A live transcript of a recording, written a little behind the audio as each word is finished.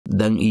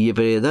දැන් ඊයේ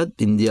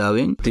පෙරේදත්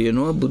ඉන්දියාවෙන්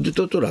තියෙනවා බුද්ධ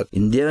තොටුරක්.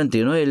 ඉන්දියාවෙන්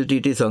තියෙනවා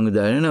LTT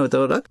සංවිධානය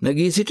නැවතවරක්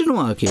නැගී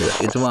සිටිනවා කියලා.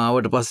 එතුමා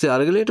ආවට පස්සේ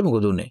අරගලයට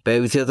මොකද උනේ? පැය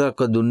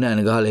 24ක්වත් දුන්නේ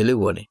නැහැ නේ ගහලා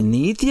එළෙව්වනේ.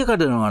 නීතිය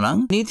කඩනවා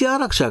නම් නීතිය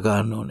ආරක්ෂා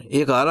කරන්න ඕනේ.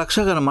 ඒක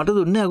ආරක්ෂා කරන මට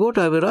දුන්නේ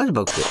ගෝඨාභය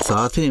රාජපක්ෂ.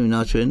 සාසනය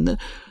විනාශ වෙන්න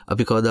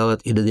අපි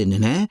කවදාවත් ඉඩ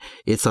දෙන්නේ නැහැ.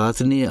 ඒ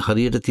ශාසනය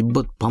හරියට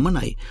තිබ්බොත්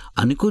පමණයි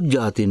අනිකුත්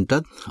ජාතීන්ටත්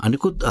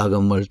අනිකුත්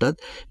ආගම් වලටත්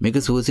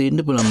මේක සුවසේ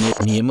ඉන්න පුළුවන්. මේ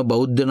නියම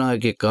බෞද්ධ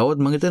නායකයෙක් ආවොත්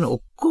මම හිතන්නේ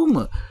ඔක්කොම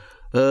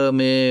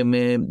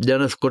මේ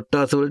ජන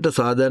කොට්ටාස වලට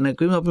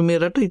සාධාරණයක් වීම අපි මේ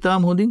රට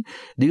ඉතාම හොඳින්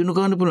දියුණු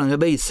කරන්න පුළුවන්.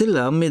 හැබැයි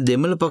ඉස්සෙල්ලා මේ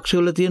දෙමළ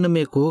පක්ෂවල තියෙන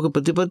මේ කෝක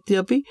ප්‍රතිපත්ති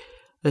අපි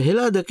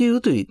හෙලා දැකිය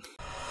යුතුයි.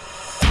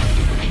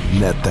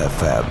 Neth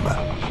FM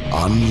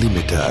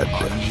Unlimited.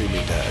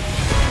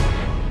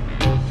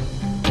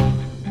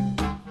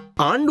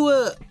 ආණ්ඩුව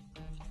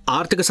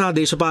ආර්ථික සහ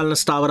දේශපාලන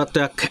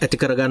ස්ථාවරත්වයක් ඇති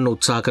කරගන්න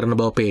උත්සාහ කරන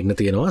බව පේන්න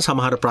තියෙනවා.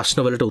 සමහර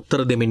ප්‍රශ්නවලට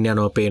උත්තර දෙමින්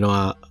යනවා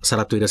පේනවා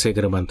සරත්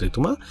වීරසේකර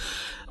මන්ත්‍රීතුමා.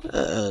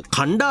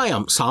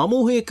 කණ්ඩායම්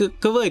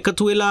සාමූහිකව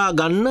එකතු වෙලා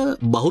ගන්න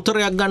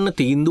බහුතරයක් ගන්න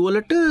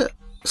තීන්දුවලට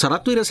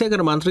සරත්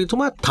වීරසේකර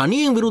මන්ත්‍රීතුමා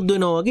තනියෙන් විරුද්ධ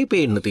වෙනවා වගේ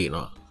පේන්න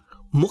තියෙනවා.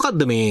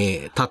 මොකද්ද මේ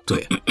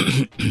තත්ත්වය?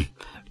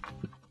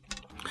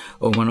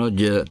 ඔව්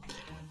මනෝජ්,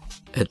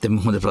 ඇත්තම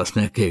හොඳ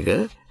ප්‍රශ්නයක් ඒක.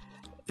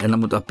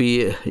 එනමුත් අපි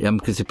යම්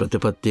කිසි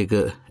ප්‍රතිපත්තියක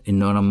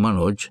ඉන්නවා නම්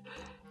මනෝජ්,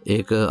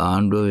 ඒක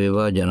ආණ්ඩුව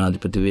වේවා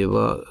ජනාධිපති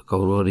වේවා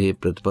කවුරු හරි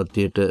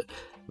ප්‍රතිපත්තියට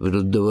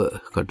විරුද්ධව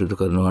කටයුතු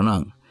කරනවා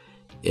නම්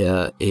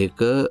ඒක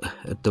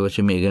ඇත්ත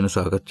වශයෙන්ම මේ ගැන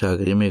සාකච්ඡා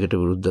කිරීම, ඒකට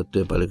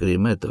විරුද්ධත්වය පළ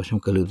කිරීම ඇත්ත වශයෙන්ම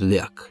කළ යුතු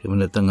දෙයක්. එහෙම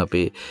නැත්නම්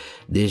අපේ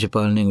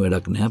දේශපාලනයෙන්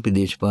වැඩක් නැහැ. අපි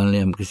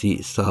දේශපාලනයේ යම් කිසි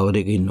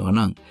ස්ථාවරයක ඉන්නවා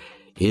නම්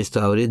ඒ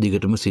ස්ථාවරයේ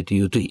දිගටම සිටිය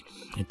යුතුයි.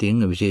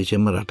 ඉතින්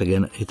විශේෂයෙන්ම රට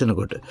ගැන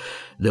හිතනකොට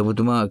දැන්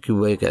ඔබතුමා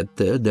කිව්ව එක ඇත්ත.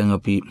 දැන්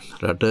අපි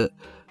රට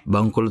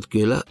බංකොලොත්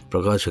කියලා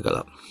ප්‍රකාශ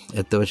කළා.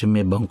 ඇත්ත වශයෙන්ම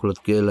මේ බංකොලොත්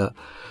කියලා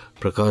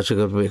ප්‍රකාශ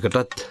කරපු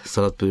එකටත්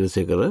සරත්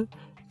වීරසේකර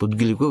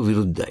පුද්ගලිකව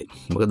විරුද්ධයි.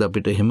 මොකද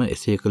අපිට එහෙම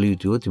එසේ කළ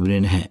යුතුව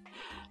තිබුණේ නැහැ.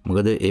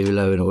 මොකද ඒ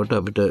වෙලාව වෙනකොට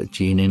අපිට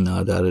චීනෙන්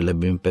ආධාර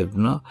ලැබීම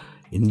පැතුණා,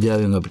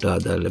 ඉන්දියාවෙන් අපිට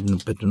ආධාර ලැබීම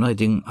පැතුණා.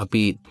 ඉතින්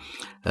අපි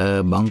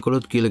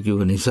බංකොලොත් කියලා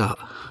කිව්ව නිසා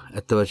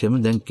ඇත්ත වශයෙන්ම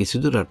දැන්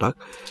කිසිදු රටක්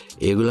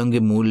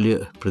ඒගොල්ලන්ගේ මූල්‍ය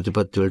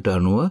ප්‍රතිපත්ති වලට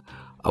අනුව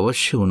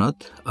අවශ්‍ය වුණත්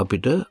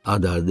අපිට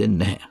ආධාර දෙන්නේ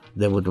නැහැ.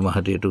 දැන් ඔබතුමා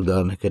හටියට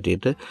උදාහරණයක්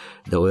හැටියට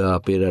දැන් ඔය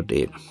අපේ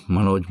රටේ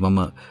මනෝජ්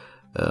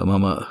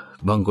මම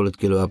බංකොලොත්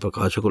කියලා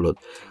ප්‍රකාශ කළොත්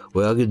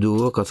ඔයාගේ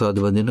දුව කසාද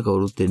බඳින්න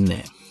කවුරුත්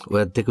එන්නේ නැහැ.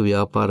 ඔයත් එක්ක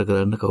ව්‍යාපාර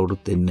කරන්න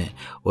කවුරුත් එන්නේ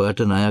නැහැ.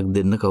 ඔයාට ණයක්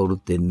දෙන්න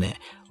කවුරුත් එන්නේ නැහැ.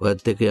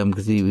 ඔයත් එක්ක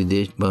යම්කිසි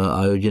විදේශ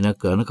ආයෝජනයක්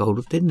කරන්න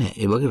කවුරුත් එන්නේ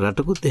නැහැ. ඒ වගේ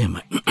රටකුත්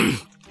එහෙමයි.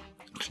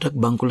 රටක්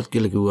බංකොලොත්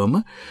කියලා කිව්වම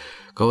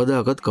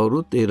කවදාකවත්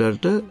කවුරුත් ඒ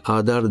රටට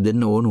ආධාර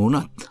දෙන්න ඕන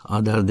වුණත්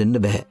ආධාර දෙන්න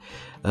බෑ.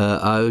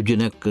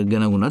 ආයෝජනයක්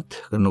ගැන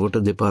වුණත්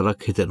කරනකොට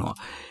දෙපාරක් හිතනවා.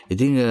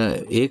 ඉතින්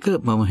ඒක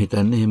මම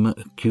හිතන්නේ එහෙම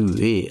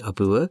කිව්වේ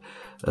අපිව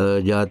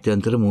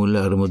ජාත්‍යන්තර මූල්‍ය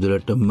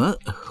අරමුදලටම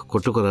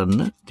කොටු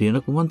කරන්න තියෙන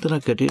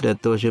කුමන්ත්‍රණයක් හැටියට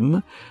ඇත්ත වශයෙන්ම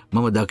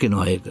මම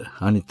දකිනවා ඒක.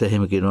 අනිත්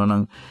එහෙම කියනවා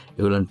නම්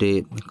ඒගොල්ලන්ට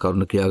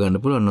කරුණ කියා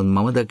ගන්න පුළුවන්.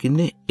 මම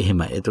දකින්නේ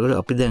එහෙමයි. ඒතකොට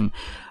අපි දැන්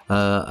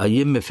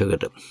IMF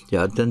එකට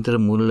ජාත්‍යන්තර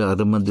මූල්‍ය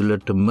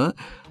අරමුදලටම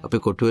අපි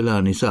කොටු වෙලා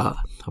නිසා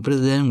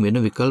අපිට දැන්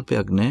වෙන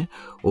විකල්පයක් නැහැ.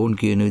 ඕන්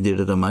කියන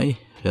විදිහට තමයි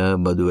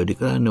බදු වැඩි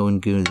කරන්නේ. ඕන්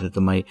කියන විදිහට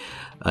තමයි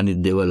අනිත්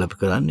දේවල් අපි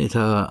කරන්නේ.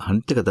 ඒ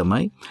අනිත් එක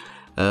තමයි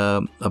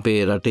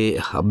අපේ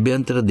රටේ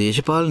අභ්‍යන්තර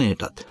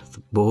දේශපාලනයටත්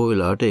බොහෝ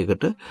වෙලාවට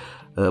ඒකට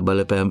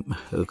බලපෑම්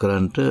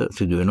කරන්නට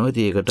සිදු වෙනවා.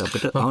 ඉතින් ඒකට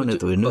අපිට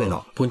අවනත වෙන්න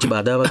වෙනවා. පුංචි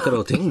බාධාවක්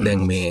කරොත්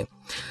දැන් මේ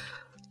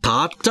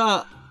තාත්තා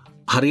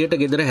හරියට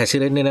ගෙදර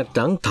හැසිරෙන්නේ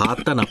නැත්නම්,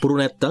 තාත්තා නපුරු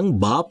නැත්නම්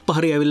බාප්පා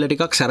හරි ඇවිල්ලා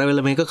ටිකක් සැරවෙල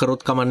මේක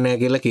කරොත් කමන්නේ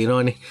කියලා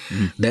කියනවනේ.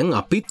 දැන්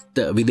අපිත්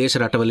විදේශ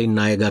රටවලින්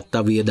ණය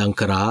ගත්තා, වියදම්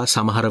කරා,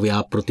 සමහර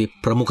ව්‍යාපෘති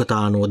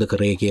ප්‍රමුඛතා නෝද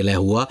කරේ කියලා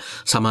ඇහුවා.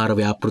 සමහර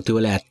ව්‍යාපෘති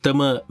වල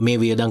ඇත්තම මේ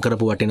වියදම්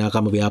කරපු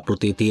වටිනාකම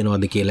ව්‍යාපෘතියේ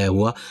තියෙනවද කියලා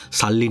ඇහුවා.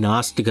 සල්ලි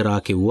නාස්ති කරා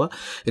කිව්වා.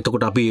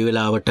 එතකොට අපි මේ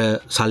වෙලාවට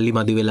සල්ලි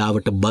මදි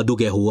වෙලාවට බදු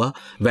ගැහුවා.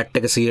 වැට්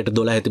එක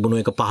 112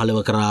 තිබුණු එක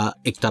 15 කරා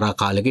එක්තරා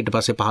කාලෙක. ඊට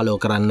පස්සේ 15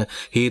 කරන්න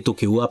හේතු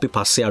කිව්වා. අපි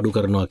පස්සේ අඩු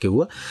කරනවා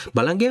කිව්වා.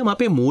 බලංගේම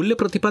අපේ මූල්‍ය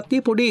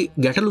ප්‍රතිපත්තියේ පොඩි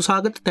ගැටලු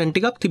සාගත තැන්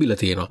ටිකක් තිබිලා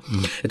තියෙනවා.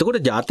 එතකොට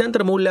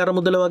ජාත්‍යන්තර මූල්‍ය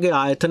අරමුදල වගේ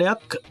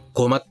ආයතනයක්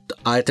කොහොමත්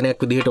ආයතනයක්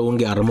විදිහට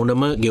ඔවුන්ගේ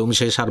අරමුණම ගෙවුම්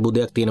විශේෂ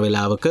අර්බුදයක් තියෙන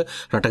වෙලාවක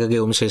රටක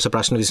ගෙවුම් විශේෂ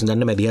ප්‍රශ්න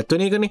විසඳන්න මැදිහත්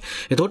වෙන එකනේ.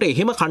 එතකොට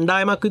එහෙම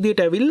කණ්ඩායමක්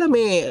විදිහට ඇවිල්ලා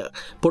මේ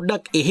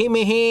පොඩ්ඩක්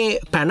මෙහෙ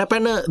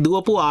පැන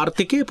දුවපු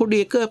ආර්ථිකයේ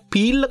පොඩි එක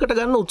පීල්ලකට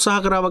ගන්න උත්සාහ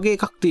කරා වගේ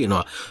එකක්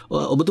තියෙනවා.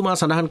 ඔබතුමා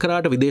සඳහන්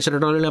කරාට විදේශ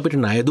රටවල අපිට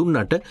ණය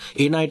දුන්නට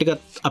ඒ ණය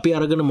ටිකත් අපි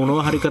අරගෙන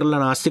මොනවා හරි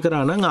කරලා නාස්ති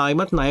කරා නම්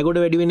ආයෙමත් ණය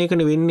ගොඩ වැඩි වෙන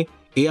එකනේ වෙන්නේ.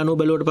 ඒ අනුව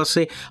බැලුවට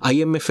පස්සේ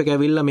IMF එක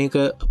ඇවිල්ලා මේක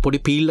පොඩි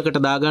පීල්ලකට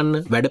දාගන්න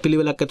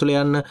වැඩපිළිවෙලක්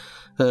ඇතුළේ යන්න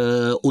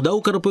උදව්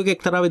කරපු එක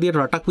එක්තරා විදිහට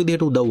රටක්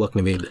විදිහට උදව්වක්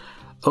නෙවෙයිද?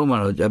 ඔව්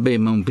මනෝජ්,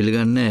 හැබැයි මම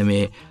පිළිගන්නේ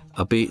මේ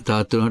අපි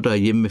තාත්තනට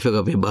IMF එක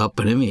අපේ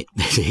බාප්ප නෙමෙයි.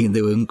 ඒකින්ද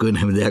වෙන් කරන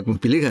හැම දෙයක්ම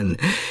පිළිගන්න.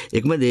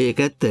 ඒකම ඒක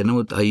ඇත්ත.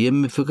 නමුත්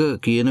IMF එක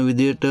කියන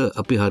විදිහට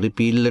අපි හරි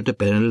පීල්ලට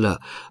පැනලා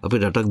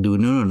අපි රටක්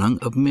දුවනවා නම්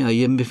අපි මේ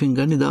IMF එකෙන්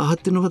ගන්නේ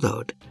 17 වෙනි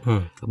වතාවට.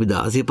 අපි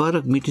 16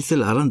 පාරක් මිට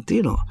ඉස්සෙල්ලා අරන්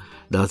තියෙනවා.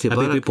 16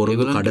 පාරක්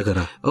පොරොන්දු කඩ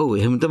කරා. ඔව්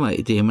එහෙම තමයි.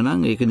 ඉතින්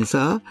එහෙමනම් ඒක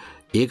නිසා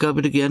ඒක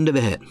අපිට කියන්න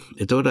බෑ.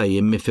 එතකොට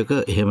IMF එක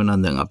එහෙමනම්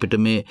දැන් අපිට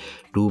මේ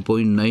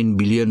 2.9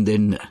 බිලියන්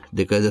දෙන්න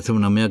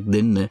 2.9ක්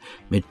දෙන්න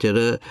මෙච්චර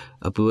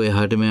අපිව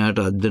එහාට මෙහාට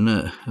අද්දන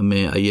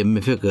මේ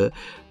IMF එක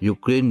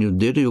යුක්‍රේන්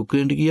යුද්ධයට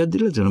යුක්‍රේන්ට කීයක්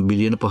දීලා තියෙනවා?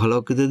 බිලියන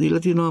 15ක් විතර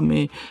දීලා තියෙනවා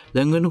මේ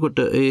දැන් වෙනකොට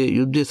ඒ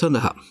යුද්ධය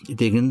සඳහා.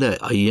 ඉතින් ඒකින්ද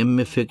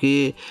IMF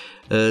එකේ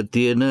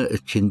තියෙන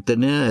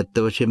චින්තනය ඇත්ත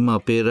වශයෙන්ම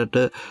අපේ රට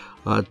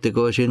ආර්ථික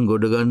වශයෙන්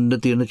ගොඩ ගන්න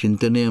තියෙන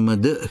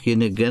චින්තනයමද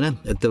කියන එක ගැන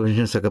ඇත්ත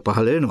වශයෙන්ම සැක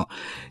පහළ වෙනවා.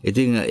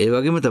 ඉතින් ඒ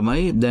වගේම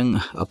තමයි දැන්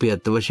අපි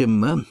ඇත්ත වශයෙන්ම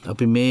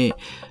අපි මේ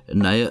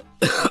ණය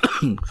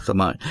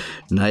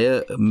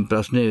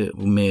ප්‍රශ්නේ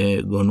මේ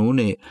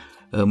ගොනුනේ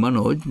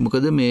මනෝජ්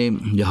මොකද මේ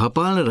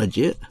යහපාලන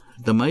රජය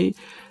තමයි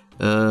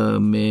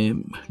මේ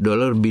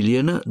ඩොලර්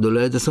බිලියන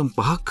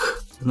 12.5ක්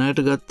ණයට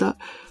ගත්තා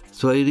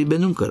ස්වෛරී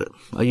බැඳුම් කර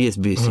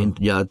ISBC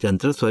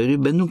ජාත්‍යන්තර ස්වෛරී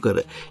බැඳුම් කර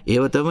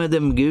ඒව තමයි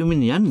දැන්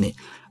ගෙවමින් යන්නේ.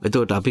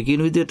 එතකොට අපි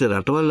කියන විදිහට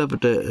රටවල්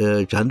අපිට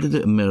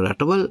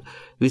රටවල්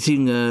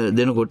විසින්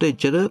දෙනකොට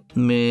එච්චර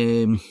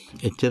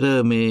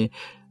මේ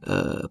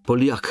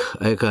පොලියක්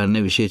අය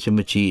කරන්නේ විශේෂයෙන්ම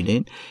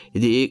චීනෙන්.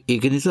 ඉතින්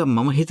ඒක නිසා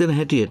මම හිතන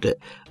හැටියට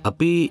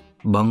අපි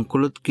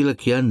බංකොලොත්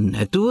කියලා කියන්නේ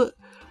නැතුව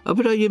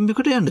අපිට IMF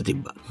එකට යන්න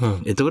තිබ්බා.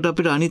 එතකොට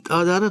අපිට අනිත්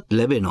ආධාරත්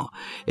ලැබෙනවා.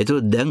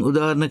 එතකොට දැන්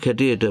උදාහරණයක්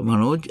හැටියට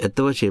මනෝජ් ඇත්ත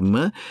වශයෙන්ම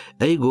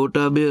ඇයි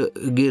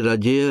ගෝඨාභයගේ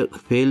රජය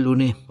ෆේල්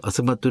වුණේ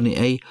අසමත් වුණේ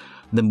ඇයි?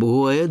 දැන්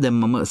බොහෝ අය දැන්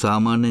මම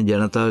සාමාන්‍ය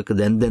ජනතාවක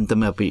දැන්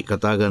තමයි අපි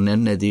කතා කරන්න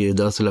යන්නේ නැති ඒ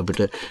දවස්වල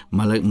අපිට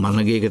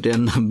මනගේකට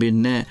යන්න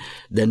හම්බෙන්නේ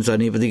දැන්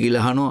සනීපති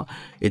කියලා අහනවා.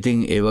 ඉතින්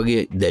ඒ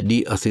වගේ දැඩි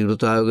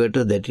අසීරුතාවයකට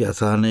දැඩි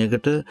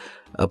අසහනයකට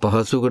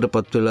අපහසුවකට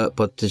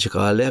පත්වෙච්ච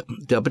කාලයක්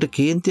අපිට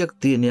කේන්තියක්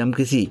තියෙන යම්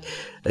කිසි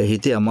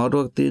හිතේ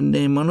අමාරුවක්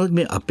තියෙන්නේ මනෝජ්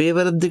මේ අපේ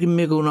වැරද්දකින්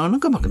මේක වුණා නම්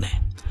කමක් නැහැ.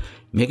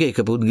 මේක එක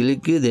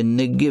පුද්ගලෙක්ගේ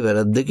දෙන්නෙක්ගේ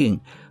වැරද්දකින්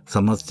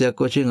සමස්තයක්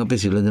වශයෙන් අපි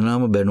සියලු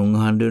දෙනාම බැනුම්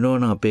අහන්න වෙනවා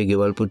නම් අපේ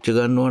ගෙවල් පුච්ච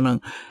ගන්නවා නම්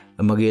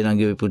මගේ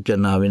නංගේ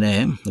පුච්චන්න ආවේ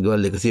නැහැ. ගෙවල්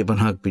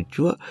 150ක්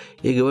පිච්චුවා.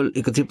 ඒ ගෙවල්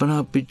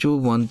 150ක් පිච්චු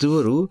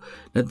මන්ත්‍රීවරු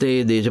නැත්නම්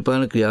ඒ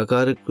දේශපාලන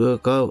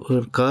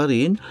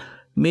ක්‍රියාකාරීන්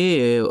මේ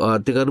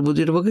ආර්ථික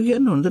අර්බුදයට වගේ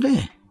කියන්න හොඳ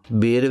නැහැ.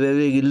 බේර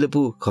වැවේ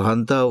ගිල්ලපු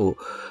කාන්තාවෝ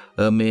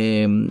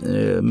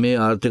මේ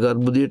ආර්ථික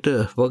අර්බුදයට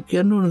වගේ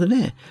කියන්න හොඳ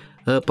නැහැ.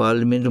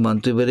 පාර්ලිමේන්තු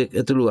මන්ත්‍රීවරයෙක්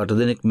ඇතුළු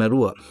 8 දෙනෙක්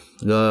මැරුවා.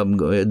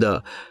 එදා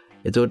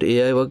එතකොට ඒ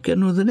අය වගේ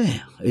කියන්න හොඳ නැහැ.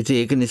 ඉතින්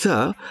ඒක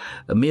නිසා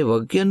මේ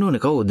වගේ කියන්න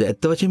ඕනේ කවුද?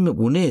 ඇත්ත වශයෙන්ම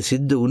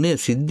සිද්ධ වුණේ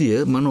සිද්ධිය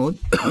මනෝජ්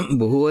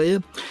බොහෝ අය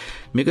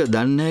මේක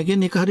දන්නේ නැහැ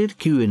කියන එක හරියට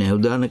කිව්වේ නැහැ.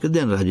 උදාහරණයක්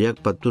දැන් රජයක්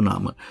පත්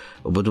වුණාම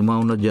ඔබතුමා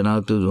වුණත්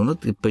ජනාධිපති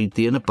වුණත් ඉපයි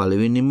තියෙන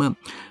පළවෙනිම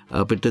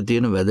අපිට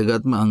තියෙන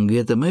වැදගත්ම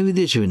අංගය තමයි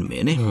විදේශ විනිමය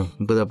නේ.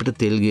 මොකද අපිට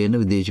තෙල් ගේන්න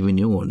විදේශ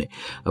විනිමය ඕනේ.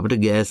 අපිට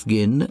ගෑස්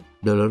ගේන්න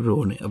ඩොලර්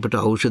ඕනේ. අපිට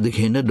ඖෂධ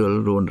ගේන්න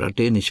ඩොලර් ඕනේ.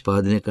 රටේ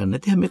නිෂ්පාදනය කරන්න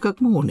නැති හැම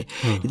එකක්ම ඕනේ.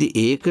 ඉතින්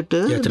ඒකට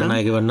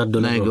ණය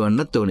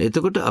ගෙවන්නත් ඕනේ.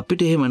 එතකොට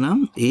අපිට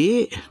එහෙමනම්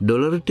ඒ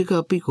ඩොලර් ටික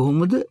අපි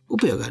කොහොමද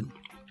උපයගන්නේ?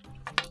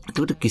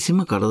 එතකොට කිසිම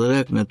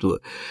කරදරයක් නැතුව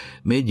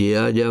මේ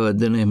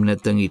ජයාජයවර්ධන එහෙම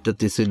නැත්නම් ඊට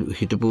තිස්සේ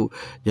හිටපු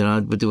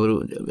ජනාධිපතිවරු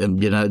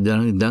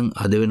දැන්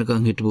අද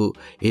වෙනකන් හිටපු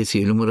ඒ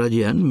සියලුම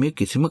රජයන් මේ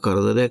කිසිම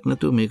කරදරයක්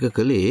නැතුව මේක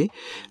කළේ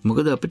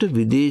මොකද අපිට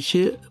විදේශ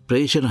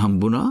ප්‍රේෂණ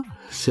හම්බුණා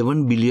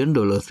 $7 billion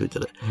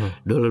විතර.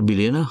 ඩොලර්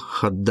බිලියන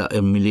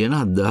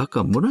 7,000ක්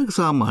හම්බුණා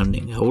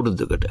සාමාන්‍යයෙන්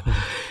අවුරුද්දකට.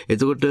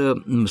 එතකොට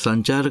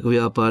සංචාරක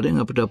ව්‍යාපාරයෙන්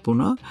අපිට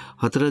අපුණා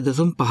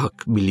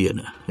 4.5 බිලියන.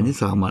 ඉතින්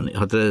සාමාන්‍ය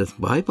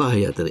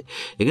 4.5 අතරේ.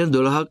 ඒ කියන්නේ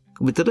 12ක්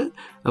විතර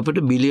අපිට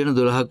බිලියන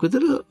 12ක්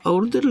විතර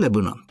අවුරුද්දට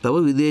ලැබුණා. තව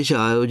විදේශ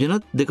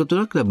ආයෝජනත්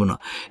 2-3ක් ලැබුණා.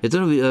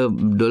 එතන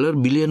ඩොලර්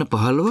බිලියන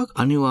 15ක්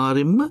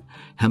අනිවාර්යෙන්ම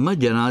හැම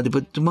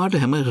ජනාධිපතිතුමාට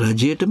හැම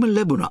රජයටම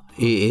ලැබුණා.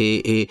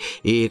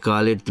 ඒ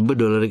කාලේ තිබ්බ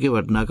ඩොලර් එකේ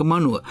වටිනාකම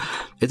අනුව.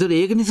 එතකොට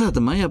ඒක නිසා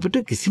තමයි අපිට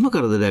කිසිම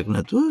කරදරයක්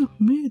නැතුව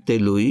මේ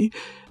තෙලුයි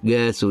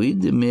ගෑසුයි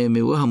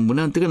මේව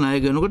හම්බුණා. අන්තික ණය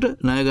ගන්නකොට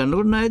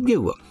ණයත්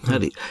ගෙව්වා.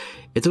 හරි.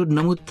 එතකොට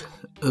නමුත්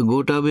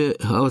ගෝඨාභය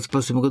ආවස්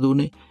පස්සේ මොකද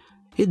වුනේ?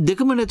 ඒ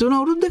දෙකම නැතුණ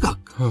අවුරුදු දෙකක්.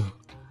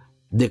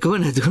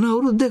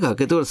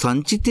 එතකොට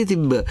සංචිතයේ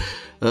තිබ්බ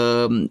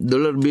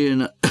ඩොලර්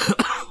බිලියන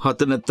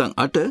 7 නැත්නම්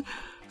 8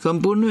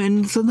 සම්පූර්ණ වෙන්න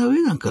සඳහා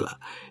වේදම් කළා.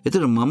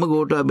 එතකොට මම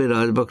ගෝඨාභය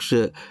රාජපක්ෂ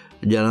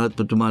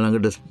ජනාධිපතිතුමා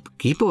ළඟට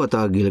කීප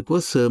වතාවක් ගිහලා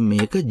කිව්වා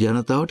මේක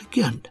ජනතාවට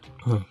කියන්න.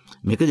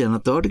 මේක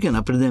ජනතාවට කියන්න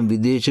අපිට දැන්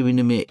විදේශ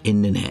විනිමය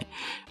එන්නේ නැහැ.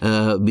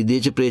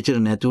 විදේශ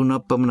ප්‍රේෂණ නැති වුණා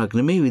පමණක්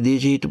නෙමෙයි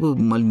විදේශයේ හිටපු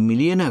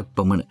මිලියනක්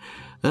පමණ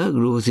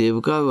ගෘහ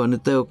සේවකාව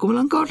අනිත් අය ඔක්කොම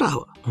ලංකාවට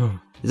ආවා.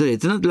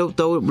 එතනත්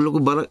ලොකු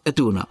බරක්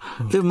ඇති වුණා.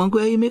 ඒත් මම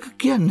කිව්වා මේක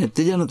කියන්නේ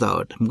නැත්තේ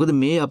ජනතාවට. මොකද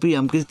මේ අපි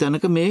යම්කිසි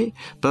තැනක මේ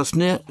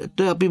ප්‍රශ්නයට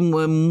අපි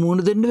මුහුණ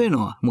දෙන්න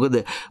වෙනවා. මොකද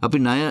අපි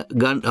ණය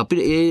ගන්න අපි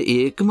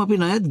ඒකම අපි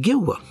ණයත්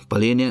ගෙව්වා.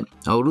 පළවෙනි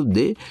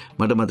අවුරුද්දේ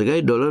මට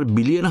මතකයි ඩොලර්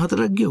බිලියන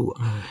 4ක් ගෙව්වා.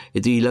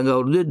 ඉතින් ඊළඟ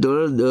අවුරුද්දේ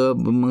ඩොලර්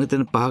මම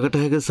හිතන්නේ 5කට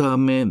 6ක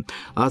මේ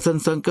ආසන්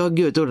සංඛ්‍යාවක්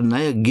ගෙවුවා. ඒතකොට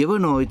ණය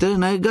ගෙවනවා විතර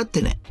ණය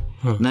ගත්තේ නැහැ.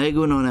 ණය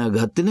ගෙවනවා ණය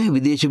ගත්තේ නැහැ.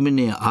 විදේශ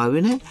විනිමය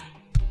ආවේ නැහැ.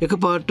 එක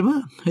පාටම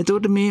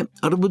එතකොට මේ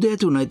අර්බුදය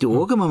ඇති වුණා. ඉතින්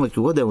ඕක මම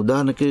කිව්වා දැන්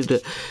උදාහරණයකට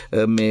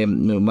මේ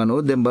මනෝ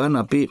දැන් බලන්න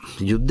අපි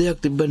යුද්ධයක්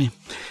තිබ්බනේ.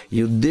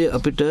 යුද්ධය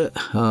අපිට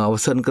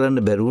අවසන් කරන්න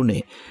බැරි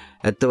වුණේ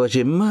ඇත්ත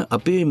වශයෙන්ම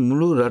අපේ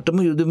මුළු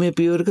රටම යුදමය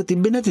පියවරක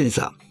තිබෙන්නේ නැති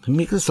නිසා.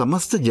 මේක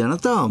සමස්ත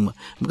ජනතාවම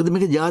මොකද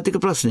මේක ජාතික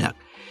ප්‍රශ්නයක්.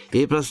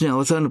 ඒ ප්‍රශ්නේ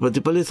අවසාන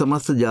ප්‍රතිඵලයේ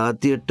සමස්ත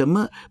ජාතියටම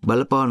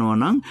බලපානවා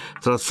නම්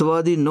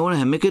ත්‍රස්තවාදී නොවන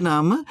හැම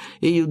කෙනාම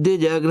ඒ යුද්ධයේ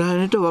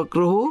ජයග්‍රහණයට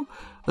වක්‍ර හෝ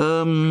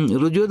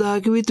රුජුව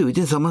දායක විතු.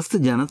 ඉතින් සමස්ත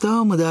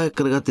ජනතාවම දායක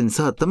කරගත්ත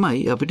නිසා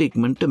තමයි අපිට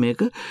ඉක්මනට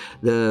මේක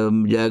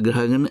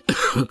ජයග්‍රහණ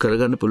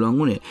කරගන්න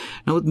පුළුවන් වුණේ.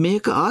 නමුත්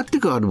මේක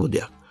ආර්ථික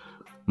අර්බුදයක්.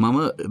 මම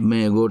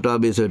මේ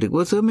ගෝඨාභය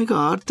සර්ටිකුව සර් මේක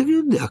ආර්ථික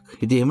යුද්ධයක්.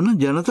 ඉතින් එහෙමනම්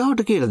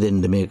ජනතාවට කියලා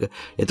දෙන්න මේක.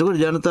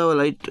 එතකොට ජනතාව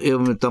ලයිට්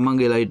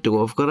තමන්ගේ ලයිට් එක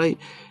ඔෆ් කරයි.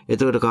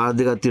 එතකොට කාර්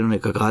දෙකක් තියෙන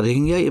එක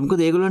කාරෙකින් යයි.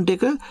 මොකද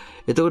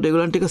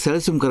ඒගොල්ලන්ට එක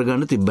සැලසුම්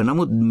කරගන්න තිබ්බා.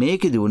 නමුත්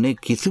මේකෙදි උනේ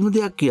කිසිම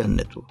දෙයක් කියන්නේ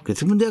නැතුව,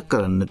 කිසිම දෙයක්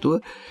කරන්න නැතුව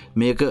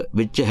මේක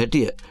වෙච්ච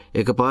හැටිය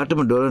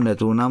එකපාරටම ඩොලර්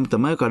නැතු වුණාම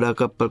තමයි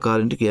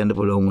කඩාකප්පල්කාරින්ට කියන්න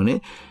පුළුවන් වුණේ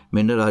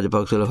මෙන්න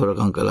රාජපක්ෂලා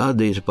හොරකම් කළා,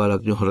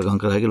 දේශපාලඥයෝ හොරකම්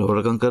කරා කියලා.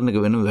 හොරකම් කරන එක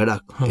වෙන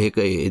වැඩක්.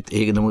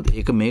 ඒක නමුත්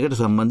ඒක මේකට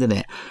සම්බන්ධ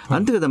නැහැ.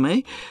 අන්තික තමයි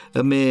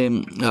මේ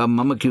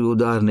මම කිව්ව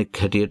උදාහරණයක්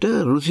හැටියට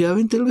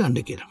රුසියාවෙන් තෙල්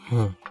ගන්න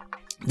කියලා.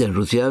 දැන්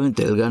රුසියාවෙන්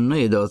තෙල් ගන්න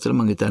ඒ දවස්වල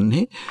මම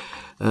හිතන්නේ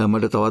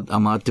මට තවත්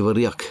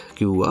අමාත්‍යවරයෙක්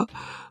කිව්වා,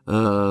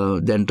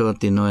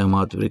 දැන්ටවත් ඉන්නවා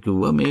අමාත්‍යවරයෙක්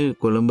කිව්වා මේ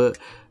කොළඹ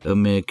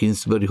මේ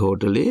කින්ස්බරි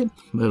හෝටලේ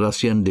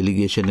රෂියන්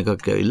ඩෙලිගේෂන්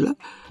එකක් ඇවිල්ලා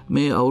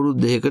මේ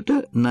අවුරුදු දෙකකට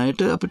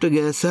ණයට අපිට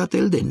ගෑස් සහ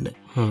තෙල් දෙන්න.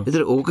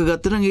 ඒතර ඕක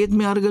ගත්ත නම් ඒත්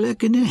මේ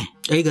අරගලයක් එන්නේ නැහැ.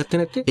 ඇයි ගත්තේ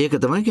නැත්තේ? ඒක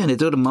තමයි කියන්නේ.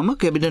 ඒතකොට මම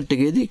කැබිනට්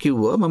එකේදී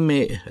කිව්වා, මම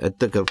මේ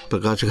ඇත්ත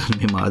ප්‍රකාශ කරන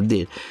මේ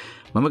මාධ්‍යයේ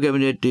මම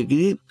කැබිනට්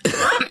එකේදී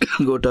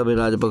ගෝඨාභය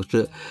රාජපක්ෂ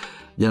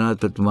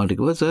ජනාධිපතිතුමාට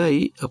කිව්වා සර්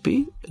අපි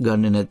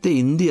ගන්නෙ නැත්තේ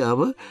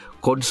ඉන්දියාව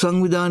කොඩ්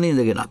සංවිධානයේ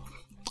ඉඳගෙනත්.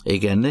 ඒ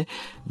කියන්නේ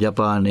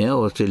ජපානය,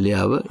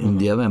 ඕස්ට්‍රේලියාව,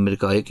 ඉන්දියාව,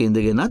 ඇමරිකාව එක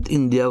ඉඳගෙනත්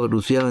ඉන්දියාව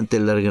රුසියාවෙන්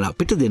තෙල් අරගෙන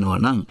අපිට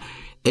දෙනවා නම්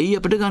ඇයි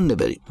අපිට ගන්න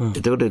බැරි?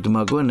 එතකොට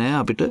එතුමා කිව්වා නෑ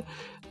අපිට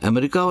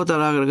ඇමරිකාව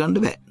තරහා කරගන්න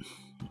බෑ.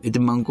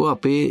 ඉතින් මං කිව්වා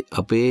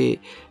අපේ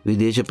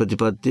විදේශ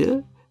ප්‍රතිපත්තිය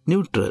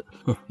නියුට්‍රල්.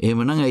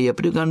 එහෙමනම් ඇයි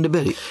අපිට ගන්න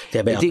බැරි?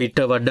 හැබැයි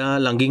අපිට වඩා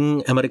ළඟින්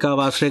ඇමරිකාව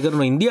ආශ්‍රය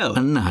කරන ඉන්දියාව.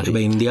 අන්න හරි.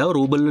 හැබැයි ඉන්දියාව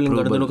රූබල් වලින්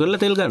ගණන්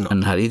කරලා තෙල් ගන්නවා.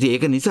 අන්න හරි. ඉතින්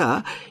ඒක නිසා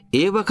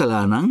ඒව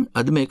කළා නම්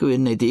අද මේක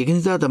වෙන්නේ. ඉතින් ඒක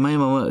නිසා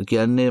තමයි මම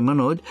කියන්නේ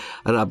මනෝජ්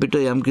අර අපිට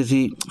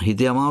යම්කිසි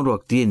හිතේ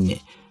අමාරුවක්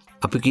තියෙන්නේ.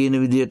 අපි කියන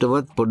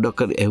විදියටවත්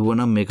පොඩ්ඩක් හරි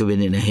ඇහුවනම් මේක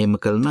වෙන්නේ නැහැ. එහෙම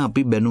කළා නම්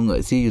අපි බැනුම්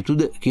ඇසිය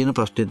යුතුද කියන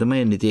ප්‍රශ්නේ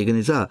තමයි එන්නේ. ඒක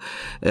නිසා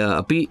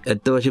අපි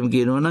ඇත්ත වශයෙන්ම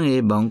කියනවා නම් ඒ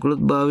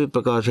බංකොලොත්භාවය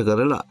ප්‍රකාශ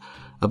කරලා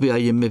අපි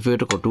IMF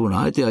එකට කොටු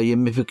වුණා. ඉතින්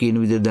IMF කියන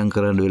විදිහට දැන්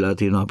කරන්න වෙලා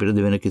තියෙනවා.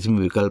 අපිට වෙන කිසිම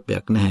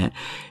විකල්පයක් නැහැ.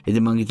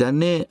 ඉතින් මම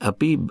හිතන්නේ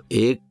අපි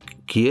ඒ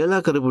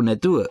කියලා කරපු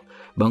නැතුව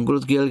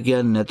බංකොලොත් කියලා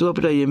කියන්නේ නැතුව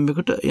අපිට IMF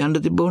එකට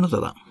යන්න තිබ්බ ඕන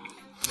තරම්.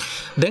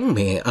 දැන්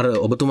මේ අර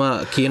ඔබතුමා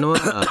කියනවා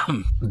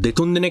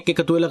දෙතුන් දෙනෙක්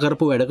එකතු වෙලා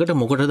කරපු වැඩකට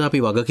මොකටද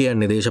අපි වග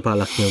කියන්නේ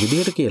දේශපාලඥයෝ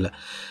විදිහට කියලා.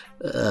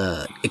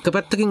 එක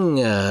පැත්තකින්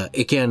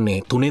ඒ කියන්නේ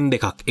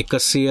 3-2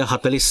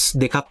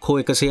 142ක් හෝ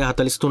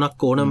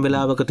 143ක් ඕනම්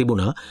වෙලාවක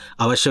තිබුණා.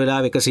 අවශ්‍ය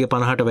වෙලාව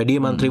 150ට වැඩි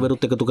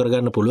මන්ත්‍රීවරුත් එකතු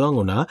කරගන්න පුළුවන්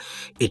වුණා.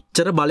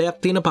 එච්චර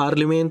බලයක් තියෙන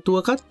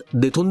පාර්ලිමේන්තුවකත්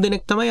දෙතුන්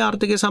දෙනෙක් තමයි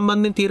ආර්ථිකය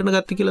සම්බන්ධයෙන් තීරණ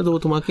ගත්තේ කියලා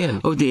දෝතුමා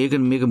කියන්නේ. ඔව් ඒක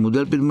මේක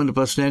මුදල් පිළිබඳ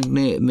ප්‍රශ්නයක්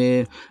නේ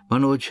මේ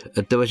මනෝජ්.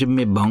 අත් වශයෙන්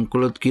මේ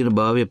බංකොලොත් කියන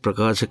භාවය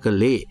ප්‍රකාශ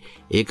කළේ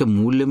ඒක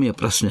මූල්‍යමය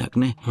ප්‍රශ්නයක්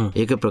නේ.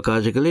 ඒක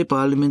ප්‍රකාශ කළේ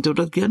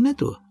පාර්ලිමේන්තුවටත් කියන්නේ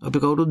නැතුව. අපි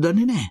කවුරුත්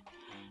දන්නේ නැහැ.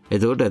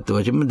 එතකොට ඇත්ත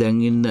වශයෙන්ම දැන්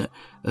ඉන්න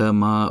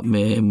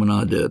මේ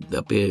මොනවාද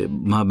අපේ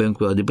මහා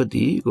බැංකුවේ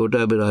අධිපති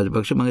ගෝඨාභය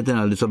රාජපක්ෂ මම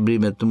හිතන්නේ අලි සබ්‍රී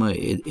මැතිතුමා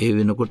ඒ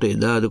වෙනකොට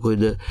එදාද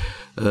කොයිද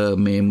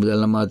මේ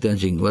මුදල්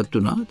අමාත්‍යාංශයෙන් ඉවත්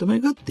වුණා තමයි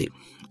ගත්තේ.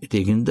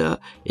 ඒකින්ද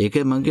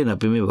ඒකයි මම කියන්නේ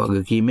අපි මේ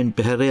වගකීමෙන්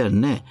පැහැර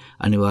යන්නේ.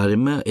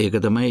 අනිවාර්යයෙන්ම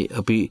ඒක තමයි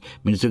අපි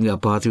මිනිසුන්ගේ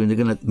අපහාස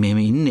විඳගෙන මෙහෙම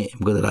ඉන්නේ.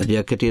 මොකද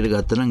රජයක් හැටියට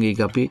ගත්තා නම් ඒක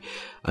අපි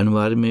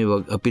අනිවාර්යයෙන්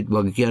මේ අපිත්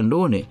වග කියන්න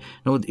ඕනේ.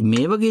 නමුත්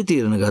මේ වගේ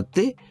තීරණ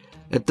ගත්තේ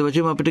ඇත්ත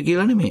වශයෙන්ම අපිට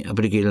කියලා නෙමෙයි.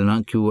 අපිට කියලා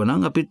නම් කිව්වා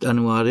නම් අපිත්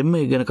අනිවාර්යයෙන්ම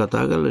ඒ ගැන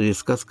කතා කරලා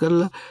ඩිස්කස්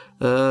කරලා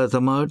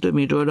සමාජයට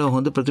මීට වඩා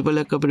හොඳ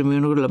ප්‍රතිඵලයක් අපිට මේ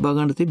වෙනකොට ලබා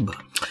ගන්න තිබ්බා.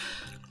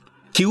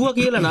 කිව්වා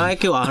කියලා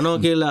නායකයෝ අහනවා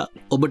කියලා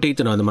ඔබට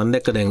හිතනවද? මම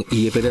දැක්ක දැන්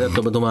ඊයේ පෙරේදත්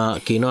ඔබතුමා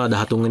කියනවා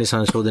 13 වෙනි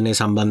සංශෝධනයේ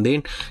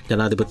සම්බන්ධයෙන්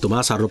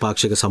ජනාධිපතිතුමා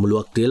සර්වපාක්ෂික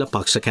සමුළුවක් තියලා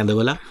පක්ෂ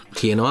කැඳවලා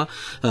කියනවා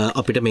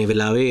අපිට මේ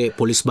වෙලාවේ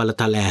පොලිස්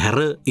බලතල ඇහැර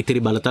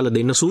ඉතිරි බලතල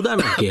දෙන්න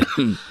සූදානම්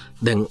කියලා.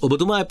 දැන්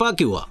ඔබතුමා එපා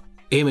කිව්වා.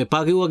 එහෙම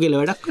එපා කිව්වා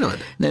කියලා වැඩක්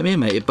වෙනවද? නෑ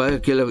මෙහෙම එපා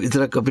කියලා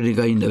විතරක් අපිට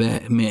නිකන් ඉන්න බෑ.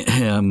 මේ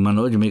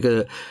මනෝජ්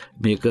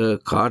මේක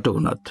කාට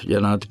වුණත්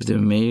ජනාධිපති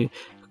මේ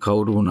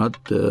කවුරු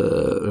වුණත්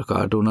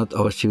කාට වුණත්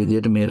අවශ්‍ය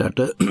විදියට මේ රට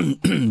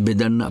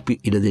බෙදන්න අපි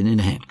ඉඩ දෙන්නේ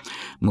නැහැ.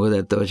 මොකද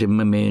ඇත්ත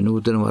වශයෙන්ම මේ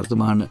නූතන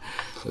වර්තමාන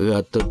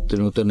ගත්තොත්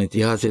නූතන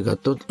ඉතිහාසය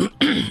ගත්තොත්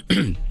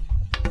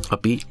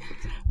අපි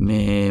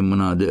මේ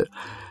මොනවාද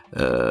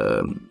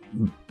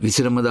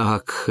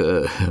 20000ක්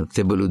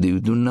තෙබළු දිවි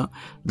දුන්නා,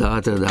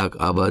 14000ක්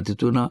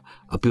ආබාධිත වුණා.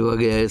 අපි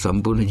වගේ අය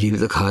සම්පූර්ණ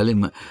ජීවිත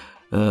කාලෙම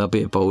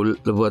අපේ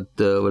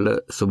පවුල්වත් වල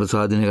සුබ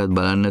සාධනයකට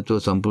බලන්නේ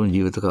නැතුව සම්පූර්ණ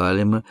ජීවිත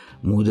කාලෙම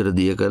මූදට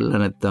දිය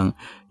කරලා නැත්තම්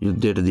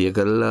යුද්ධයට දිය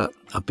කරලා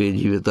අපේ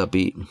ජීවිත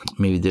අපි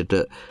මේ විදිහට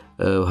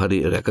හරි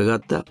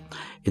රැකගත්තා.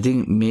 ඉතින්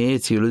මේ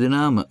සියලු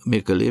දෙනාම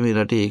මේ කලේ මේ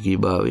රටේ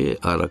ඒකීභාවය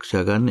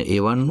ආරක්ෂා ගන්න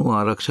එවන් වූ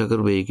ආරක්ෂා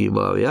කරපු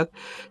ඒකීභාවයක්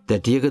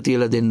තැටියක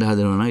තියලා දෙන්න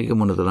හදනවා නම් ඒක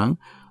මොනතරම්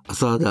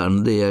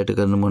අසාධාරණද ඒ අයට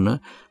කරන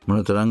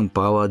මොනතරම්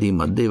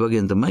පාවාදීමක්ද ඒ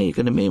වගේ තමයි. ඒක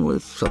නෙමෙයි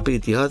අපේ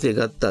ඉතිහාසය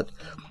ගත්තත්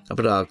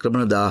අපිට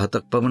ආක්‍රමණ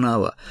 17ක් පමණ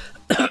ආවා.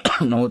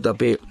 නමුත්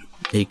අපේ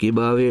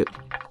ඒකීභාවය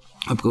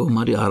අපි කොහොම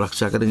හරි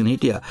ආරක්ෂා කරගෙන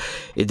හිටියා.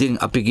 ඉතින්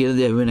අපි කියන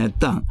දේ ඇහුවේ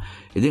නැත්තම්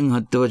ඉතින්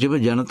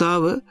අත්වශයෙන්ම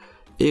ජනතාව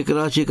ඒක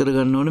රාශී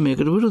කරගන්න ඕනේ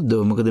මේකට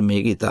විරුද්ධව. මොකද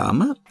මේක ඊටාම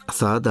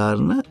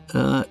අසාධාරණ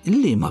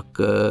ඉල්ලීමක්.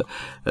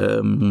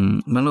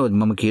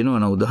 මම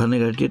කියනවා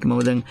උදාහරණයක් හැටියට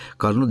මම දැන්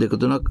කරුණු දෙක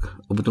තුනක්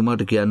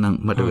ඔබතුමාට කියන්නම්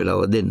මට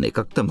වෙලාව දෙන්න.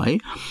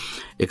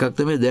 එකක්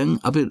තමයි දැන්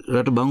අපි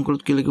රට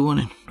බංකොලොත් කියලා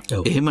කිව්වනේ.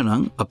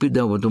 එහෙමනම් අපි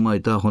දැන් ඔබතුමා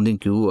ඉතා හොඳින්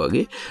කිව්වා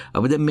වගේ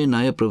අපි දැන් මේ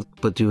ණය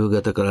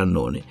ප්‍රතිව්‍යුහගත කරන්න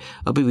ඕනේ.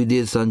 අපි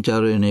විදේශ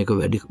සංචාරයන එක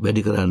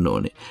වැඩි කරන්න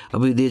ඕනේ.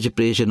 අපි විදේශ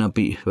ප්‍රේෂණ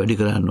අපි වැඩි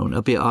කරන්න ඕනේ.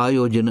 අපේ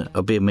ආයෝජන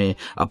අපේ මේ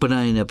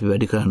අපනයන අපි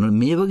වැඩි කරන්න ඕනේ.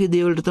 මේ වගේ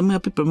දේවල්ට තමයි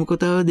අපි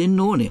ප්‍රමුඛතාවය දෙන්න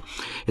ඕනේ.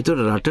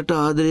 ඒතකොට රටට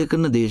ආදරය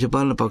කරන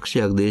දේශපාලන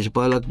පක්ෂයක්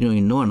දේශපාලඥයෝ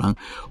ඉන්නවා නම්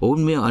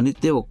ඔවුන් මේ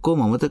අනිත්‍ය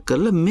ඔක්කොම අමතක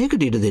කරලා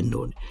මේකට ඉඩ දෙන්න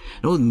ඕනේ.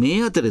 නමුත් මේ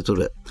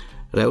අතරතුර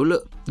රැවුල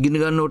ගිනි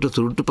ගන්නවට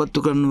සුරුට්ටුපත්තු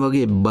කරන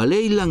වගේ බලය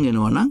ඉල්ලන්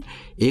එනවා නම්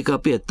ඒක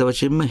අපි ඇත්ත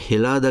වශයෙන්ම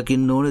හෙලා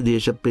දකින්න ඕනේ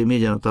දේශප්‍රේමී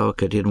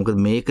ජනතාවක් හැටියට.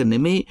 මොකද මේක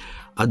නෙමෙයි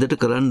අදට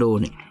කරන්න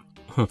ඕනේ.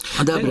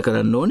 අද අපිට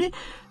කරන්න ඕනේ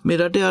මේ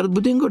රටේ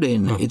අර්බුදෙන් ගොඩ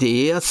එන්න. ඉතින්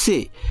ඒ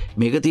ඇස්සේ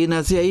මේක තියෙන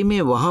ඇස්සේ ඇයි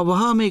මේ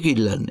වහ මේක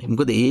ඉල්ලන්නේ?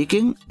 මොකද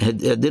ඒකෙන්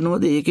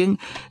හැදෙනවද ඒකෙන්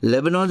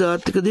ලැබෙනවද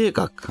ආර්ථික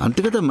දෙයක්?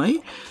 අන්තික තමයි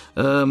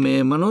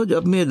මේ මනෝජ්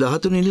අපි මේ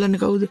 13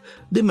 ඉල්ලන්නේ කවුද?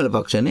 දෙමළ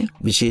පක්ෂනේ.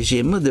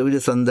 විශේෂයෙන්ම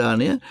ද්‍රවිඩ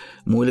සන්ධානය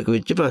මූලික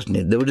වෙච්ච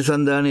ප්‍රශ්නේ. ද්‍රවිඩ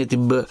සන්ධානයේ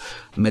තිබ්බ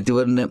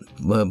මැතිවරණ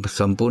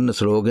සම්පූර්ණ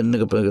ස්ලෝගන්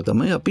එක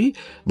තමයි අපි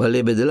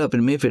බලය බෙදලා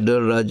අපි මේ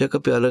ෆෙඩරල් රාජ්‍යයක්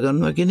අපි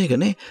අරගන්නවා කියන එක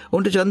නේ.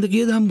 උන්ට ඡන්ද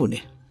කීයද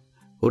හම්බුනේ?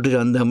 උට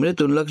ඡන්ද හම්බුනේ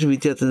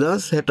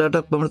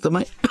 3,27,068ක් පමණ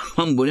තමයි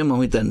හම්බුනේ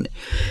මම හිතන්නේ.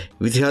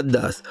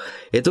 27,000.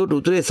 එතකොට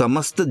උතුරේ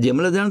සමස්ත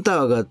දෙමළ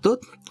ජනතාව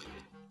ගත්තොත්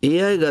ඒ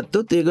අය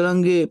ගත්තොත්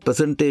ඒගොල්ලන්ගේ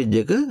පර්සන්ටේජ්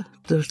එක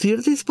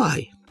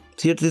 35%යි.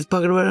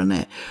 35%කට වඩා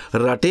නැහැ.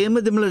 රටේම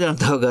දෙමළ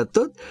ජනතාව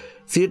ගත්තොත්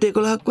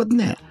 11%ක්වත්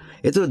නැහැ.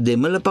 ඒතකොට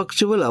දෙමළ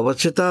පක්ෂවල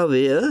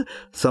අවශ්‍යතාවය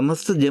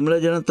සමස්ත දෙමළ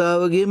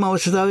ජනතාවගේම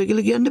අවශ්‍යතාවය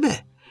කියලා කියන්න බෑ.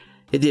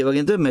 ඉතින් ඒ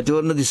වගේම තමයි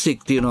මැතිවරණ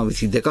දිස්ත්‍රික් තියෙනවා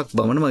 22ක්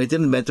පමණ. මම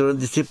හිතන්නේ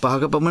මැතිවරණ දිස්ත්‍රික්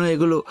 5ක පමණ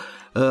ඒගොල්ලෝ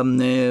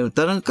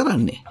තරම්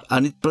කරන්නේ.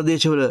 අනිත්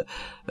ප්‍රදේශවල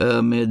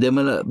මේ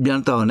දෙමළ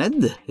ජනතාව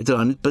නැද්ද? ඒතර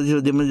අනිත්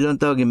ප්‍රදේශවල දෙමළ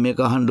ජනතාවගෙන් මේක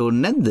අහන්න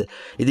ඕනේ නැද්ද?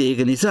 ඉතින්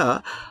ඒක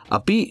නිසා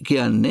අපි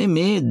කියන්නේ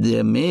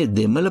මේ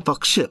දෙමළ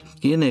පක්ෂ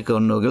කියන එක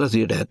ඔන්නෝගල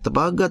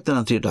 75ක් ගත්තා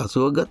නම්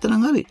 80ක් ගත්තා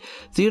නම් හරි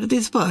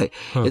 35%යි.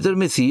 ඒතර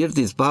මේ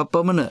 35%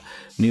 පමණ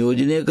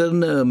නියෝජනය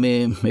කරන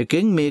මේ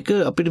එකෙන් මේක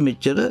අපිට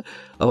මෙච්චර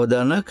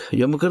අවධානයක්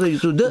යොමු කර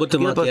යුතුද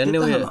කියලා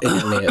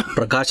කියන්නේ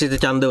ප්‍රකාශිත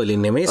ඡන්ද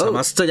වලින් නෙමෙයි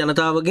සමස්ත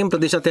ජනතාවගෙන්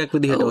ප්‍රතිශතයක්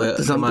විදිහට ඔය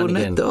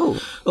සමාන කියන්නේ.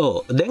 ඔව්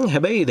දැන්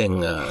හැබැයි දැන්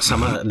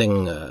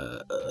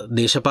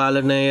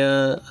දේශපාලනය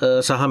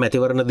සහ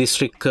මැතිවරණ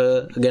දිස්ත්‍රික්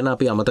ගැන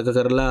අපි අමතක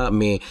කරලා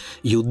මේ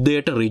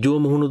යුද්ධයට ඍජුව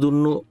මුහුණ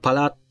දුන්නු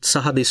පළාත්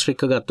සහ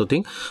දිස්ත්‍රික්ක ගත්තොත්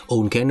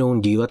ඔවුන් කියන්නේ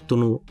ඔවුන් ජීවත්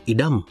වුණු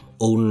ඉඩම්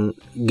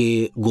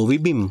ඔවුන්ගේ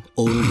ගොවිබිම්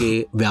ඔවුන්ගේ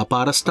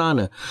ව්‍යාපාර ස්ථාන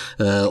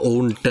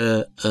ඔවුන්ට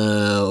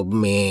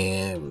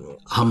මේ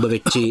හම්බ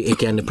වෙච්චි ඒ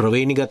කියන්නේ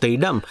ප්‍රවේණිගත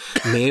ඉඩම්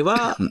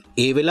මේවා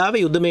ඒ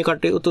වෙලාවේ යුද්ධ මේ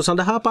කටයුතු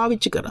සඳහා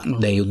පාවිච්චි කරා.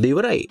 දැන් යුද්ධ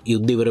ඉවරයි.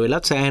 යුද්ධ ඉවර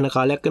වෙලත් සෑහෙන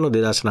කාලයක් වෙනවා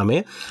 2009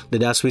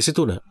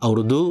 2023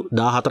 අවුරුදු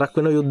 14ක්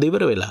වෙනවා යුද්ධ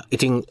ඉවර වෙලා.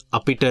 ඉතින්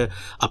අපිට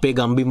අපේ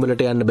ගම්බිම්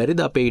වලට යන්න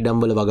බැරිද? අපේ ඉඩම්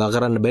වල වගා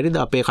කරන්න බැරිද?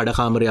 අපේ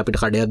කඩකාමරේ අපිට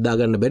කඩයක්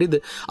දාගන්න බැරිද?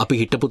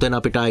 අපි හිටපු තැන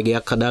අපිට ආයෙ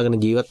ගයක් හදාගෙන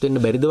ජීවත්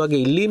වෙන්න බැරිද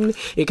වගේ ඉල්ලීම්නේ.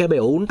 ඒක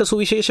හැබැයි ඔවුන්ට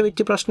සුවිශේෂ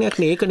වෙච්ච ප්‍රශ්නයක්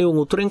නේ. ඒකනේ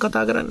උන් උතුරෙන්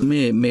කතා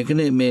කරන්නේ.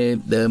 මේකනේ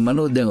මේ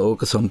මනෝ දැන්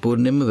ඕක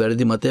සම්පූර්ණයෙන්ම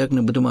වැරදි මතයක්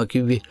නේ ඔබතුමා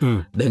කිව්වේ.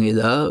 දැන්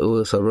එදා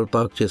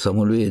සර්වපක්ෂ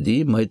සමුළුවේදී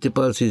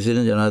මෛත්‍රීපාල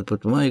සිරිසේන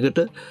ජනාධිපතිතුමා ඒකට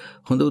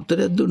හොඳ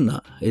උත්තරයක්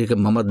දුන්නා. ඒක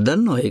මමත්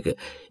දන්නවා ඒක.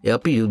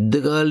 අපි යුද්ධ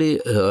කාලේ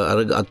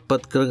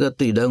අත්පත්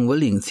කරගත්ත ඉඩම්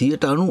වලින්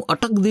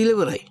 98ක් දීලා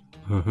ඉවරයි.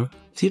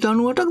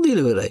 98ක්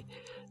දීලා ඉවරයි.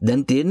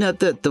 දැන් තියෙන්නේ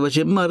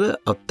අත්‍යවශ්‍යම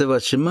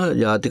අත්‍යවශ්‍යම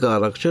ජාතික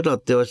ආරක්ෂයට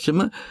අත්‍යවශ්‍යම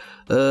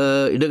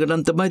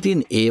ඉඩකඩම් තමයි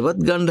තියෙන්නේ. ඒවත්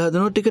ගන්න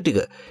හදනවා ටික.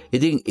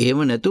 ඉතින්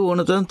එහෙම නැතුව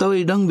ඕන තරම්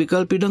තව ඉඩම්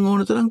විකල්ප ඉඩම්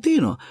ඕන තරම්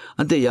තියෙනවා.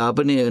 අන්තිම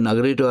යාපනයේ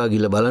නගරයට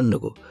ගිහලා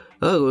බලන්නකෝ.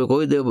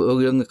 කොයිද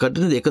ඔයගොල්ලෝ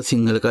කඩන එක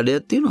සිංහල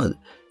කඩයක් තියෙනවද?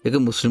 එක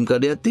මුස්ලිම්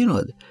කඩයක්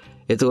තියෙනවද?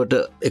 එතකොට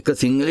එක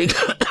සිංහලෙක්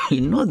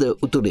ඉන්නවද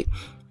උතුරේ?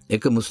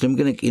 එක මුස්ලිම්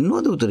කෙනෙක්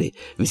ඉන්නවද උතුරේ?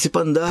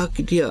 25000ක්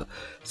හිටියා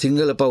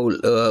සිංහල පවුල්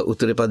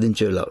උතුරේ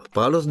පදිංචි වෙලා.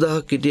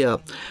 15000ක් හිටියා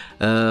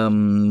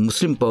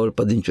මුස්ලිම් පවුල්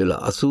පදිංචි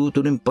වෙලා.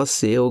 83න්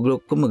පස්සේ ඕගොල්ලෝ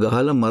ඔක්කොම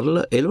ගහලා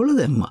මරලා එළවලා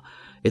දැම්මා.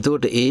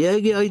 එතකොට ඒ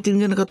අයගේ අයිතින්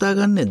ගැන කතා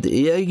ගන්න නැද්ද?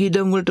 ඒ අයගේ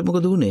ඉඩම් වලට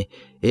මොකද වුනේ?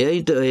 ඒ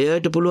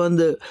අයට පුළුවන්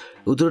ද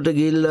උතුරට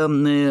ගිහිල්ලා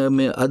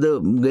මේ අද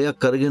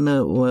ගයක් අරගෙන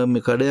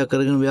මේ කඩයක්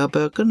අරගෙන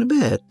ව්‍යාපාරයක් කරන්න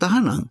බෑ.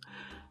 තහනම්.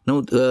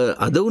 නමුත්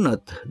අද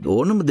වුණත්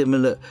ඕනම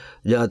දෙමළ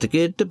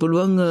ජාතිකයෙක්ට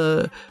පුළුවන්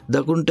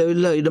දකුණට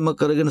ඇවිල්ලා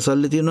ඉඩමක් අරගෙන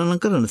සල්ලි තියනවා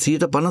නම් කරන්න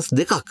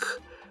 52ක්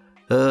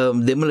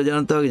දෙමළ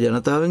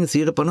ජනතාවෙන්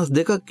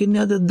 52ක්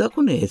ඉන්නේ අද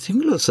දකුණේ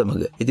සිංහලෝ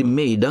සමග. ඉතින්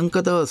මේ ඉඩම්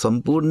කතාව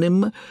සම්පූර්ණයෙන්ම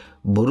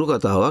බොරු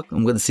කතාවක්.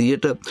 මොකද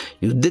 100ට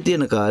යුද්ධ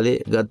තියෙන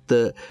කාලේ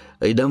ගත්ත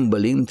ඉඩම්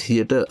වලින්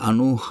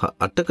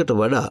 98කට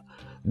වඩා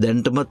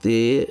දැන්ටමත්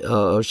ඒ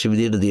අවශ්‍ය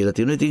විදිහට දීලා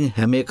තියෙනවා. ඉතින්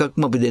හැම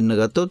එකක්ම අපි දෙන්න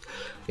ගත්තොත්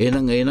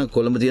එහෙනම්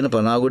කොළඹ තියෙන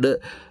පනාගොඩ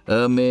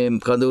මේ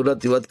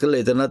කඳවුරත් ඉවත්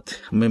කරලා එතනත්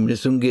මේ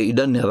මිනිසුන්ගේ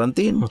ඉඩම් අරන්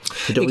තියෙනවා.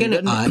 ඒ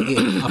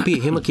කියන්නේ අපි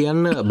එහෙම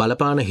කියන්න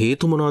බලපාන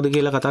හේතු මොනවද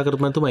කියලා කතා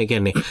කරපු මතුමා. ඒ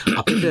කියන්නේ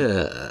අපිට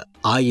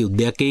ආය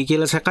යුද්ධයක් එයි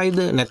කියලා සැකයිද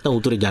නැත්නම්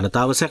උතුරේ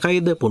ජනතාව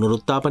සැකයිද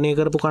පුනරුත්ථාපනය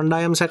කරපු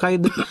කණ්ඩායම්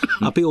සැකයිද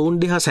අපි ඔවුන්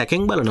දිහා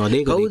සැකෙන් බලනවාද?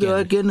 ඒක කවුද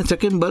කියන්නේ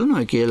සැකෙන්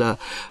බලනවා කියලා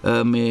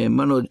මේ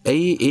මනෝජ්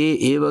ඇයි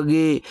ඒ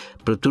වගේ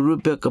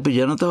ප්‍රතිරූපයක් අපි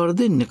ජනතාවට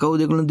දෙන්නේ? කවුද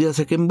ඒගොල්ලෝ දිහා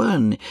සැකෙන්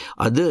බලන්නේ?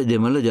 අද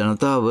දෙමළ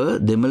ජනතාව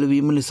දෙමළ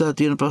වීම නිසා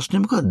තියෙන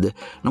ප්‍රශ්නේ මොකද්ද?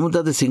 නමුත්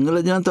අද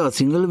සිංහල ජනතාව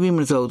සිංහල වීම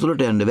නිසා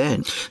උතුරට යන්න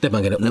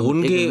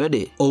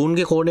බෑනේ.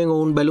 ඔවුන්ගේ කෝණයෙන්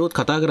ඔවුන් බැලුවොත්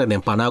කතා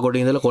කරන්නේ පනාගොඩ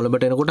ඉඳලා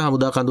කොළඹට එනකොට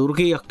හමුදා කඳවුරු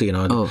කීයක්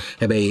තියෙනවද?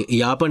 හැබැයි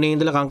යාපනයේ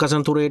ඉඳලා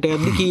කංකසන්තුරේට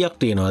යද්දි කීයක්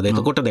තියෙනවද?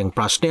 එතකොට දැන්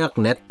ප්‍රශ්නයක්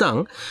නැත්තම්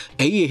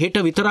ඇයි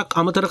එහෙට විතරක්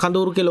අමතර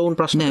කඳවුරු කියලා ඔවුන්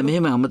ප්‍රශ්න නෑ.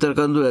 මෙහෙම අමතර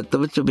කඳවුරු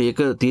ඇත්තවච්ච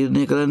මේක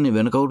තීරණය කරන්නේ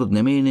වෙන කවුරුත්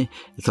නෙමෙයිනේ.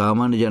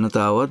 සාමාන්‍ය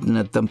ජනතාවත්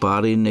නැත්තම්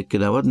පාරේ ඉන්න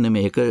එක්කෙනාවත්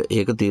නෙමෙයි.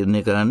 ඒක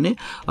තීරණය කරන්නේ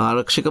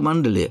ආරක්ෂක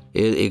මණ්ඩලය.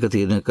 ඒක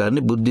තීරණය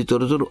කරන්නේ බුද්ධි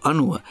තොරතුරු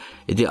අනුව.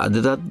 ඉතින්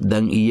අදටත්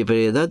දැන් ඊයේ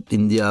පෙරේදත්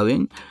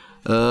ඉන්දියාවෙන්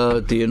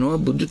තියෙනවා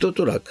බුද්ධි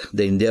තොරතුරක්.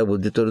 දැන් ඉන්දියාව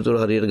බුද්ධි තොරතුරු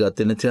හරියට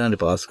ගත්තේ නැතිනම්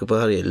පාස්කප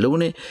හරිය එල්ල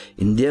වුණේ.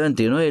 ඉන්දියාවෙන්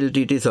තියෙනවා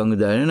LTT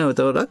සංවිධානය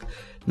නැවතවරක්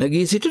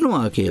නැගී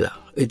සිටිනවා කියලා.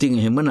 ඉතින්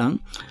එහෙමනම්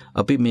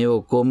අපි මේ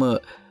ඔක්කොම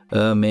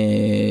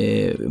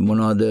මේ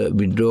මොනවද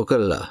විඩ්‍රෝ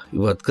කරලා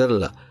ඉවත්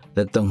කරලා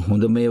නැත්තම්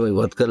හොඳ මේවා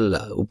ඉවත්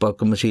කරලා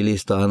උපක්‍රමශීලී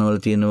ස්ථානවල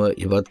තියෙනවා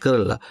ඉවත්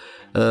කරලා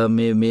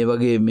මේ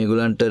වගේ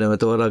මේගොල්ලන්ට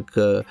නැවතවරක්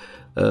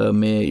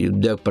මේ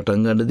යුද්ධයක්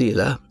පටන් ගන්න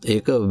දීලා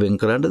ඒක වෙන්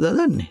කරන්න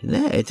දදන්නේ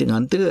නෑ. ඉතින්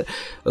අන්තික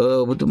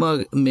ඔබතුමා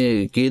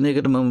මේ කියන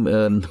එකට මම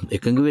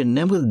එකඟ වෙන්නේ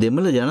නෑ. මොකද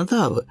දෙමළ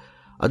ජනතාව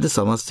අද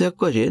සමස්තයක්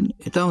වශයෙන්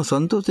ඊටම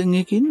සන්තෝෂෙන්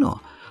ඒක ඉන්නවා.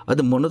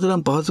 අද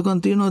මොනතරම් පහසුකම්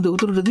තියෙනවද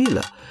උතුරට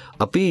දීලා.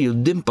 අපි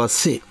යුද්ධෙන්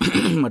පස්සේ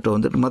මට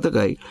හොඳට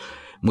මතකයි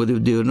මොකද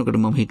යුද්ධය වෙනකොට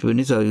මම හිතුවේ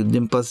නිසා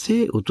යුද්ධෙන්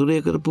පස්සේ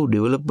උතුරේ කරපු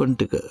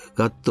ඩෙවලොප්මන්ට් එක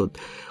ගත්තොත්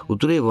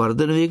උතුරේ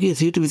වර්ධන වේගය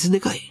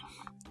 22%යි.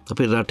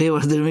 අපේ රටේ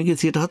වර්ධන වේගය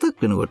 7%ක්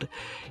වෙනකොට.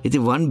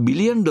 ඉතින් $1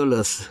 billion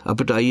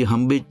අපිට අයි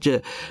හම්බෙච්ච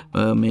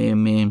මේ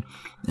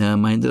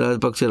මහින්ද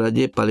රාජපක්ෂ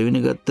රජයේ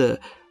පළවෙනි ගත්ත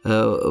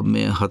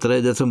මේ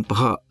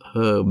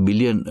 4.5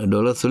 බිලියන්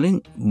ඩොලර්ස් වලින්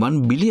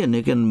 1 බිලියන්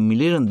එක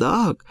මිලියන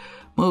 1000ක්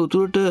මම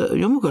උතුරට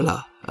යොමු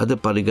කළා. අද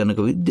පරිගණක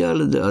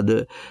විද්‍යාලද අද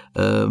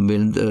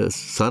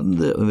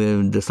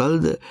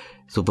සල්ද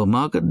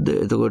සුපර්මාකට්ද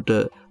එතකොට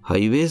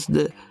හයිවේස්ද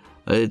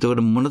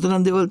එතකොට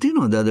මොනතරම් දේවල්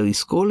තියෙනවද? අද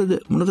ඉස්කෝලේද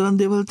මොනතරම්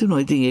දේවල්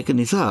තියෙනවද? ඉතින් ඒක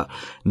නිසා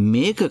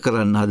මේක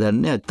කරන්න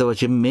හදන්නේ අත්ත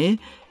වශයෙන් මේ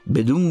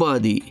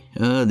බෙදුම්වාදී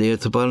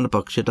දේශපාලන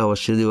පක්ෂයට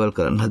අවශ්‍ය දේවල්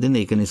කරන්න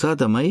හදන්නේ. ඒක නිසා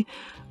තමයි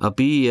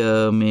අපි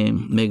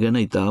මේ ගැන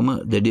ඉතාම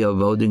දැඩි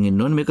අවබෝධයෙන්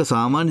ඉන්න ඕනේ. මේක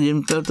සාමාන්‍ය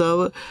ජනතාව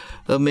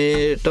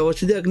මේට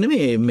අවශ්‍ය දෙයක්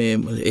නෙමෙයි. මේ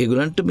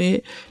ඒගොල්ලන්ට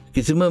මේ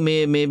කිසිම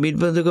මේ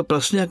පිළිබඳව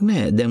ප්‍රශ්නයක්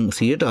නැහැ. දැන්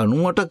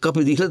 98%ක්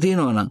අපි දීලා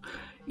තියෙනවා නම්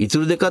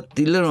ඉතුරු දෙකක්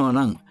ඉල්ලනවා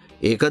නම්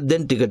ඒකත්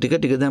දැන්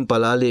ටික දැන්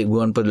පලාලේ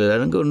ගුවන්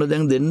පොළට ඔන්න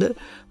දැන් දෙන්න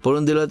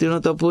පොරොන්දු වෙලා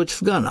තියෙනවා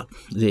තපෝචස් ගානක්.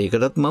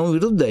 ඒකටත් මම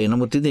විරුද්ධයි.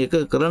 නමුත් ඉතින් ඒක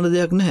කරන්න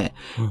දෙයක් නැහැ.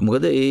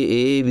 මොකද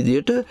ඒ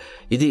විදියට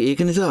ඉතින් ඒක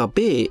නිසා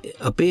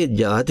අපේ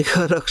ජාතික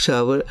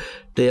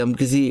ආරක්ෂාවට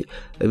යම්කිසි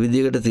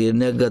විදියකට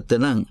තීරණයක් ගත්තා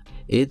නම්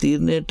ඒ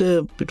තීරණයට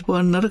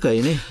පිටුපහන්න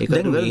නරකයිනේ.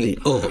 ඒකට වැරදි.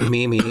 ඔව්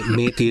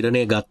මේ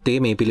තීරණය ගත්තේ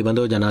මේ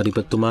පිළිබඳව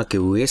ජනාධිපතිතුමා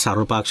කිව්වේ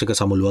සර්වපාක්ෂික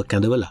සමුළුවක්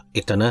ඇඳවලා.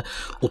 එතන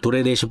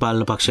උතුරේ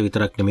දේශපාලන පක්ෂ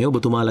විතරක් නෙමෙයි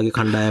ඔබතුමාලගේ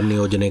කණ්ඩායම්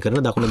නියෝජනය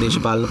කරන දකුණු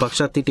දේශපාලන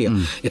පක්ෂත් හිටියා.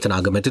 එතන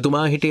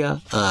අගමැතිතුමා හිටියා.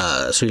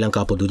 ශ්‍රී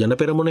ලංකා පොදු ජන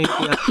පෙරමුණ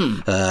හිටියා.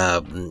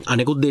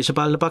 අනෙකුත්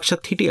දේශපාලන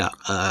පක්ෂත් හිටියා.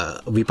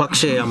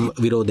 විපක්ෂය යම්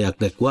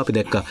විරෝධයක් දැක්වුවා. අපි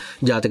දැක්ක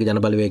ජාතික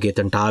ජනබලවේගය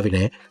එතනට ආවේ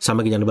නැහැ.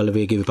 සමගි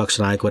ජනබලවේගයේ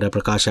විපක්ෂ නායකවරයා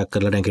ප්‍රකාශයක්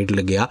කරලා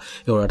නැගිටලා ගියා.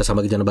 ඒ වුණාට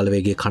සමගි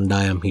ජනබලවේගයේ කණ්ඩායම්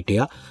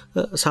හිටියා.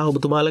 සහ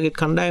ඔබතුමාලගේ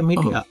කණ්ඩායම්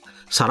හිටියා.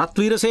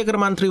 සරත් වීරසේකර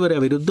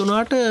මන්ත්‍රීවරයා විරුද්ධ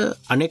වුණාට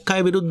අනෙක්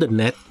අය විරුද්ධ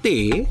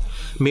නැත්තේ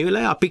මේ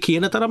වෙලාවේ අපි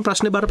කියන තරම්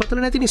ප්‍රශ්නේ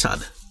බරපතල නැති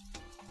නිසාද?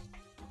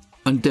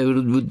 අන්ත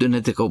විරුද්ධ බුද්ධ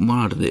නැති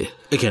කොහොමද?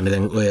 ඒ කියන්නේ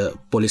දැන් ඔය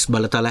පොලිස්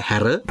බලතල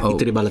හැර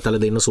ඉතිරි බලතල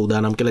දෙන්න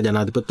සූදානම් කියලා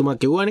ජනාධිපතිතුමා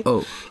කිව්වානේ.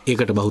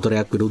 ඒකට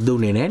බහුතරයක් විරුද්ධ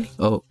වුණේ නැහනේ.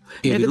 ඔව්.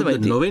 ඒක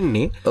තමයි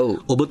නොවෙන්නේ.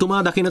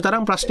 ඔබතුමා දකින්න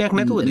තරම් ප්‍රශ්නයක්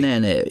නැතුවද?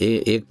 නෑ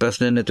ඒ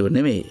ප්‍රශ්න නැතුව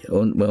නෙමෙයි.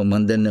 මම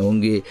දන්නේ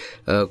උන්ගේ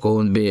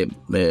කොහොමද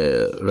මේ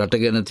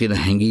රට ගැන තියෙන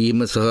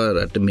හැඟීම සහ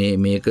රට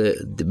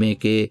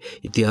මේකේ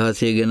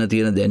ඉතිහාසය ගැන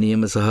තියෙන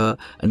දැනීම සහ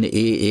අනේ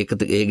ඒ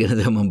ගැන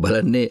තමයි මම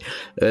බලන්නේ.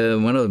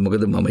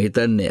 මොකද මම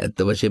හිතන්නේ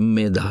අත්ත වශයෙන්ම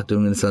මේ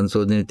 13 වෙනි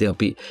සංශෝධනයේ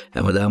අපි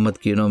හැමදාමත්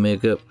කියනවා මේක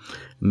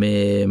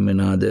මේ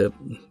මොනවාද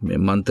මේ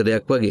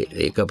මන්ත්‍රයක් වගේ.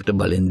 ඒක අපිට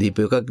බලෙන්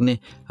දීපු එකක් නේ.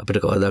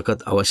 අපිට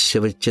කවදාකවත් අවශ්‍ය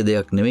වෙච්ච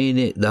දෙයක්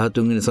නෙවෙයිනේ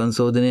 13 වෙනි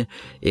සංශෝධනය.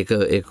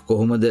 ඒක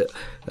කොහොමද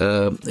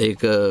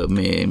ඒක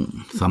මේ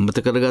සම්මත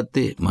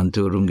කරගත්තේ?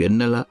 මන්ත්‍රීවරුන්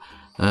ගෙන්නලා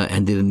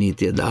ඇඳිරි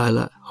නීතිය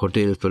දාලා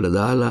හොටෙල් වල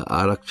දාලා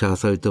ආරක්ෂා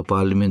සහිත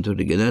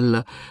පාර්ලිමේන්තුවට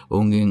ගෙනල්ලා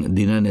ඔවුන්ගෙන්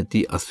දින නැති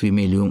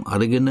අස්විමේ ලියුම්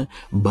අරගෙන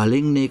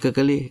බලෙන් මේක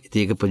කළේ.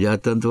 ඒක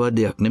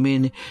ප්‍රජාතන්ත්‍රවාදයක්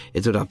නෙමෙයිනේ.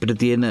 ඒතර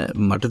අපිට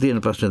මට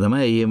තියෙන ප්‍රශ්න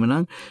තමයි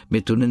එහෙමනම්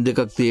මේ තුනෙන් දෙකක්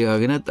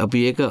තියාගෙනත්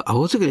අපි ඒක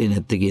අහෝස කරේ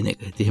නැත්තේ කියන එක.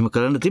 ඉතින් එහෙම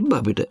කරන්න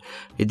තිබ්බා අපිට.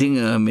 ඉතින්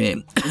මේ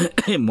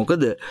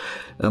මොකද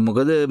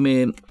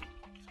මේ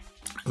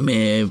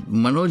මේ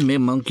මනෝජ් මේ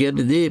මං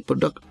කියන්නේ දේ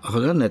පොඩ්ඩක්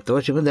අහගන්න. ඇත්ත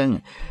වශයෙන්ම දැන්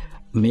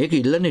මේක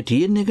ඉල්ලන්නේ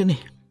TN එකනේ.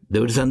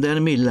 දෙවිඩ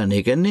සන්ධානම ඉල්ලන්නේ.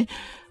 ඒ කියන්නේ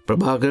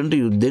ප්‍රභාකරන්ට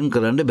යුද්ධෙන්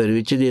කරන්න බැරි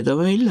වෙච්ච දේ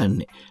තමයි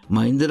ඉල්ලන්නේ.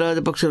 මහින්ද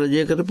රාජපක්ෂ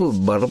රජය කරපු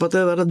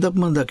බරපතල වැරද්දක්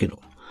මම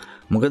දකිනවා.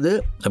 මොකද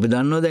අපි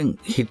දන්නවා දැන්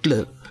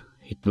හිට්ලර්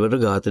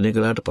ඝාතනය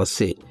කළාට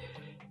පස්සේ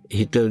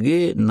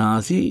හිට්ලර්ගේ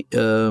නාසි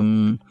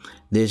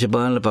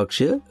දේශපාලන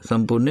පක්ෂය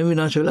සම්පූර්ණයෙන්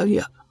විනාශ වෙලා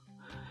ගියා.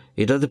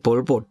 ඊට පස්සේ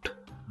පොල් පොට්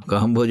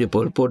කාම්බෝජ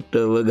පොල් පොට්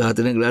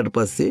ඝාතනය කළාට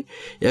පස්සේ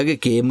එයාගේ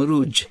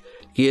කේමරූජ්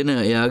කියන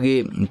එයාගේ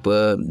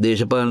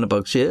දේශපාලන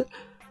පක්ෂය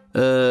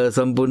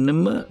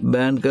සම්පූර්ණයෙන්ම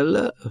බෑන්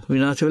කරලා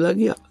විනාශ වෙලා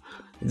ගියා.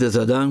 ඉතින්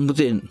සදාම්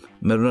හුසේන්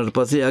මරුණාට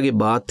පස්සේ එයාගේ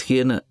බාත්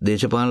කියන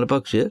දේශපාලන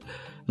පක්ෂය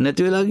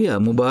නැති වෙලා ගියා.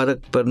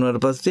 මුබාරක් පරණාට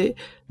පස්සේ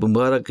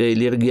මුබාරක්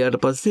එළියට ගියාට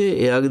පස්සේ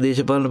එයාගේ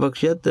දේශපාලන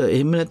පක්ෂයත්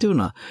එහෙම නැති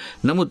වුණා.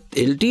 නමුත්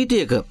LTT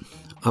එක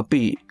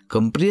අපි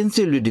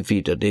comprehensively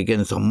defeated. ඒ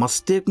කියන්නේ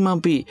සමස්තයක්ම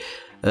අපි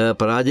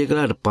පරාජය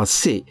කළාට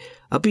පස්සේ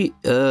අපි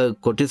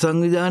කොටි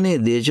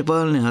සංවිධානයේ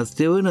දේශපාලන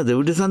හස්තය වෙන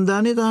දෙවිඩ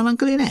සන්ධානය තානම්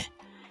කළේ නැහැ.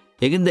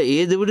 ඒකෙන්ද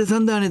ඒ දෙවිඩ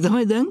සන්ධානය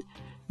තමයි දැන්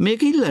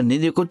මේක ඉල්ලන්නේ.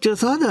 ඒක කොච්චර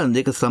සාධාරණද?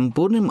 ඒක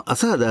සම්පූර්ණයෙන්ම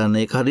අසාධාරණ.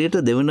 ඒක හරියට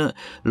දෙවන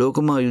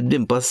ලෝක මහා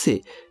යුද්ධයෙන් පස්සේ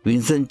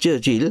වින්සන්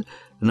චර්චිල්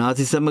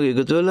නාසි සමග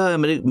එකතු වෙලා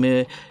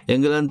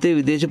එංගලන්තයේ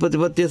විදේශ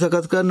ප්‍රතිපත්තිය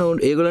සකස් කරන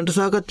ඒගොල්ලන්ට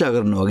සාකච්ඡා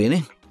කරනවා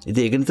වගේනේ.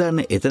 ඉතින් ඒක නිසා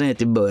එතන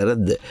තිබ්බ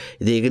වැරද්ද.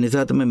 ඉතින් ඒක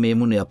නිසා තමයි මේ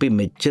මුනේ අපි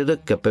මෙච්චර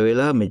කැප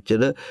වෙලා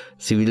මෙච්චර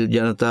සිවිල්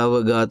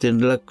ජනතාව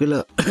ඝාතනයට ලක්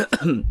වෙලා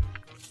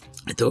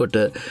එතකොට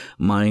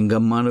මායින්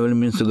ගම්මාන වල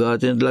මිනිස්සු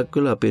ඝාතනයට ලක්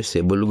වෙලා අපේ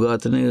සෙබළු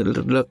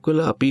ඝාතනයට ලක්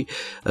වෙලා අපි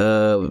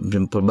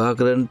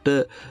ප්‍රභාකරන්ට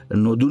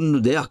නොදුන්නු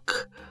දෙයක්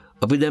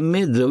අපි දැන්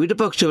මේ ද්‍රවිඩ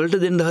පක්ෂ වලට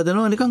දෙන්න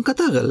හදනවා නිකන්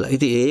කතා කරලා.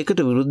 ඉතින් ඒකට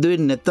විරුද්ධ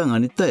වෙන්නේ නැත්නම්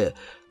අනිත් අය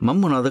මම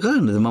මොනවද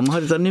කරන්නද? මම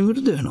හරි තනියම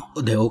විරුද්ධ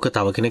වෙනවා. දැන් ඕක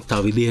තව කෙනෙක්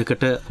තව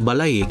විදිහකට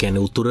බලයි. ඒ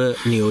කියන්නේ උතුර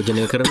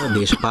නියෝජනය කරන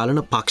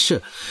දේශපාලන පක්ෂ.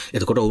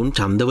 එතකොට ඔවුන්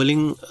ඡන්ද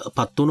වලින්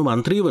පත් වුණු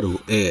മന്ത്രിවරු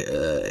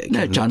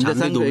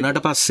ඡන්ද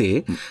දුන්නාට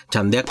පස්සේ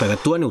ඡන්දයක්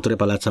පැවැත්වුවානේ උතුරේ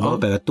පළාත්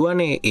සභාව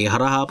පැවැත්වුවානේ ඒ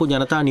හරහා ආපු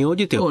ජනතා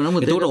නියෝජිතයෝ.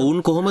 එතකොට ඔවුන්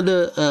කොහොමද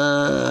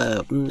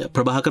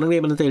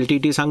ප්‍රභාකරන්ගේ එමෙන්නත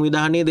LTT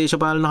සංවිධානයේ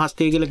දේශපාලන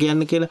හස්තය කියලා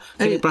කියන්නේ කියලා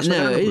ප්‍රශ්න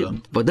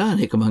කරනවා.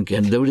 එක මං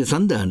කියන්නේ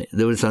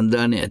දෙවිඩ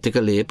සන්ධානය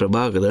ඇතිකලේ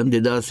ප්‍රභාකරන්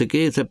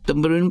 2001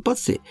 සැප්තැම්බර්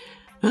පස්සේ.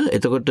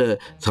 එතකොට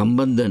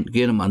සම්බන්ධන්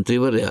කියන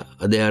මන්ත්‍රීවරයා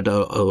අද යාට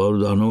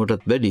අවුරුදු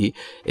 90ටත් වැඩි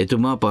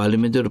එතුමා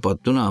පාර්ලිමේන්තුවට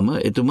පත් වුණාම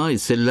එතුමා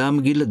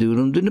ඉස්සෙල්ලාම ගිහිල්ලා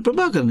දිනුම් දුන්නේ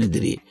ප්‍රභාකරන්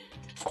ඉදිරියේ.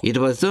 ඊට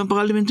පස්සේ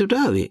පාර්ලිමේන්තුවට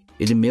ආවේ.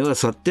 ඉතින් මේවා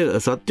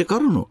සත්‍ය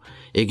කරුණු.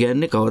 ඒ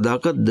කියන්නේ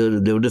කවදාකවත්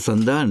දෙවිඩ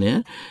සන්ධානය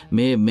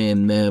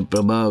මේ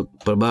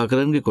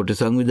ප්‍රභාකරන්ගේ කොටි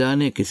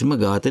සංවිධානයේ කිසිම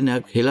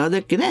ඝාතනයක් හෙලා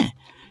දැක්කේ නැහැ.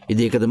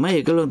 ඉතින් ඒක තමයි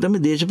ඒකලොන්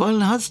තමයි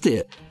දේශපාලන හස්තය.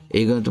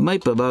 ඒකම තමයි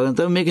ප්‍රභාකරන්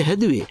තමයි මේක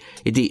හැදුවේ.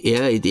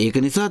 ඉතින් ඒක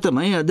නිසා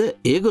තමයි අද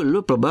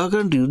ඒගොල්ලෝ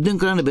ප්‍රභාකරන්ට යුද්ධම්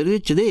කරන්න බැරි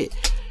වෙච්ච දේ.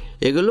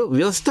 ඒගොල්ලෝ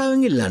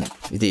ව්‍යවස්ථාවෙන් ඉල්ලන්නේ.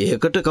 ඉතින්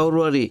ඒකට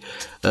කවුරු හරි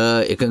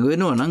එකඟ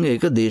වෙනවා නම්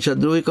ඒක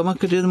දේශද්‍රෝහීකමක්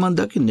හැටියට මම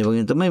දකින්නේ.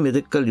 වගේ තමයි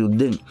මෙතෙක්කල්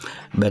යුද්ධෙන්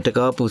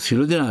බැටකාපු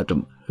සිළු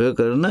දෙනාටම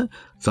කරන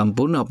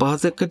සම්පූර්ණ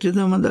අපහාසයක්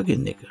හැටියට මම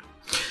දකින්නේ ඒක.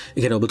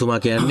 ඉතින් ඔබතුමා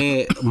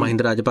කියන්නේ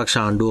මහින්ද රාජපක්ෂ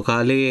ආණ්ඩුව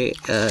කාලේ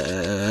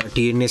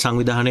TNA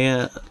සංවිධානය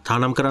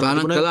තානම්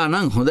කළා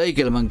නම් හොඳයි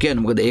කියලා මම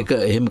කියන්නේ. මොකද ඒක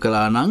එහෙම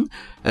කළා නම්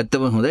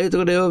ඇත්තම හොඳයි.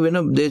 ඒකට ඒව වෙන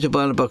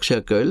දේශපාලන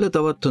පක්ෂයක් ඇවිල්ලා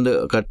තවත් හොඳ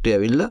කට්ටිය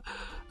ඇවිල්ලා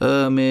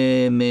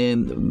මේ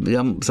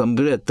යම්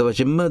සම්පූර්ණ ඇත්ත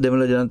වශයෙන්ම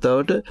දෙමළ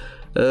ජනතාවට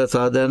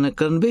සාධාරණ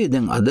කරන්න බෑ.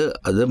 දැන්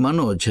අද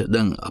මනෝජ්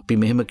දැන්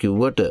අපි මෙහෙම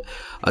කිව්වට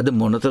අද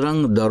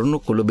මොනතරම් දරුණු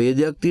කුල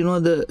ભેදයක්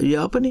තියෙනවද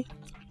යාපනයේ?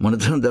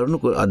 මොනතරම්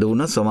දරුණු අද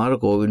වුණා සමහර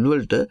කෝවිල්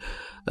වලට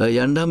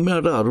යන්න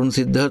හම්බෙනාට අරුණ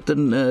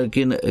සිද්ධාර්ථන්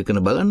කියන එකන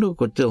බලන්න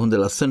කොච්චර හොඳ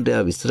ලස්සනට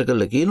එයා විස්තර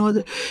කරලා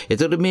කියනවාද.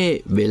 එතකොට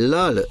මේ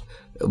වෙල්ලාල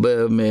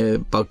මේ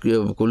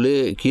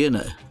කුලේ කියන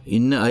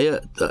ඉන්න අය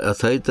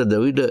සහිත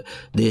දවිඩ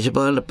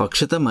දේශපාලන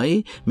පක්ෂ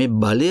තමයි මේ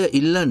බලය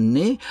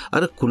ඉල්ලන්නේ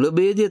අර කුල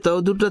ભેදය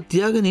තවදුරටත්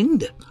තියාගෙන ඉන්න.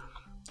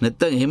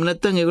 නැත්තම් එහෙම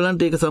නැත්තම්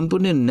ඒගොල්ලන්ට ඒක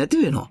සම්පූර්ණයෙන් නැති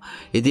වෙනවා.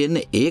 ඉතින්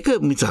ඒක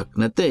මිසක්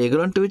නැත්තම්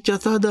ඒගොල්ලන්ට වෙච්ච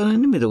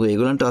අසාධාරණ නෙමෙයි. ඒක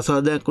ඒගොල්ලන්ට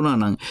අසාධාරණයක් වුණා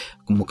නම්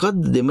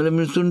මොකද්ද දෙමළ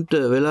මිනිසුන්ට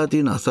වෙලා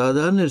තියෙන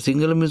අසාධාරණ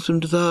සිංහල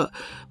මිනිසුන්ට සහ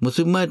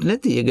මුස්ලිම් අයට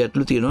නැති ඒ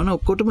ගැටලු තියෙනවා නම්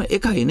ඔක්කොටම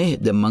එකයි නේ.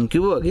 දැන් මං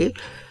කිව්වා වගේ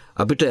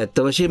අපිට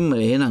ඇත්ත වශයෙන්ම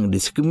එහෙනම්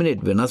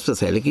ඩිස්ක්‍රිමිනේට් වෙනස්ව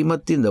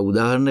සැලකීමක් තියෙන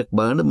උදාහරණයක්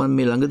බලන්න මම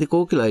මේ ළඟදී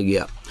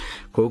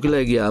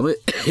කෝකිලා ගියාම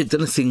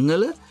එතන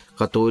සිංහල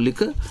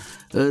කතෝලික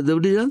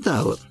දෙවිඩ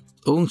ජනතාව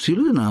ඔවුන්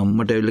සිළු දෙනා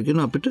මට ඇවිල්ලා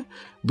කියනවා අපිට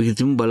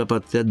කිසිම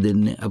බලපත්‍රයක්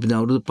දෙන්නේ නැහැ. අපි දැන්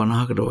අවුරුදු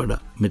 50කට වඩා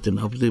මෙතන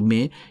අපිට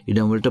මේ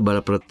ඉඩම් වලට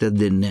බලපත්‍රයක්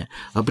දෙන්නේ නැහැ.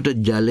 අපිට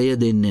ජලය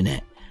දෙන්නේ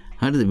නැහැ.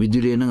 හරිද?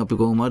 විදුලිය නම් අපි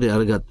කොහොම හරි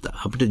අරගත්තා.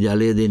 අපිට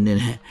ජලය දෙන්නේ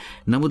නැහැ.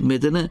 නමුත්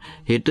මෙතන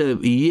හෙට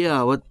ඊයේ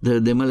ආවත්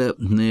දෙමළ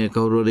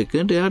කවුරු හරි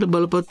කෙනෙක්ට එයාට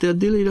බලපත්‍රයක්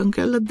දීලා ඉඩම්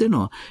කැල්ලක්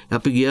දෙනවා.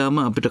 අපි ගියාම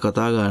අපිට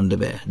කතා ගන්න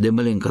බෑ.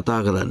 දෙමළෙන් කතා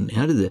කරන්නේ.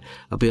 හරිද?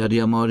 අපි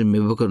හරි අමාරුවෙන්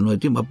මෙව කරනවා.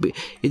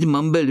 ඉතින්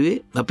මම බැලුවේ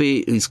අපේ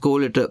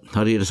ඉස්කෝලේට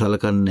හරියට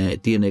සලකන්නේ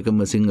තියෙන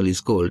එකම සිංහල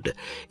ඉස්කෝලේට.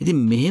 ඉතින්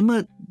මෙහෙම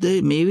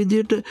මේ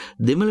විදිහට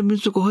දෙමළ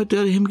මිනිස්සු කොහෙට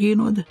හරි එහෙම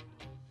කියනවද?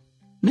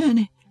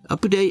 නෑනේ.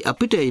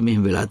 අපිටයි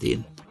මෙහෙම වෙලා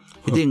තියෙන්නේ.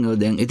 ඉතින්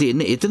දැන්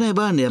ඉතින් එතන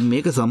බාන්නේ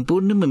මේක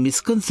සම්පූර්ණයෙන්ම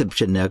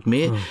මිස්කන්සෙප්ෂන් එකක්.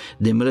 මේ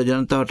දෙමළ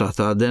ජනතාවට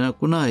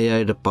අසාධාරණයක් වුණා. ඒ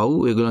අයට පව්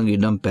ඒගොල්ලන්ගේ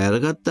ඉඩම්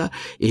පෑරගත්තා.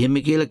 එහෙම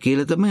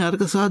කියලා තමයි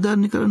අර්ග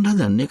සාධාරණීකරණ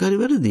හදන්නේ. ඒක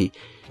හරි වැරදි.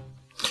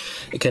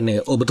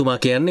 එකන්නේ ඔබතුමා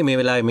කියන්නේ මේ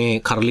වෙලාවේ මේ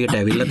කරලියට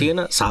ඇවිල්ලා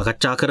තියෙන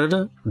සාකච්ඡා කරන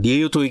දිය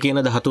යුතුයි කියන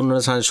 13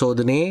 වන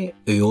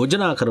සංශෝධනයේ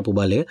යෝජනා කරපු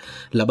බලය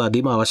ලබා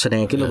දීම අවශ්‍ය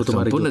නැහැ කියලා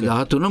ඔබතුමා සම්පූර්ණ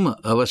 13ම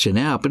අවශ්‍ය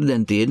නැහැ. අපිට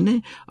දැන් තියෙන්නේ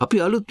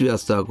අපි අලුත්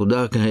ව්‍යවස්ථාවක්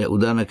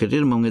උදාහරණයකට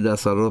මම එදා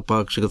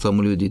සර්වපාක්ෂික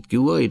සමුළුවේදීත්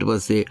කිව්වා. ඊට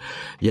පස්සේ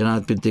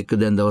ජනාධිපතිත් එක්ක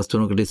දැන් දවස්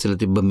 3කට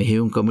ඉස්සෙල්ලා තිබ්බ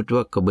මෙහෙයුම්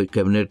කමිටුවක්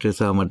කැබිනට් එක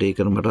සහ මට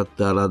ඒකට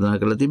මටත් ආරාධනා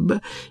කරලා තිබ්බා.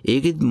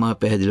 ඒකෙත් මම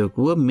පැහැදිලිව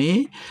කිව්වා මේ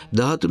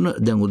 13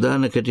 දැන්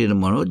උදාහරණයකට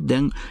මනෝජ්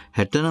දැන්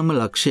 69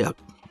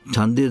 ලක්ෂයක්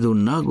ඡන්දය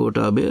දුන්නා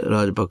ගෝඨාභය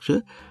රාජපක්ෂ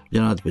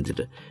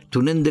ජනාධිපතිට.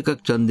 3න් 2ක්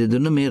ඡන්දය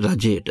දුන්න මේ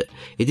රජයට.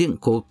 ඉතින්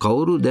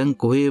කවුරු දැන්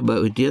කොහේ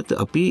හිටියත්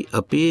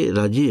අපේ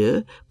රජය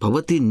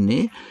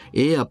පවතින්නේ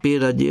ඒ අපේ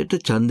රජයට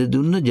ඡන්දය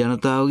දුන්න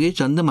ජනතාවගේ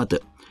ඡන්ද මත.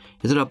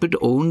 ඒතර අපිට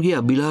ඔවුන්ගේ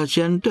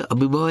අභිලාෂයන්ට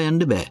අභිභාව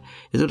යන්න බෑ.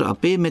 ඒතර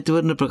අපේ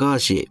මැතිවරණ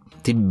ප්‍රකාශයේ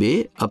තිබ්බේ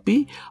අපි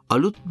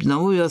අලුත්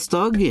නව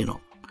ව්‍යවස්ථාවක් ගේනවා.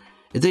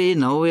 ඒතර මේ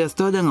නව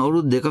ව්‍යවස්ථාව දැන්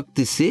අවුරුදු 2ක්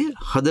තිස්සේ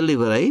හදලා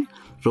ඉවරයි.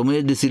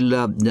 රොමේ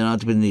ඩිසිල්ලා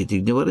ජනාධිපති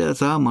නීතිඥවරයා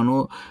සහ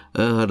මනෝ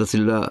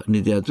හරසිල්ලා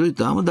නීතිඥවරු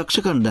ඉතාම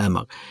දක්ෂ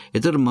කණ්ඩායමක්.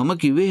 ඒතර මම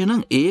කිව්වේ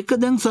එහෙනම් ඒක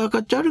දැන්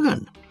සාකච්ඡාට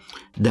ගන්න.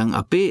 දැන්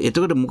අපේ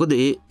එතකොට මොකද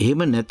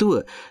එහෙම නැතුව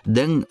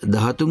දැන්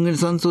 13 වෙනි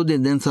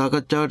සංශෝධනයෙන් දැන්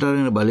සාකච්ඡාවට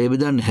අරගෙන බලය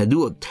බෙදන්න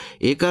හැදුවොත්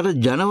ඒක අර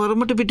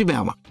ජනවරමට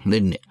පිටිබෑමක්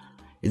දෙන්නේ.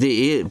 ඉතින්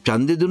ඒ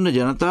ඡන්දය දුන්න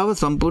ජනතාව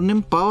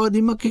සම්පූර්ණයෙන්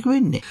පාවාදීමක් එක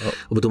වෙන්නේ.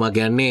 ඔබතුමා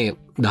කියන්නේ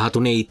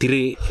 13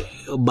 ඉතිරි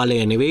බලය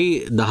නෙවෙයි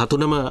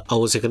 13ම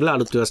අවශ්‍ය කරලා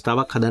අලුත්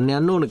ව්‍යවස්ථාවක් හදන්න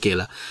යන්න ඕන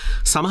කියලා.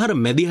 සමහර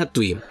මැදිහත්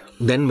වීම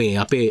දැන් මේ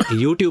අපේ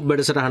YouTube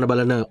වැඩසටහන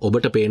බලන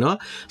ඔබට පේනවා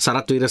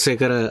සරත්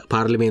වීරසේකර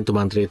පාර්ලිමේන්තු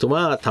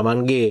මන්ත්‍රීතුමා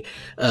තමන්ගේ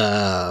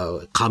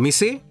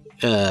කමිසේ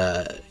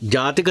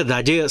ජාතික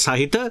රජය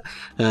සහිත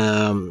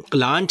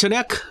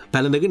ලාංඡනයක්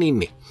පැළඳගෙන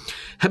ඉන්නේ.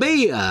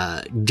 හැබැයි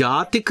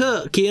ජාතික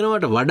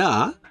කියනවට වඩා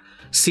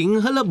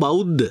සිංහල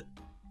බෞද්ධ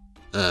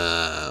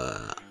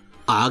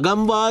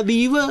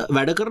ආගම්වාදීව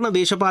වැඩ කරන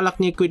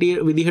දේශපාලඥයෙක්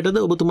විදිහටද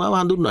ඔබතුමාව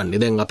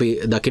හඳුන්වන්නේ. දැන් අපි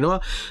දකිනවා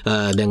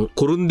දැන්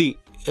කුරුන්දි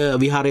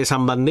විහාරය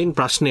සම්බන්ධයෙන්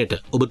ප්‍රශ්නයට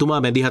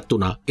ඔබතුමා මැදිහත්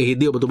වුණා.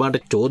 එහිදී ඔබතුමාට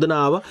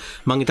චෝදනාව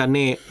මං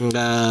හිතන්නේ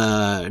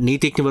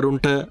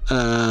නීතිඥවරුන්ට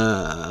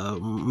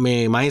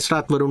මේ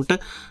මහේස්ත්‍රාත්වරුන්ට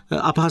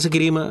අපහාස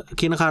කිරීම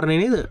කියන කාරණේ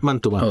නේද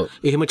මන්තුමා?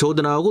 එහෙම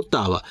චෝදනාවකුත්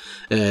ආවා.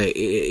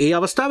 ඒ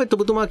අවස්ථාවෙත්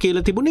ඔබතුමා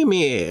කියලා තිබුණේ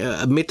මේ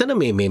මෙතන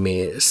මේ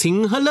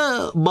සිංහල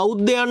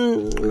බෞද්ධයන්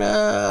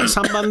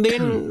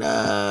සම්බන්ධයෙන්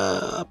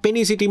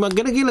පෙනී සිටීමක්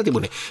ගැන කියලා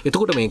තිබුණේ.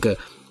 එතකොට මේක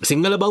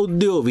සිංහල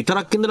බෞද්ධයෝ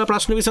විතරක් ඉඳලා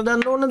ප්‍රශ්න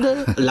විසඳන්න ඕනද?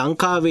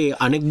 ලංකාවේ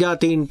අනෙක්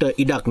ජාතීන්ට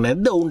ඉඩක්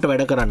නැද්ද? ඔවුන්ට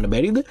වැඩ කරන්න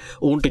බැරිද?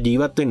 ඔවුන්ට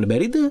ජීවත් වෙන්න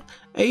බැරිද?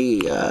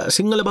 ඇයි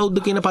සිංහල බෞද්ධ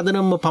කියන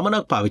පදනම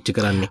පමණක් පාවිච්චි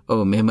කරන්නේ?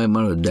 ඔව් මෙහෙමයි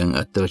මම දැන්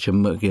අත්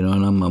වශයෙන්ම කියනවා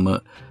නම් මම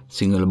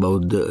සිංහල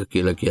බෞද්ධ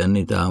කියලා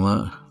කියන්නේ ඊටාම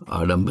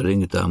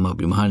ආඩම්බරෙන් ඊටාම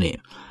අභිමානයි.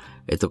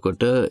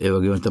 එතකොට ඒ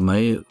වගේම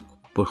තමයි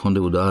හොඳ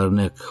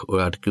උදාහරණයක්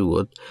ඔයාට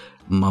කිව්වොත්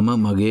මම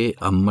මගේ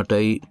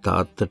අම්මටයි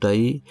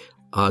තාත්තටයි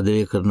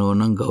ආදරය කරනවා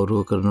නම්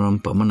ගෞරව කරනවා නම්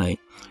පමණයි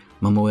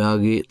මම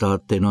ඔයාගේ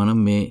තාත්තා වෙනවා නම්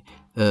මේ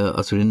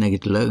අසුරින්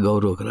නැගිටලා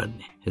ගෞරව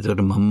කරන්නේ.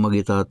 එතකොට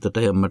මම්මගේ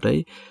තාත්තටයි අම්මටයි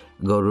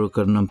ගෞරව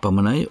කරනම්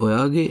පමණයි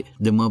ඔයාගේ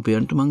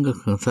දෙමාපියන්ට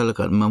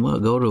මම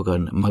ගෞරව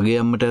කරන්න. මගේ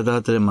අම්මට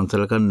තාත්තට මම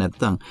සලකන්නේ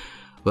නැත්නම්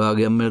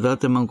ඔයාගේ අම්මට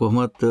තාත්තට මම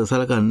කොහොමවත්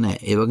සලකන්නේ නැහැ.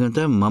 ඒ වගේම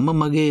තමයි මම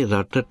මගේ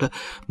රටට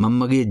මම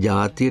මගේ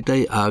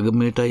ජාතියටයි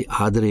ආගමයටයි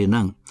ආදරේ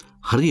නම්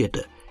හරියට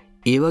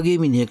ඒ වගේ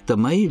මිනිහෙක්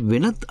තමයි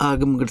වෙනත්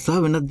ආගමකට සහ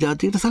වෙනත්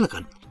ජාතියකට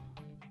සලකන්නේ.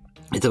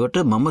 එතකොට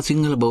මම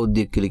සිංහල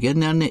බෞද්ධයෙක් කියලා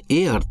කියන්නේ යන්නේ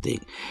ඒ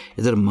අර්ථයෙන්.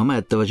 ඒතර මම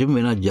ඇත්ත වශයෙන්ම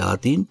වෙනත්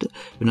ජාතීන්ට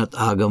වෙනත්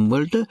ආගම්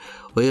වලට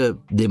ඔය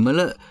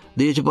දෙමළ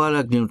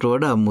දේශපාලඥයන්ට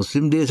වඩා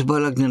මුස්ලිම්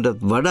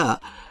දේශපාලඥයන්ටත් වඩා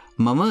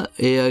මම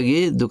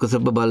එයාගේ දුක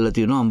සැප බලලා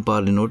තියෙනවා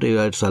අම්පාරිනෝට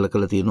එයාට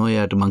සලකලා තියෙනවා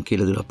එයාට මං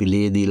කියලා දෙනවා අපි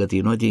ලේ දීලා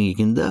තියෙනවා. ඉතින්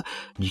ඒකින්ද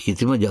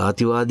කිසිම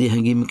ජාතිවාදී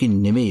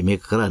හැඟීමකින් නෙමෙයි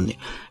මේක කරන්නේ.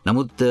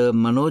 නමුත්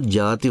මනෝ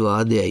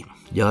ජාතිවාදයයි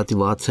ජාති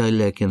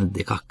වාත්සල්‍යය කියන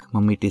දෙකක්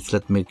මම ඊට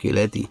ඉස්සෙල්ලත් මේක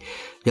කියලා ඇති.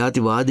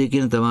 ජාතිවාදය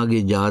කියන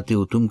තමාගේ ජාති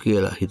උතුම්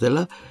කියලා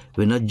හිතලා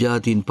වෙනත්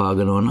ජාතීන්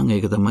පාගනවා නම්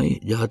ඒක තමයි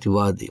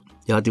ජාතිවාදය.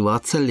 ජාති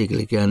වාත්සල්‍ය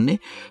කියලා කියන්නේ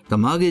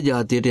තමාගේ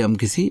ජාතියට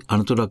යම්කිසි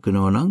අනතුරක්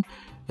වෙනවා නම්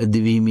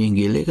දිවීමෙන්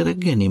ගිහලා කරක්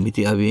ගැනීම.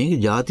 ඉතින් අපි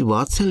මේක ජාති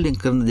වාත්සල්‍යයෙන්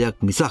කරන දෙයක්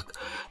මිසක්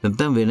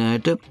නැත්නම් වෙන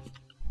අයට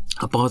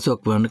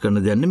අපහසුයක් වන්න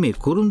කරන දෙයක් නෙමෙයි.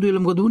 කුරුන්දු වල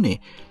මොකද උනේ?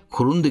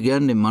 කුරුන්දු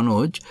කියන්නේ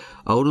මනෝජ්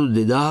අවුරුදු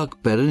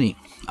 2000ක් පැරණි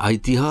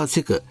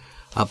ඓතිහාසික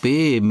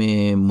අපේ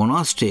මේ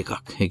මොනාස්ටරි එකක්.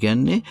 ඒ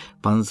කියන්නේ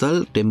පන්සල්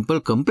ටෙම්පල්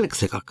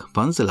කොම්ප්ලෙක්ස් එකක්.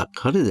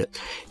 පන්සලක් හරිද?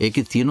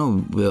 ඒකේ තියෙන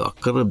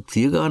අක්කර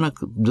 100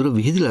 ගාණක් දුර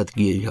විහිදලා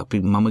ගියේ.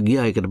 මම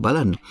ගියා ඒකට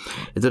බලන්න.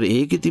 ඒතර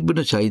ඒකේ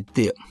තිබෙන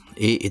චෛත්‍යය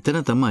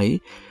එතන තමයි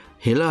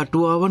හෙළ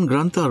අටුවාවන්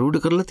ග්‍රන්ථ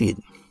ආරූඪ කරලා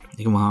තියෙන්නේ.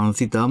 ඒක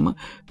මහාන්සිතාම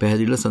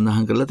පැහැදිලිව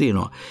සඳහන් කරලා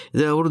තියෙනවා.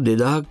 ඉතින් අවුරුදු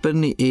 2000ක්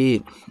පැරණි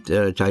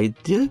ඒ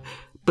චෛත්‍ය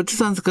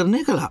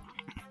ප්‍රතිසංස්කරණය කළා.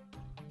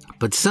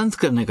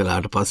 ප්‍රතිසංස්කරණය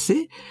කළාට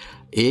පස්සේ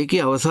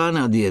ඒකේ අවසාන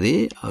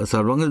අධියරේ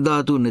සර්වංග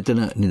ධාතුන්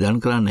එතන නිදන්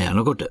කරන්න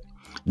යනකොට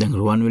දැන්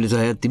රුවන්වැලි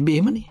සෑයක් තිබ්බේ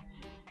එහෙමනේ.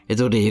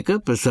 එතකොට ඒක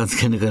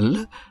ප්‍රතිසංස්කරණය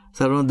කරලා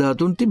සරණ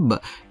ධාතුන්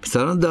තිබ්බා.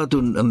 සරණ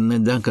ධාතුන්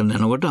දැන් කරන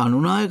යනකොට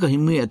අනුනායක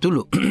හිමි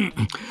ඇතුළු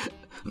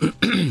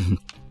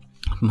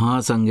මහා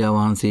සංඝයා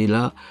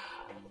වහන්සේලා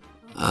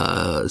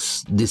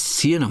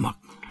 209ක්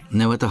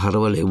නැවත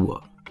හරවල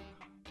එව්වා.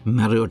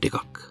 මැරයෝ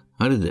ටිකක්.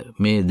 හරිද?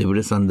 මේ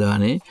දෙවිඩ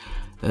සන්ධානයේ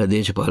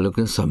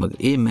දේශපාලකයන් සමග.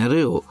 ඒ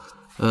මැරයෝ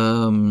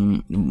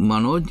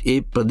මනෝජ් ඒ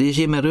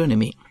ප්‍රදේශයේ මැරයෝ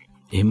නෙමෙයි.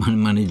 ඒ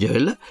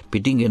මනිජයල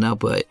පිටින්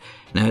ගෙනාපු අය.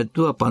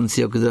 නැවතුවා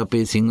 500ක් විතර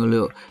අපේ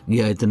සිංහලයෝ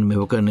ගියා එතන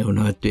මෙව කරන්න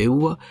නැවතු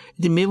එව්වා.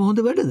 ඉතින් මේව හොඳ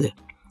වැඩද?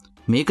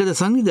 මේකද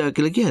සංවිධායක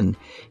කියලා කියන්නේ.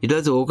 ඊට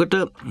පස්සේ ඕකට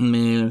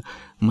මේ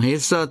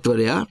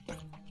මහේස්ත්‍රාත්වරයා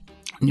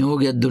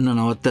නියෝගයක් දුන්න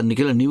නවත්තන්න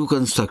කියලා නිව්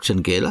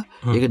කන්ස්ට්‍රක්ෂන් කියලා.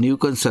 ඒක නිව්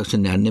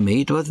කන්ස්ට්‍රක්ෂන් යන්නේ මේ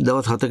ඊට පස්සේ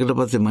දවස් 7කට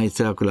පස්සේ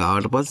මහේස්ත්‍රාත් කියලා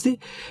ආවට පස්සේ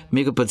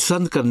මේක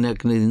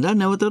ප්‍රතිසංස්කරණයක් නෙදින්දා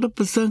නැවතට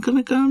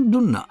ප්‍රතිසංස්කරණ කරන්න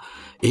දුන්නා.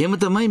 එහෙම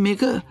තමයි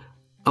මේක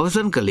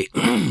අවසන් කළේ.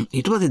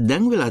 ඊට පස්සේ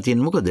දැන් වෙලා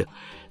තියෙන්නේ මොකද?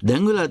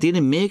 දැන් වෙලා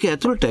තියෙන්නේ මේක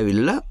ඇතුළට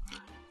ඇවිල්ලා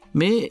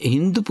මේ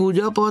හින්දු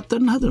පූජා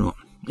පවත්වන්න හදනවා.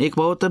 ඒක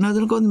පවත්වන්න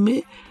හදනකොට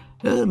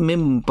මේ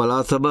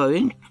පළාත්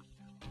සභාවෙන්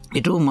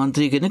ඊටු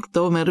මන්ත්‍රී කෙනෙක්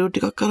තව මැරයෝ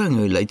ටිකක් අරන්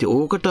ඇවිල්ලා. ඉතින්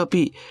ඕකට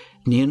අපි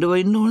නිහඬව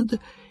ඉන්න ඕනද?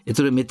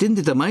 ඒතර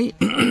මෙතෙන්දි තමයි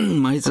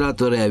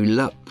මහේස්ත්‍රාත්වරයා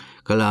ඇවිල්ලා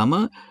කළාම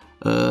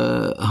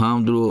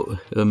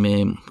හාමුදුරුවෝ මේ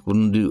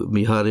කුරුඳු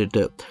විහාරයට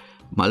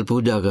මල්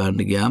පූජා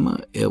කරන්න ගියාම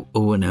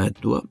ඔව්ව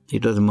නැවැත්තුවා.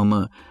 ඊට පස්සේ මම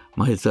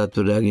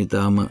මහේස්ත්‍රාත්වරයාගෙන්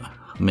තාම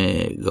මේ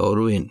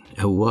ගෞරවයෙන්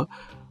ඇහුවා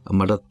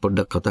මටත්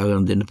පොඩ්ඩක් කතා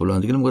කරන්න දෙන්න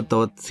පුළුවන්ද කියලා. මොකද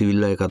තවත්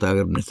සිවිල් අය කතා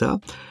කරන නිසා.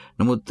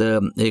 නමුත්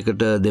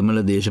ඒකට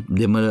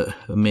දෙමළ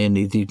මේ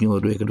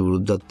නීතිඥවරු ඒකට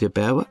විරුද්ධත්වය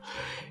පෑවා.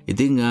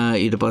 ඉතින්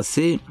ඊට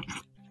පස්සේ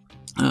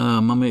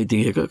මම ඉතින්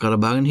ඒක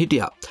කරබාගෙන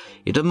හිටියා.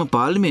 ඊටම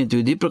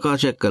පාර්ලිමේන්තුවේදී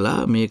ප්‍රකාශයක් කළා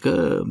මේක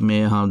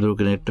මේ හාමුදුරුවෝ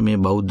කෙනෙක්ට මේ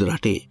බෞද්ධ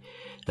රටේ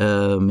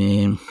මේ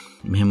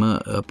මෙහෙම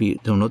අපි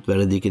තුනොත්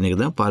වැරදි කියන එක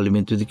තමයි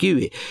පාර්ලිමේන්තුවේදී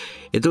කිව්වේ.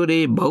 ඒතකොට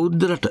මේ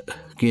බෞද්ධ රට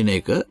කියන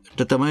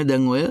එකට තමයි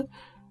දැන් ඔය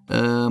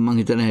මං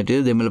හිතන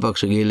හැටියට දෙමළ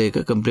පක්ෂ ගිහලා ඒක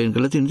කම්ප්ලේන්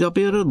කරලා තියෙනවා.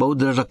 අපි අර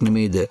බෞද්ධ රටක්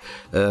නෙමෙයිද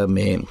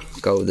මේ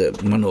කවුද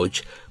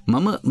මනෝජ්?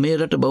 මම මේ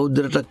රට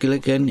බෞද්ධ රටක්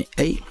කියලා කියන්නේ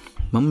ඇයි?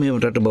 මම මේ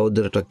රට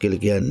බෞද්ධ රටක්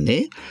කියලා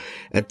කියන්නේ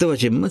ඇත්ත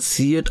වශයෙන්ම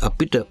 100ට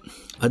අපිට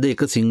අද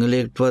එක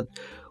සිංහලයෙක්ටවත්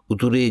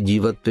උතුරේ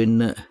ජීවත් වෙන්න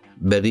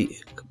බැරි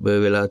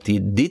වෙලා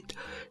තිද්දිත්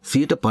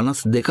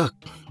 52ක්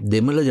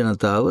දෙමළ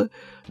ජනතාව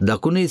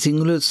දකුණේ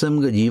සිංහලයොත්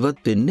සමග ජීවත්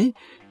වෙන්නේ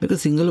මේක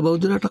සිංහල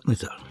බෞද්ධ රටක්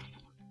නිසා.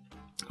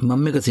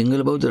 මම මේක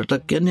සිංහල බෞද්ධ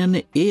රටක්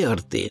කියන්නේ ඒ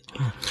අර්ථයෙන්.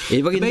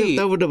 ඒ වගේම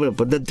තව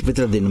පොඩ්ඩක්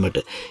පිටර දෙන්න මට.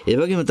 ඒ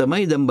වගේම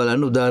තමයි දැන්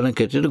බලන්න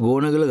උදාහරණයක් ඇටියට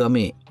ගෝනගල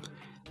ගමේ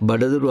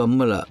බඩදරු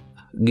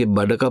අම්මලාගේ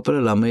බඩ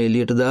කපල ළමයි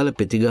එළියට දාලා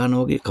පෙති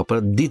ගහනවා වගේ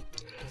කපද්දිත්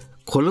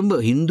කොළඹ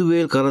හින්දු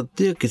වේල්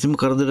කරත්තය කිසිම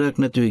කරදරයක්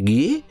නැතුව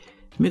ගියේ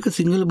මේක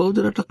සිංහල බෞද්ධ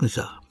රටක්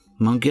නිසා.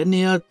 මම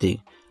කියන්නේ ඒ අර්ථයෙන්.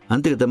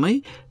 අන්තික තමයි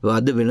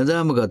අද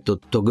වෙනදාම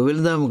ගත්තොත් තොග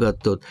වෙනදාම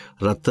ගත්තොත්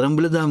රත්තරන්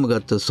වෙනදාම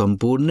ගත්තොත්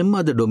සම්පූර්ණයෙන්ම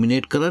අද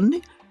ඩොමිනේට්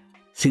කරන්නේ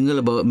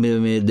සිංහල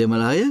මේ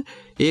දෙමළ අය.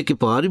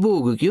 ඒකේ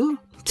පාරිභෝගිකයෝ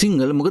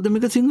සිංහල. මොකද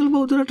මේක සිංහල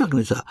බෞද්ධ රටක්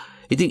නිසා.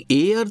 ඉතින්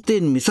ඒ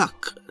අර්ථයෙන්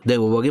මිසක්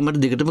දැන් ඔය වගේ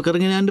මට දෙකටම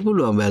කරගෙන යන්න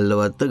පුළුවන්.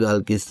 වැල්ලවත්ත,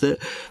 ගල්කිස්ස,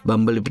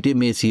 බම්බලිපිටිය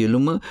මේ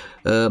සියලුම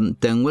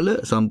තැන්වල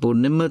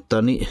සම්පූර්ණයෙන්ම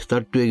තනි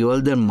තට්ටුවේ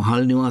ගෙවල් දැන්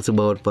මහල් නිවාස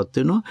බවට පත්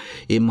වෙනවා.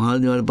 ඒ මහල්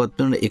නිවාස පත්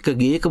වෙන එක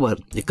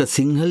ගේකවත් එක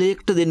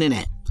සිංහලයකට දෙන්නේ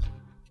නැහැ.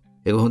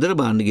 ඒක හොඳට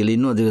බලන්න ගිහලා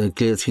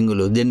ඉන්නවා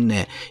සිංහලෝ දෙන්නේ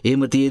නැහැ.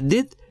 එහෙම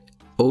තියෙද්දිත්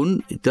ඔවුන්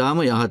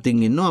ඉතාම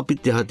යහතින් ඉන්නවා.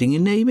 අපිත් යහතින්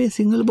ඉන්නේ මේ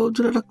සිංහල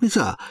බෞද්ධ රටක්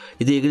නිසා.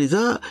 ඉතින් ඒක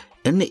නිසා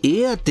එන්න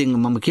ඒ අතින්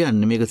මම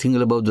කියන්නේ මේක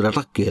සිංහල බෞද්ධ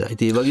රටක් කියලා.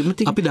 ඉතින් ඒ වගේම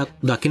අපි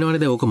දකින්නවනේ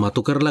දැන් ඕක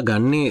මතු කරලා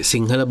ගන්නේ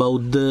සිංහල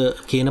බෞද්ධ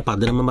කියන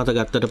පදනම මත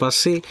ගත්තට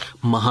පස්සේ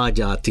මහා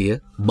ජාතිය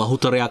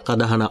බහුතරයක්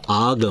අදහන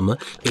ආගම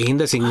ඒ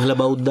හින්දා සිංහල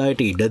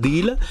බෞද්ධයට ඉඩ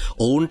දීලා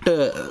ඔවුන්ට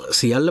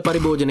සියල්ල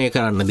පරිභෝජනය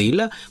කරන්න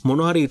දීලා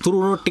මොන හරි ඉතුරු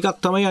උනොත් ටිකක්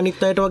තමයි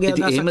අනිත් අයට වගේ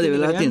අදහසක්. එහෙමද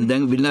වෙලා තියෙන්නේ.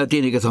 දැන් වෙලා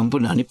තියෙන එක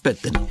සම්පූර්ණ අනිත්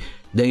පැත්තනේ.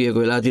 දැන් ඒක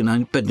වෙලා තියෙන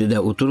අනිත් පැත්තේ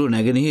දැන් උතුරු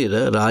නැගෙනහිර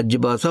රාජ්‍ය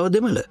භාෂාව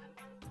දෙමළ.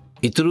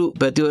 ඉතුරු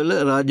පැතිවල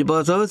රාජ්‍ය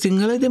භාෂාව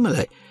සිංහලයි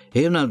දෙමළයි.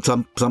 එහෙනම්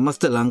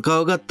සමස්ත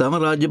ලංකාව ගත්තාම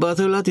රාජ්‍ය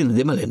භාෂාව වෙලා තියෙන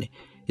දෙමළනේ.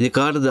 ඉතින්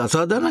කාටද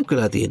අසාධාරණක්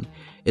වෙලා තියෙන්නේ?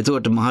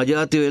 එතකොට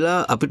මහජාතිය වෙලා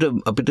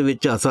අපිට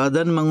වෙච්ච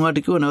අසාධාරණ මං වාට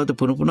කිව්ව නැවත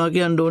පුනපුනා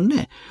කියන්න ඕනේ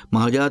නැහැ.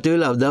 මහජාතිය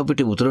වෙලා අද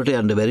අපිට උතුරට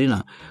යන්න බැරි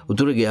නම්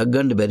උතුර ගියක්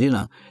ගන්න බැරි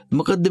නම්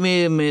මොකද්ද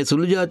මේ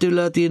සුළු ජාතිය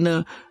වෙලා තියෙන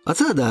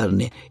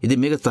අසාධාරණේ? ඉතින්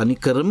මේක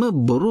තනිකරම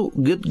බොරු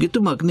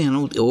ගිතුමක් නේ.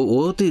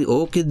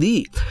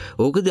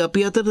 ඕකෙදී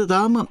අපි අතර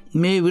තාම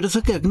මේ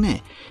විරසකයක්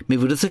නැහැ.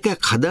 මේ විරසකයක්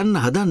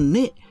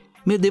හදන්නේ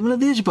මේ දෙමළ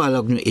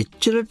දේශපාලකයෝ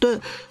එච්චරට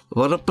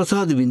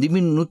වරප්‍රසාද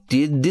විඳිමින් නුත්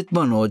තියෙද්දිත්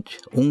මනෝජ්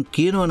උන්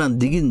කියනවා නම්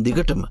දිගින්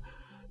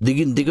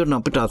දිගටම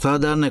අපිට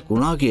අසාධාරණයක්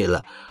වුණා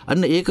කියලා.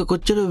 අන්න ඒක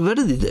කොච්චර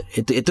වැරදිද?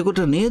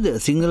 එතකොට නේද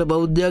සිංහල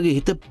බෞද්ධයාගේ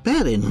හිත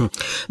පැරෙන්නේ.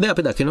 දැන්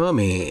අපි දකිනවා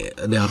මේ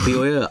දැන් අපි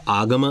ඔය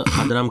ආගම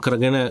හදනම්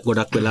කරගෙන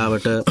ගොඩක්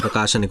වෙලාවට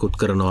ප්‍රකාශනිකුත්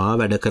කරනවා,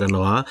 වැඩ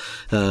කරනවා.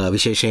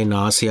 විශේෂයෙන්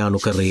ආසියානු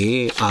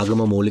කරේ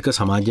ආගම මූලික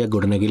සමාජයක්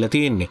ගොඩනැගිලා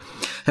තියෙන්නේ.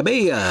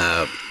 හැබැයි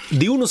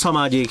දියුණු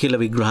සමාජය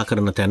කියලා විග්‍රහ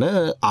කරන තැන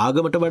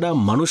ආගමට වඩා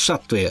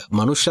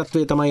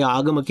මනුෂ්‍යත්වය තමයි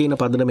ආගම කියන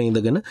පදනමේ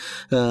ඉඳගෙන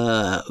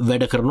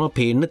වැඩ කරනවා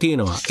පේන්න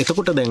තියෙනවා.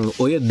 එතකොට දැන්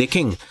ඔය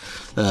දෙකෙන්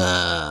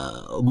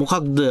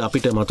මොකක්ද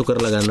අපිට මතු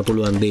කරලා ගන්න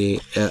පුළුවන් දේ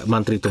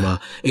මන්ත්‍රීතුමා?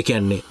 ඒ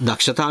කියන්නේ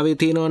දක්ෂතාවය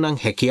තියෙනවා නම්,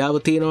 හැකියාව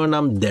තියෙනවා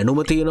නම්,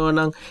 දැනුම තියෙනවා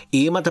නම්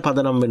ඒ මත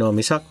පදනම් වෙනවා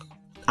මිසක්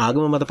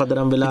ආගම මත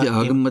පදනම් වෙලා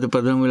ආගම මත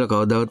පදනම් වෙලා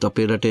කවදාවත්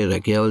අපේ රටේ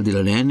රැකියාවල්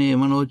දීලා නැහැනේ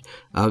මනෝජ්.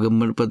 ආගම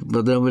මත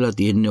පදනම් වෙලා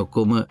තියෙන්නේ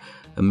ඔක්කොම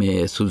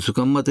මේ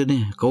සුදුසුකම්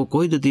මතනේ.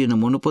 කොයිද තියෙන,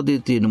 මොන පොදේ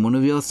තියෙන, මොන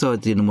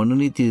ව්‍යවස්ථාවේ තියෙන, මොන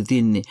නීතියේ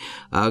තියෙන්නේ?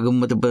 ආගම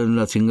මත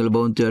පදනලා සිංහල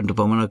බෞද්ධයන්ට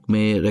පමණක්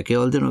මේ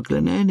රැකියාවල් දෙනවා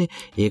කියලා නැහැනේ.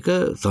 ඒක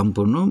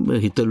සම්පූර්ණ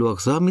හිතලුවක්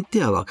සහ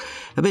මිත්‍යාවක්.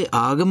 හැබැයි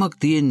ආගමක්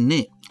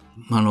තියෙන්නේ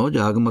මනෝජ්,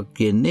 ආගමක්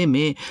කියන්නේ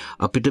මේ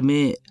අපිට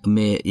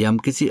මේ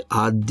යම්කිසි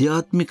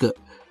ආධ්‍යාත්මික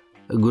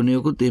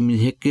ගුණයකුත්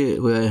මිනිහෙක්ගේ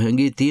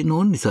හැඟී තියෙන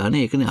ඕන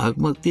නිසානේ. ඒකනේ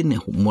ආගමක් තියෙන්නේ.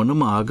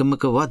 මොනම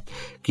ආගමකවත්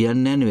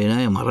කියන්නේ නැහැ වෙන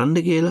අය මරන්න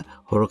කියලා,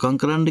 හොරකම්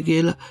කරන්න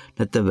කියලා,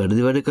 නැත්නම්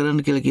වැරදි වැඩ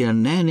කරන්න කියලා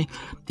කියන්නේ නැහනේ.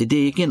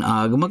 ඉතින් ඒකෙන්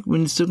ආගමක්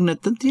මිනිස්සුන්ට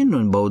නැත්තම් තියෙන්න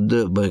ඕනේ.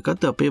 බෞද්ධ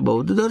එකත් අපේ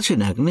බෞද්ධ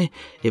දර්ශනයක් නේ.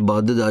 ඒ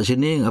බෞද්ධ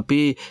දර්ශනයෙන් අපි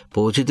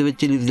පෝෂිත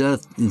වෙච්ච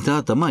නිසා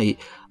තමයි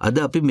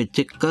අද අපි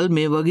මෙච්චකල්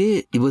මේ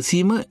වගේ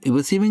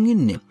ඉවසීමෙන්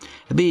ඉන්නේ.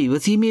 හැබැයි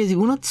ඉවසීමේ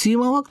ගුණත්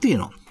සීමාවක්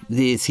තියෙනවා.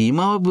 ඉතින් ඒ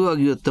සීමාව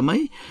බිවගියොත්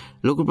තමයි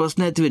ලොකු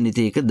ප්‍රශ්න ඇති වෙන්නේ.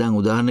 ඒක දැන්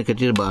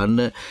උදාහරණයකට බලන්න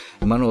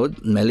මනෝජ්,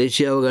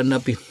 මැලේසියාව ගන්න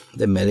අපි.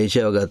 දැන්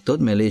මැලේසියාව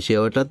ගත්තොත්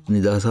මැලේසියාවටත්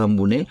නිදහස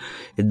හම්බුනේ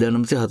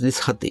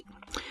 1947.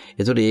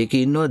 ඒතකොට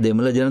ඒකේ ඉන්නවා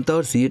දෙමළ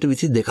ජනතාව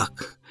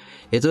 22%.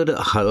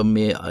 ඒතකොට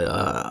මේ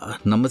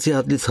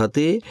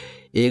 947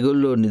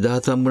 ඒගොල්ලෝ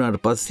නිදහස හම්බුනාට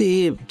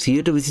පස්සේ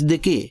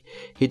 122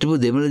 හිටපු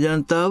දෙමළ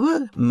ජනතාව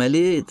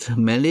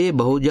මැලේ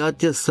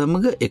බහුජාත්‍ය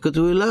සමග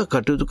එකතු වෙලා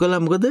කටයුතු කළා.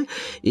 මොකද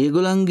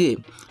ඒගොල්ලන්ගේ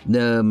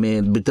මේ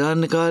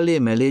බ්‍රිතාන්‍ය කාලයේ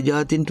මැලේ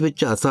ජාතින්ට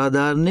වෙච්ච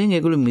අසාධාරණයෙන්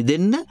ඒගොල්ලෝ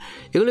මිදෙන්න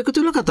ඒගොල්ලෝ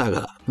එකතු වෙලා කතා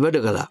කළා, වැඩ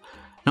කළා.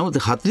 නමුත්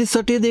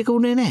 48 දෙක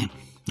උනේ නැහැ.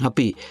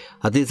 අපි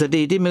 48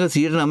 හිටියේ මේක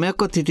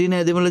 9%ක්වත් හිටියේ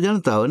නැහැ දෙමළ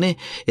ජනතාවනේ.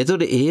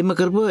 ඒතකොට එහෙම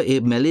කරපුවා ඒ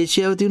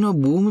මැලේසියාවේ තියෙන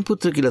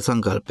භූමිපුත්‍ර කියලා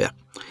සංකල්පයක්.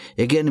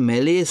 ඒ කියන්නේ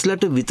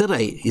මැලේස්ලට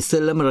විතරයි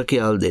ඉස්සෙල්ලම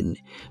රැකියාවල්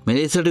දෙන්නේ.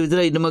 මැලේස්ලට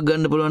විතරයි ඉඩමක්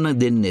ගන්න පුළුවන් නම්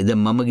දෙන්නේ.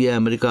 දැන් මම ගියා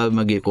ඇමරිකාවේ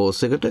මගේ කෝස්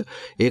එකට.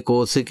 ඒ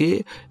කෝස්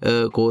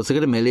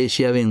එකට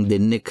මැලේසියාවෙන්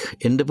දෙන්නෙක්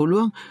එන්න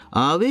පුළුවන්.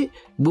 ආවේ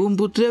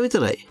භූමිපුත්‍රයා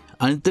විතරයි.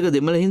 අනිත් එක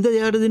දෙමළ හින්දා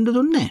යාට දෙන්න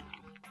දුන්නේ නැහැ.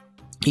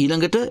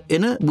 ඊළඟට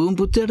එන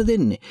භූමිපුත්‍රයාට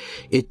දෙන්නේ.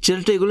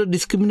 එච්චරට ඒගොල්ලෝ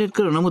ඩිස්ක්‍රිමිනේට්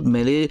කරනවා. නමුත්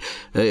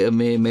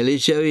මේ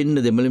මැලේසියාවේ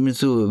ඉන්න දෙමළ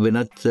මිනිස්සු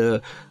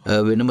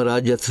වෙනම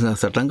රාජ්‍යත්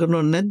සටන්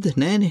කරනව නැද්ද?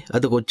 නෑනේ.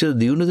 අද කොච්චර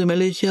දියුණුද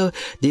මැලේසියාව?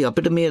 ඉතින්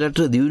අපිට මේ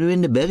රට දියුණු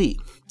වෙන්න බැරි.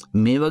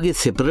 මේ වගේ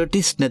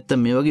සෙපරටිස්ට්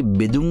නැත්තම් මේ වගේ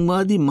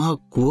බෙදුම්වාදී මහ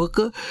කුහක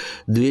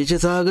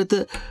ද්වේෂසහගත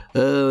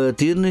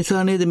තීරණ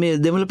නිසා නේද මේ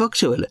දෙමළ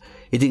පක්ෂවල.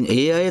 ඉතින්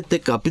ඒ අයත්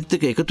එක්ක අපිත්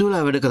එක්ක එකතු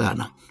වෙලා වැඩ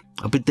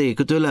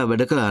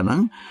කළා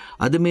නම්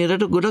අද මේ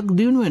රට ගොඩක්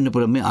දියුණු වෙන්න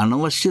පුළුවන්. මේ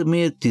අනවශ්‍ය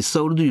මේ 30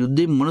 අවුරුදු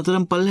යුද්ධයෙන්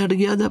මොනතරම් පල්ලෙහාට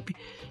ගියාද අපි?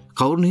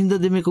 කවුරුන්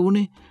හින්දාද මේක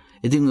වුනේ?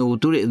 ඉතින්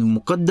උතුරේ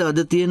මොකද්ද අද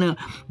තියෙන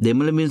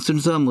දෙමළ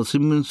මිනිස්සුන් සහ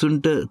මුස්ලිම්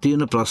මිනිස්සුන්ට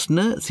තියෙන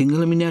ප්‍රශ්න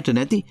සිංහල මිනිහට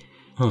නැති?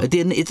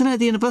 ඉතින් එතනයි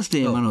තියෙන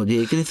ප්‍රශ්නේ මනෝජ්.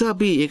 ඒක නිසා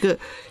අපි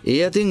ඒ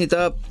අතින්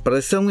ඉතා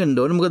පරිස්සම් වෙන්න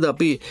ඕනේ. මොකද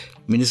අපි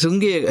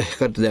මිනිසුන්ගේ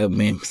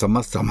මේ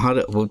සමහර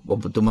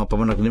ඔබතුමා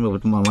පමණක් නෙමෙයි,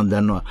 ඔබතුමා මම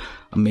දන්නවා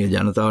මේ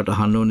ජනතාවට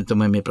අහන්න ඕනේ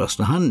තමයි මේ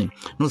ප්‍රශ්න අහන්නේ.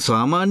 නමුත්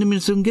සාමාන්‍ය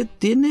මිනිසුන්ගේ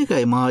තියෙන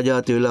එකයි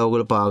මහජාති වෙලා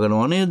ඔයගොල්ලෝ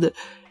පාගනව නේද?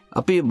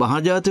 අපි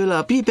මහජාති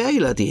වෙලා අපි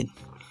පෑගිලා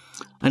තියෙන්නේ.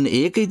 අන්න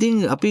ඒක ඉතින්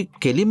අපි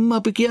කෙලින්ම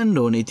අපි කියන්න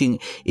ඕනේ. ඉතින්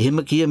එහෙම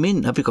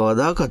කියමින් අපි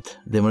කවදාකවත්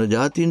දෙමළ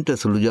ජාතීන්ට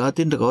සුළු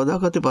ජාතීන්ට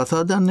කවදාකවත්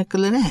ප්‍රසාදයක්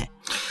කළේ නැහැ.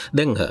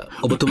 දැන්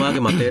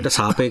ඔබතුමාගේ මතයට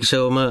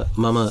සාපේක්ෂවම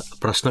මම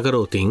ප්‍රශ්න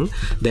කරෝතින්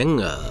දැන්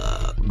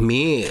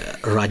මේ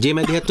රජයේ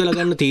මැදිහත් වෙලා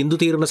ගන්න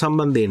තීරණ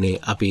සම්බන්ධයනේ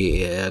අපි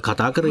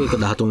කතා කරේ. ඒක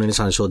 13 වෙනි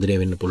සංශෝධනය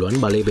වෙන්න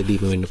පුළුවන්, බලය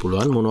බෙදීම වෙන්න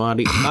පුළුවන්, මොනවා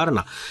හරි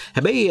කාරණා.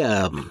 හැබැයි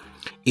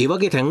ඒ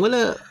වගේ තැන්වල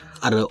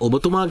අර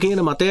ඔබතුමා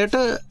කියන මතයට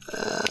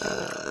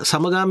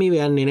සමගාමීව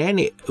යන්නේ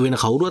නැහනේ. වෙන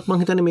කවුරුවත්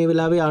මං හිතන්නේ මේ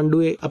වෙලාවේ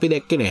ආණ්ඩුවේ අපි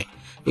දැක්කේ නැහැ.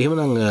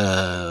 එහෙමනම්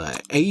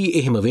ඇයි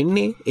එහෙම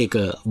වෙන්නේ? ඒක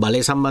බලය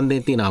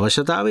සම්බන්ධයෙන් තියෙන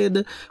අවශ්‍යතාවයද?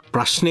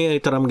 ප්‍රශ්නය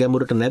තරම්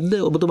ගැඹුරට නැද්ද?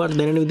 ඔබතුමාට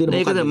දැනෙන විදිහට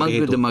මොකද?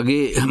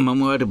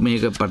 මම ඔයාලට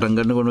මේක පටන්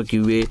ගන්නකොට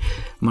කිව්වේ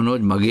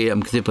මනෝජ්, මගේ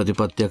යම්කිසි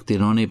ප්‍රතිපත්තියක්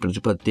තියෙනවනේ.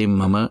 ප්‍රතිපත්තියෙන්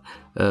මම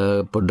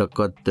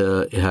පොඩ්ඩක්වත්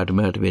එහාට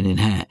මෙහාට වෙන්නේ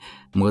නැහැ.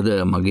 මොකද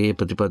මගේ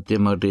ප්‍රතිපත්තිය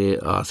මට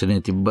ආසනය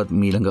තිබ්බත්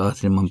මීළඟ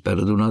ආසනය මම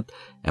පෙරදුනත්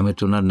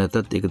ඇමතුණත්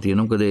නැතත් ඒක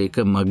තියෙනවා. මොකද ඒක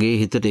මගේ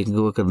හිතට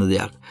එකඟව කරන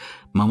දෙයක්.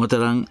 මම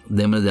තරම්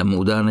දැන්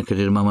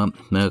උදාහරණයකට මම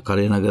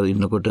කරේනගර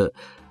ඉන්නකොට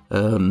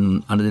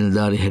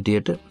අනුදිනදාරි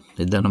හැටියට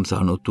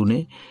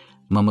 1993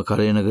 මම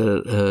කරේනගර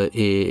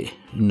ඒ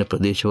ඉන්න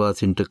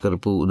ප්‍රදේශවාසීන්ට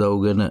කරපු උදව්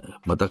ගැන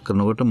මතක්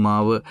කරනකොට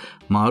මාව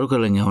මාරු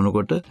කරන්න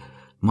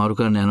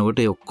යනකොට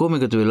ඒ ඔක්කොම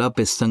එකතු වෙලා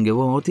පෙස්සන්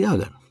ගෙවම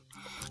තියාගන්න.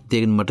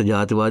 ඒක මට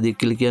ජාතිවාදී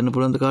කියලා කියන්න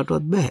පුළුවන් ද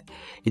කාටවත් බෑ.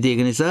 ඉතින්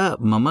ඒක නිසා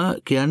මම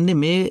කියන්නේ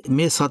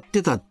මේ සත්‍ය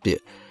తත්වය.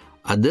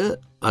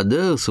 අද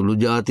සුළු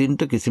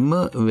ජාතීන්ට කිසිම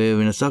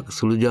වෙනසක්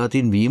සුළු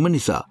ජාතීන් වීම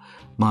නිසා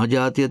මහා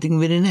ජාතිය අතින්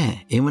වෙන්නේ නැහැ.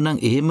 එහෙමනම්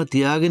එහෙම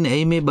තියාගෙන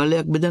ඇයි මේ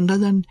බලයක් බෙදන්න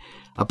හදන්නේ?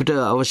 අපිට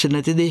අවශ්‍ය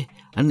නැති දේ.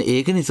 අන්න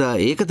ඒක නිසා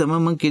ඒක තමයි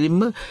මම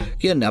කිලින්ම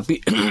කියන්නේ. අපි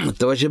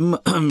තවශයෙන්ම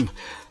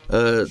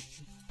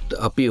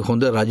අපි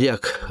හොඳ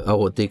රජයක්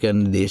આવොත් ඒ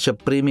කියන්නේ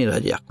දේශප්‍රේමී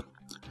රජයක්.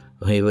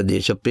 ඒව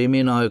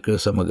දේශප්‍රේමී නායකයෝ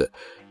සමග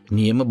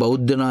නියම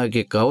බෞද්ධ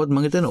නායකයෙක් ආවොත්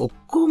මම හිතන්නේ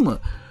ඔක්කොම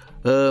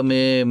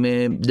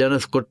මේ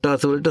ජනස්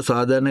කොට්ටාස වලට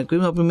සාධාරණයක්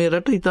වීම අපි මේ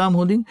රට ඉතාම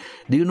හොඳින්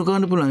දියුණු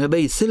කරන්න පුළුවන්.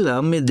 හැබැයි ඉස්සෙල්ලා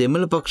මේ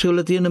දෙමළ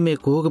පක්ෂවල තියෙන මේ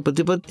කෝක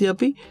ප්‍රතිපත්ති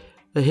අපි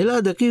හෙලා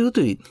දැකිය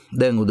යුතුයි.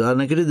 දැන්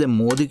උදාහරණයකට දැන්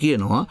මෝදි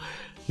කියනවා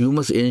you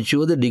must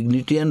ensure the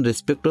dignity and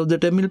respect of the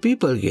Tamil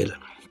people කියලා.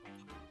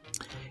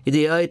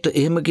 ඉතින් එයාට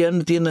එහෙම කියන්න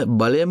තියෙන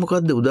බලය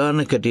මොකද්ද?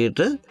 උදාහරණයක් හැටියට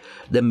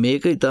දැන්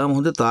මේක ඉතාම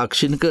හොඳ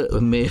තාක්ෂණික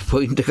මේ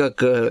පොයින්ට්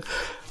එකක්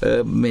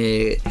මේ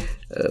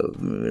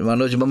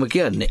මනෝජ් මම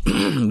කියන්නේ.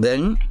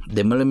 දැන්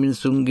දෙමළ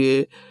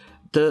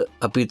මිනිසුන්ගේට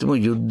අපි හිතමු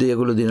යුද්ධය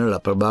ඒගොල්ලෝ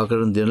දිනලා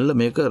ප්‍රභාකරන් දිනලා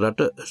මේක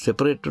රට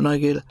සෙපරේට් වුණා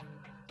කියලා.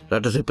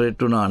 රට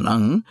සෙපරේට් වුණා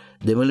නම්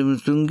දෙමළ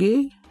මිනිසුන්ගේ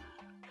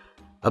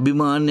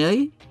අභිමානයයි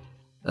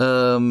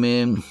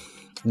මේ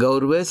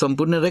ගෞරවය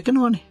සම්පූර්ණ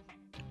රැකෙනවනේ.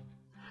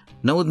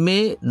 නමුත්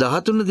මේ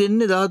 13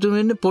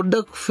 වෙන්නේ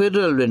පොඩ්ඩක්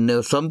ෆෙඩරල්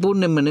වෙන්නේ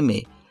සම්පූර්ණයෙන්ම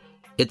නෙමෙයි.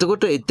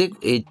 එතකොට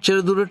එච්චර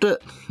දුරට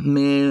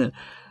මේ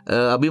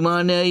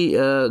අභිමානයයි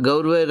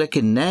ගෞරවය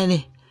රැකෙන්නේ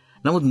නැහනේ.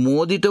 නමුත්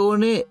මෝදිට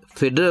ඕනේ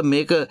ෆෙඩරල්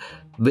මේක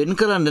වෙන්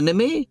කරන්න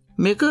නෙමෙයි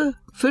මේක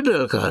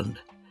ෆෙඩරල් කරන්න.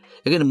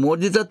 ඒ කියන්නේ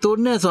මෝදිටත්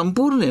ඕනේ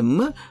සම්පූර්ණයෙන්ම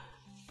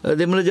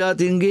දෙමළ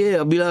ජාතීන්ගේ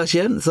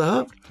අභිලාෂයන් සහ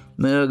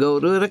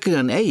ගෞරවය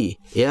රැකගන්න. ඇයි?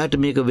 එයාට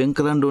මේක වෙන්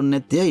කරන්න ඕනේ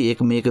නැත්තේ ඇයි?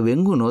 ඒක මේක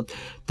වෙන් වුණොත්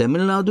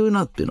තමිල්නාඩු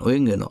වෙනත් වෙනවා.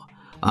 වෙන් වෙනවා.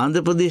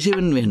 ආන්ධ්‍ර ප්‍රදේශය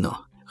වෙන වෙනවා.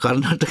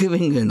 කර්ණාටක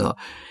වෙන් වෙනවා.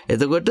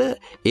 එතකොට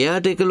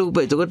එයාට එක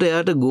ලොකු එතකොට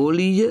එයාට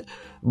ගෝලීය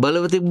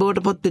බලවතෙක්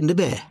බවට පත් වෙන්න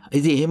බෑ.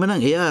 ඉතින්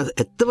එහෙමනම් එයා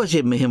ඇත්ත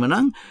වශයෙන්ම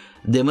එහෙමනම්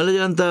දෙමළ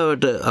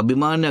ජනතාවට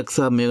අභිමානයක්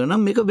සහ මේක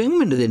නම් මේක වෙන්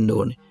වෙන්න දෙන්න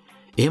ඕනේ.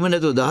 එහෙම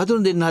නැතුව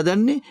 13 දෙන්න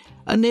හදන්නේ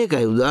අන්න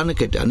ඒකයි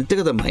උදාහරණයකට. අනිත්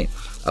එක තමයි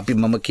අපි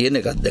මම කියන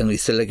එකක් දැන්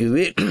ඉස්සෙල්ලා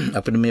කිව්වේ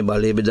අපිට මේ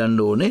බලය බෙදන්න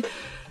ඕනේ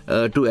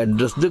to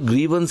address the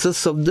grievances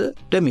of the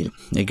Tamil.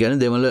 ඒ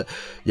කියන්නේ දෙමළ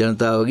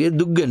ජනතාවගේ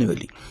දුක්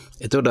ගැනවිලි.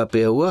 එතකොට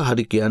අපේ ඇහුවා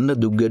හරි කියන්න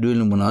දුක්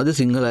ගැඩුවෙල මොනවද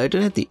සිංහල අයට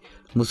නැති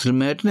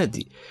මුස්ලිම් අයට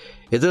නැති.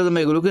 එතකොට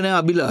තමයි ඒගොල්ලෝ කියන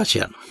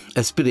අභිලාෂයන්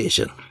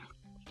ඇස්පිරේෂන්.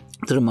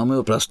 එතකොට මම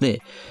ඔය ප්‍රශ්නේ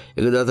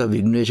එක දවසක්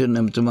විග්නේෂන්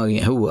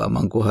නැමතුමාගෙන් ඇහුවා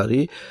මං කෝ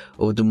හරි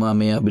ඔබතුමා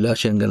මේ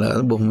අභිලාෂයන්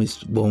ගැන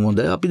බොහොම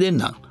හොඳයි අපි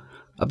දෙන්නම්.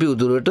 අපි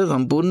උතුරට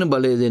සම්පූර්ණ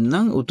බලය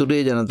දෙන්නම්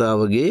උතුරේ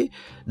ජනතාවගේ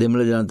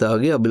දෙමළ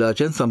ජනතාවගේ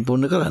අභිලාෂයන්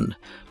සම්පූර්ණ කරන්න.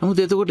 නමුත්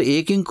එතකොට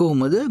ඒකෙන්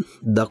කොහොමද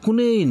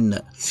දකුණේ ඉන්න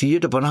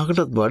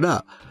 50%කටත් වඩා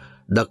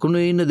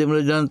දකුණේ ඉන්න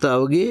දෙමළ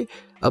ජනතාවගේ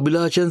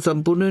අභිලාෂයන්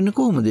සම්පූර්ණ වෙන්නේ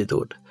කොහොමද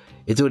එතකොට?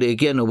 එතකොට ඒ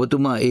කියන්නේ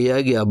ඔබතුමා ඒ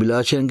අයගේ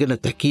අභිලාෂයන් ගැන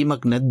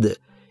තැකීමක් නැද්ද?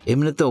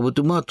 එහෙම නැත්නම්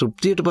ඔබතුමා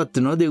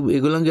තෘප්තියටපත් වෙනවද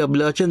ඒගොල්ලන්ගේ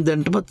අභිලාෂයන්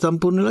දැනටමත්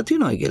සම්පූර්ණ වෙලා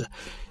තියෙනවා කියලා?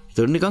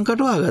 එතකොට නිකන්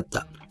කටවා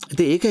ගත්තා.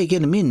 ඉතින් ඒකයි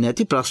කියන්නේ මේ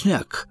නැති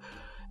ප්‍රශ්නයක්.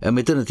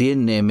 මෙතන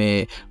තියෙන්නේ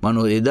මේ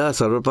මනෝ එදා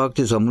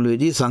සර්වපාක්ෂික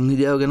සමුළුවේදී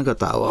සංහිඳියාව ගැන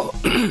කතාව ආවා.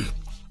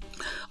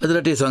 අද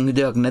රටේ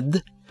සංහිඳියාවක් නැද්ද?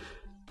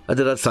 අද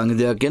රට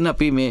සංහිඳියාවක් කියන්නේ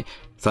අපි මේ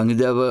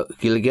සංහිඳියාව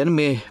කියලා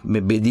කියන්නේ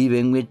මේ බෙදී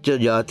වෙන් වෙච්ච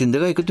ජාතින්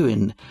දෙක එකතු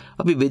වෙන්න.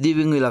 අපි බෙදී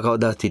වෙන් වෙලා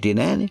කවදාත් හිටියේ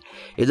නෑනේ.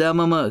 එදා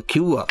මම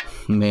කිව්වා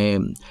මේ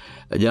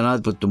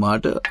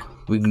ජනාධිපතිතුමාට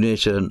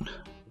විග්නේෂන්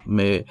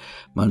මේ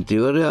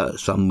මන්ත්‍රීවරයා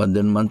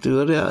සම්බන්ධන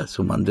මන්ත්‍රීවරයා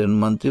සුමන්දන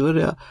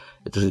මන්ත්‍රීවරයා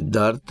එතකොට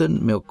සිද්ධාර්ථන්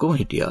මේ ඔක්කොම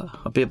හිටියා.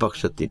 අපේ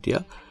පක්ෂත්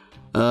හිටියා.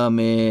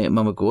 මේ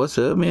මම කෝස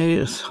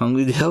මේ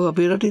සංවිධාව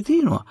අපේ රටේ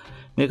තියෙනවා.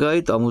 මේක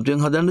ආයිත් අමුතුවෙන්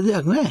හදන්න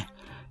දෙයක් නෑ.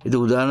 ඒක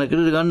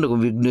උදාහරණයකට ගන්නකො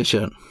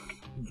විග්නේෂන්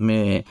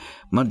මේ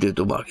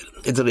මන්ත්‍රීතුමා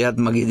කියලා. ඒතර එයාත්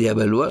මගේ දිහා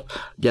බැලුවා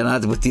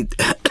ජනාධිපති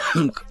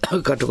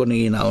කටකොනේ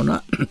ගෙනා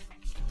වුණා.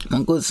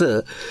 මං කෝස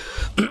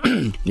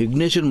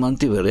විග්නේෂන්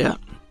මන්ත්‍රීවරයා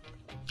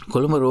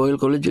කොළඹ රෝයල්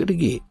කොලෙජ් එකට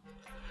ගියේ.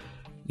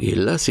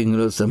 ගිහලා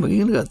සිංහල සමග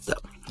ඉගෙන ගත්තා.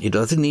 ඊට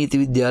පස්සේ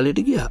නීති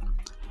විද්‍යාලයට ගියා.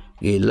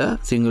 ගිහලා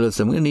සිංහල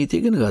සමග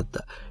නීති ඉගෙන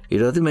ගත්තා.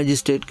 ඊට පස්සේ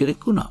මැජිස්ට්‍රේට්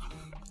කෙනෙක් වුණා.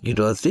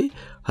 ඊට පස්සේ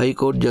හයි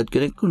කෝට් ජජ්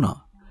කෙනෙක් වුණා.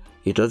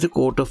 ඊට පස්සේ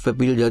කෝට් ඔෆ්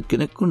අපීල් ජජ්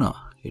කෙනෙක් වුණා.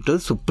 ඊට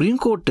පස්සේ සුප්‍රීම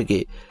කෝට්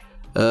එකේ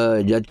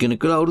ජජ් කෙනෙක්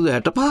කියලා අවුරුදු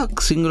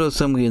 65ක් සිංහල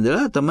සමග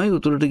ඉඳලා තමයි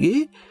උතුරට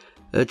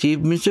ගියේ චීෆ්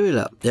මිනිස්ටර්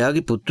වෙලා.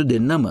 එයාගේ පුතු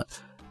දෙන්නම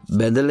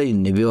බැඳලා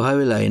ඉන්නේ විවාහ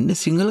වෙලා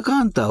ඉන්නේ සිංහල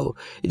කාන්තාවෝ.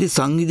 ඉතින්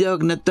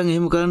සංවිධායක් නැත්තම්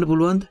එහෙම කරන්න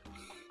පුළුවන්ද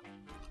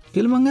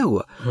කියලා මං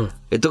අහුවා.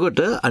 එතකොට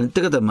අනිත්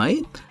එක තමයි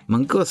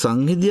මං කිව්වා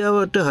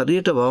සංවිධාවට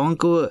හරියට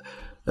වවංකව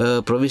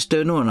ප්‍රවිෂ්ඨ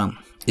වෙනවා නම්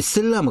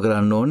ඉස්සෙල්ලාම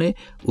කරන්න ඕනේ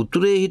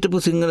උතුරේ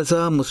හිටපු සිංහල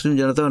සහ මුස්ලිම්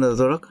ජනතාව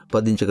නතරක්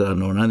පදිංචි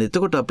කරන්න ඕන. අනේ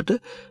එතකොට අපිට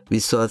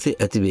විශ්වාසය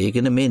ඇති වෙයි. ඒ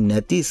කියන්නේ මේ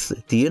නැති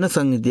තියෙන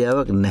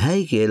සංවිධාවක්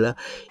නැහැයි කියලා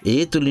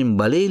ඒ තුලින්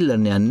බලය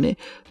ඉල්ලන්න යන්නේ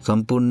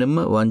සම්පූර්ණයෙන්ම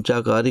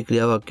වංචාකාරී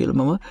ක්‍රියාවක් කියලා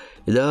මම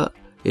එදා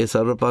ඒ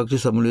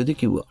සර්වපාක්ෂික සමුළුවේදී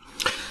කිව්වා.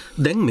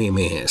 දැන්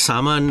මේ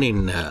සාමාන්‍යයෙන්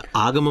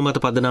ආගම මත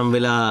පදනම්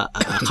වෙලා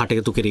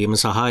කටයුතු කිරීම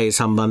සහ ඒ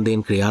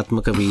සම්බන්ධයෙන්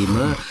ක්‍රියාත්මක වීම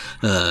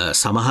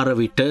සමහර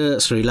විට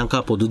ශ්‍රී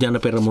ලංකා පොදු ජන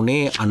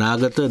පෙරමුණේ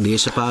අනාගත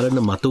දේශපාලන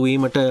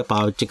මතුවීමට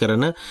පාවිච්චි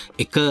කරන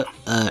එක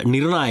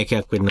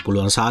නිර්ණායකයක් වෙන්න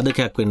පුළුවන්,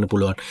 සාධකයක් වෙන්න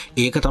පුළුවන්.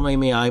 ඒක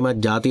තමයි මේ ආයමත්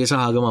ජාතිය සහ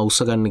ආගම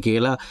අවශ්‍ය ගන්න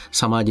කියලා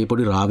සමාජයේ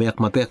පොඩි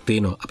රාවයක් මතයක්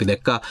තියෙනවා. අපි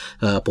දැක්කා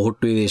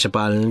පොහොට්ටුවේ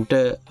දේශපාලනට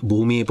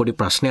භූමියේ පොඩි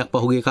ප්‍රශ්නයක්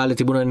පහුගිය කාලේ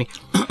තිබුණානේ.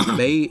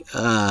 හැබැයි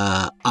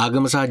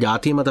ආගම සහ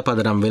ජාතිය මත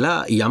පදනම් වෙලා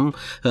යම්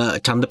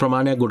ඡන්ද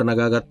ප්‍රමාණයක්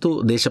ගොඩනගාගත්තු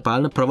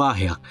දේශපාලන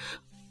ප්‍රවාහයක්.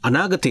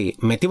 අනාගතයේ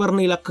මැතිවරණ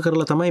ඉලක්ක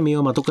කරලා තමයි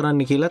මේව මතු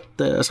කරන්න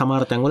කියලත්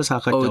සමහර තැන්වල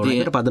සාකච්ඡා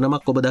වුණා.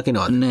 පදනමක් ඔබ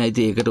දකිනවා. නෑ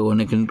ඉතින් ඒකට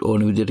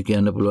ඕන විදිහට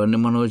කියන්න පුළුවන්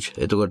මනෝජ්.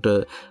 එතකොට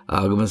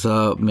ආගම සහ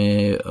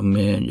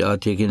මේ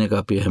ජාතිය කියන එක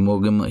අපි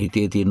හැමෝගෙම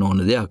හිතේ තියෙන ඕන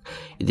දෙයක්.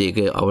 ඉතින්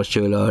ඒක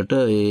අවශ්‍ය වෙලාවට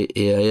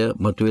ඒ අය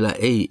මතුවලා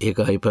ඒක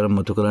අයිපර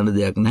මතු කරන්න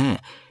දෙයක්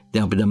නැහැ.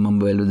 දැන් අපි දැන් මම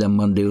බැලුවා දැන්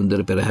මම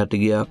දෙවුන්දර පෙරහැරට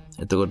ගියා.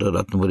 එතකොට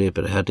රත්නපුරේ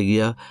පෙරහැරට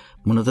ගියා.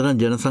 මොනතරම්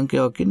ජන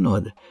සංඛ්‍යාවක්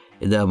ඉන්නවද?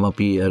 එදාම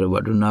අපි අර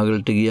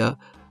වඩුනාගලට ගියා.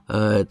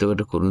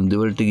 එතකොට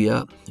කුරුන්දවලට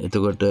ගියා.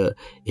 එතකොට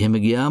එහෙම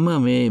ගියාම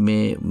මේ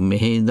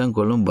මෙහෙ ඉඳන්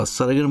කොළඹ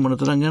බස් අරගෙන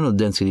මොනතරම් යනවද?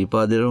 දැන්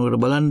සිරිපාදේරනකට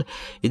බලන්න.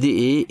 ඉතින්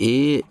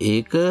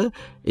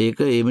ඒක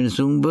ඒ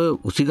මිනිසුන්ව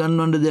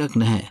උසිගන්වන්න දෙයක්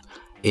නැහැ.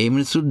 ඒ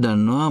මිනිස්සු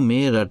දන්නවා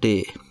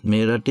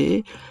මේ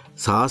රටේ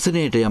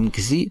ශාසනයට යම්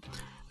කිසි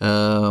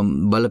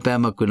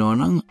බලපෑමක් වෙනවා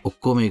නම්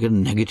ඔක්කොම ඒක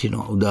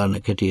නැගිටිනවා.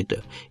 උදාහරණයක් හැටියට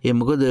ඒ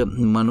මොකද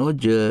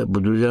මනෝජ්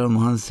බුදුරජාණන්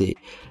වහන්සේ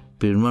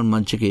පිරිනිවන්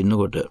මංචකේ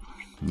ඉන්නකොට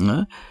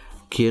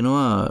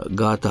කියනවා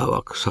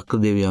ගාථාවක් ශක්‍ර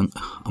දෙවියන්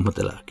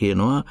අමතලා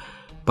කියනවා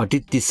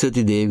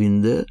පටිච්චිස්සති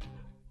දේවින්ද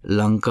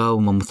ලංකාව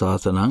මම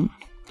සාසනං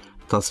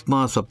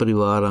තස්මා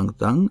සපරිවාරං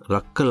තං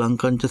රක්ක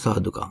ලංකංච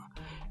සාදුකං.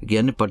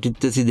 කියන්නේ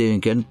පටිච්චසි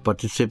දේවියන් කියන්නේ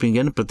පටිච්චසපින්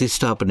කියන්නේ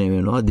ප්‍රතිෂ්ඨාපනය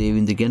වෙනවා.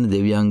 දේවින්ද කියන්නේ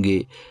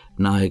දෙවියන්ගේ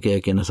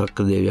නායකයා කියන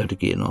ශක්‍ර දෙවියාට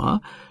කියනවා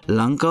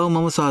ලංකාව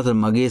මම සාසන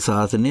මගේ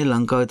ශාසනය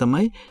ලංකාවේ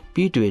තමයි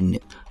පීඨ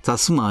වෙන්නේ.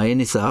 තස්මා ඒ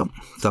නිසා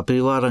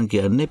සපරිවාරං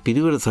කියන්නේ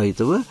පිරිවර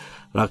සහිතව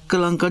රක්ක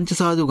ලංකංච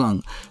සාදුකං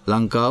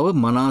ලංකාව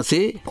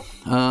මනාසේ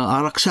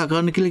ආරක්ෂා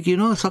කරන්න කියලා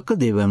කියනවා සක්‍ර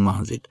දෙවියන්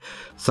වහන්සේට.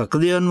 සක්‍ර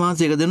දෙවියන්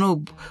වහන්සේ එක දෙනවා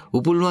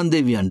උපුල්වන්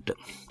දෙවියන්ට.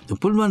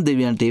 උපුල්වන්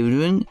දෙවියන්ට ඒ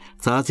වෙනුවෙන්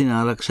ශාසනය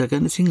ආරක්ෂා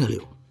කරන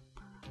සිංහලයෝ.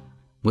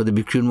 මොකද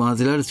භික්ෂුන්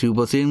වහන්සේලාට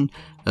සිව්පසෙන්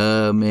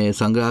මේ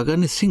සංග්‍රහ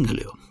කරන්නේ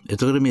සිංහලයෝ.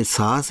 එතකොට මේ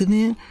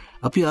ශාසනය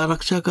අපි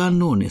ආරක්ෂා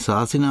කරන්න ඕනේ.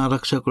 ශාසනය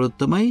ආරක්ෂා කළොත්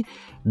තමයි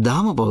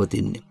ධර්ම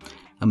පවතින්නේ.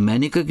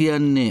 මණික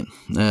කියන්නේ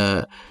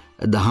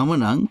දහම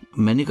නම්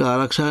මණික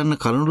ආරක්ෂා කරන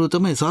කරුණුව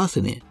තමයි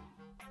ශාසනය.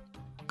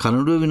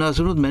 කරුණුව විනාශ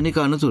වුණොත් මණික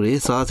අනතුරේ,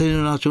 ශාසනය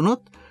විනාශ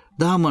වුණොත්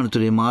දහම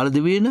අනතුරේ.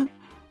 මාලදිවයින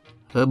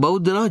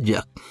බෞද්ධ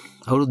රාජ්‍යයක්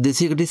අවුරුදු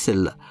 200කට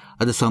ඉස්සෙල්ලා.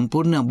 අද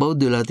සම්පූර්ණ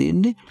අබෞද්ධ වෙලා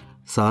තියෙන්නේ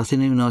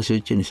ශාසනය විනාශ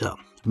වෙච්ච නිසා.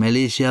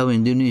 මැලේසියාව,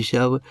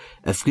 ඉන්දුනීසියාව,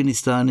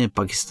 ඇෆ්ගනිස්තානය,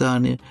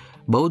 පාකිස්තානය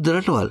බෞද්ධ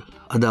රටවල්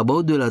අද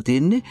අබෞද්ධ වෙලා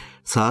තියෙන්නේ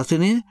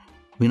ශාසනය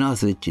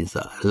විනාශ වෙච්ච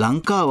නිසා.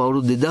 ලංකාව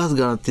අවුරුදු 2000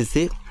 ගණන්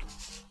තිස්සේ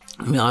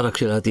මේ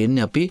ආරක්ෂලා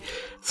තියෙන්නේ අපි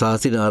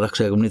ශාසනය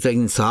ආරක්ෂා කරන නිසා.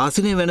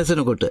 ශාසනය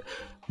වෙනසනකොට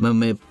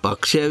මේ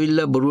පක්ෂය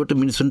ඇවිල්ලා බොරුවට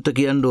මිනිසුන්ට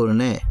කියන්න ඕන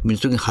නෑ.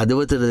 මිනිසුන්ගේ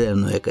හදවතට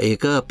දැනනවා.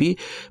 ඒක අපි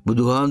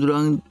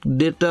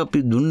බුදුහාඳුරන්ට අපි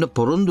දුන්න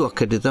පොරොන්දුවක්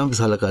හැටියට තමයි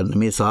සලකන්නේ.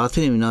 මේ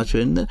ශාසනය විනාශ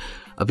වෙන්න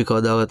අපි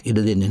කවදාවත් ඉඩ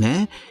දෙන්නේ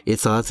නැහැ. ඒ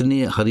ශාසනය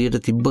හරියට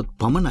තිබ්බොත්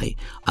පමණයි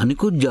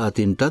අනිකුත්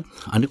ජාතීන්ටත්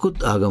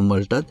අනිකුත් ආගම්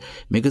වලටත්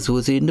මේක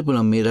සුවසේ ඉන්න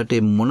පුළුවන්. මේ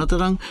රටේ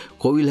මොනතරම්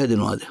කොවිල්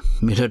හැදෙනවද?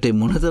 මේ රටේ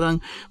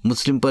මොනතරම්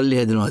මුස්ලිම් පල්ලි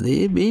හැදෙනවද?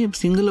 මේ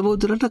සිංහල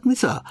බෞද්ධ රටක්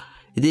නිසා.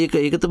 ඉතින්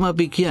ඒක තමයි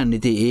අපි කියන්නේ.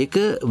 ඉතින් ඒක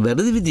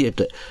වැරදි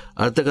විදියට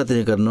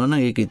අර්ථකථනය කරනවා නම්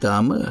ඒක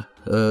ඊටාම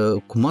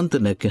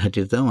කුමන්ත්‍රණයක්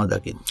හැටියට තමයි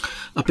දකින්නේ.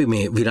 අපි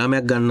මේ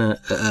විරාමයක් ගන්න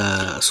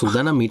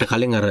සූදානම්. මීට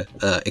කලින් අර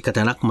එක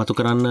තැනක් මතු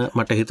කරන්න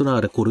මට හිතුණා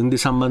අර කුරින්දි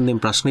සම්බන්ධයෙන්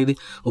ප්‍රශ්නේදී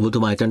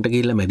ඔබතුමා එතනට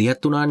ගිහිල්ලා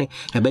මැදිහත් වුණානේ.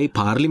 හැබැයි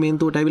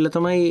පාර්ලිමේන්තුවට ඇවිල්ලා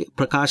තමයි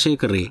ප්‍රකාශය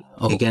කරේ.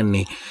 ඒ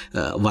කියන්නේ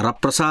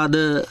වරප්‍රසාද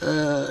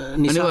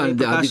නිසා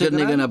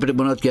අධිකරණය ගැන අපිට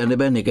මොනවද කියන්න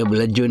බෑනේ. ඒක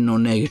ලැජ්ජ වෙන්න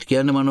ඕනේ නැහැ. ඒකට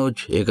කියන්න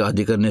මනෝජ්. ඒක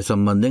අධිකරණය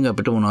සම්බන්ධයෙන්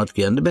අපිට මොනවද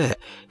කියන්න බෑ.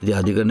 ඉතින්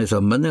අධිකරණය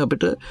සම්බන්ධයෙන්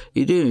අපිට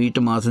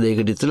ඊට මාස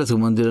දෙකකට ඉස්සෙල්ලා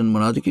සුමන්දිරන්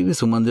මොනවද කිව්වේ?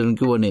 සුමන්දිරන්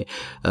කිව්වනේ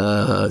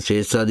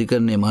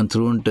ශේෂ්ඨාධිකරණයේ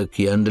මන්ත්‍රීවරුන්ට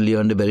කියන්න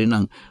ලියවන්න බැරි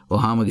නම්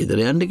වහාම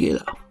ගෙදර යන්න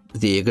කියලා.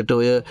 ඉතින් ඒකට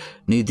ඔය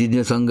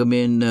නීතිඥ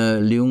සංගමයෙන්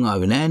ලියුම්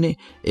ආවේ නැහනේ.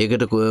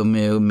 ඒකට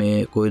මේ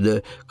කොයිද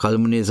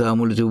කල්මුනේ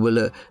සාමුළු තිබුබල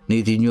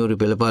නීතිඥවරු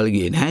පෙළපාල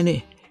ගියේ නැහනේ.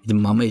 ඉතින්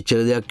මම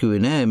එච්චර දෙයක්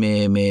කිව්වේ නෑ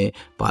මේ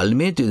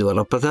පාර්ලිමේන්තුවේ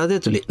වරප්‍රසාදය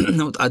ඇතුලේ.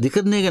 නමුත්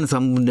අධිකරණය ගැන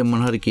සම්බන්ධයෙන්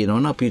මොන හරි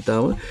කියනවනම් අපි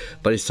තාම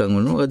පරිස්සම්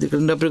වෙනවා.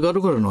 අධිකරණය අපිට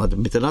ගරු කරනවා.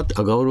 මෙතනත්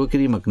අගෞරව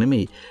කිරීමක්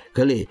නෙමෙයි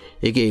කළේ.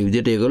 ඒකේ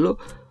විදිහට ඒගොල්ලෝ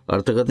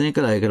අර්ථකථනය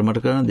කළා. ඒකට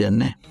මට කරන්න දෙයක්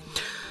නැහැ.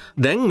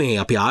 දැන් මේ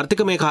අපි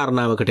ආර්ථික මේ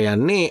කාරණාවකට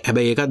යන්නේ.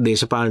 හැබැයි ඒකත්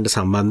දේශපාලනට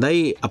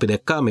සම්බන්ධයි. අපි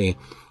දැක්කා මේ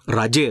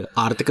රජය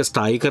ආර්ථික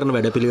ස්ථායීකරණ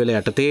වැඩපිළිවෙල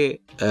යටතේ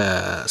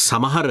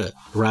සමහර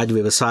රාජ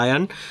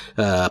ව්‍යවසායන්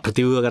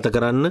ප්‍රතිව්‍යුහගත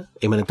කරන්න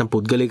එහෙම නැත්නම්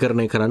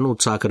පුද්ගලීකරණය කරන්න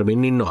උත්සාහ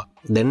කරමින් ඉන්නවා.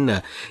 දැන්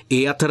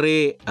ඒ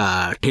අතරේ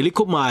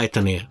ටෙලිකොම්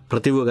ආයතනය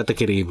ප්‍රතිව්‍යුහගත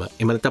කිරීම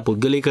එහෙම නැත්නම්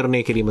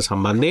පුද්ගලීකරණය කිරීම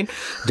සම්බන්ධයෙන්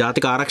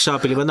ජාතික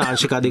ආරක්ෂාව පිළිබඳ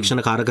ආංශික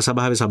අධීක්ෂණ කාරක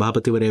සභාවේ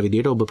සභාපතිවරයා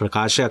විදියට ඔබ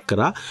ප්‍රකාශයක්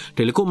කරා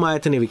ටෙලිකොම්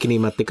ආයතනය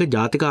විකිණීමත් එක්ක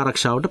ජාතික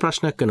ආරක්ෂාවට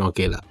ප්‍රශ්නයක් වෙනවා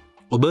කියලා.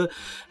 ඔබ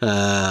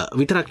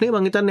විතරක් නෙවෙයි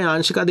මං හිතන්නේ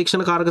ආංශික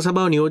අධීක්ෂණ කාරක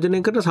සභාව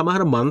නියෝජනය කරන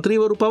සමහර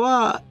മന്ത്രിවරු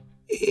පවා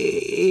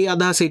ඒ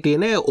අදහස හිටියේ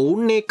නෑ.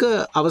 ඔවුන් ඒක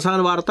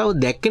අවසාන වාර්තාව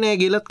දැක්කේ නෑ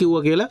කියලාත්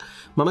කිව්වා කියලා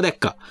මම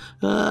දැක්කා.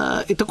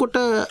 එතකොට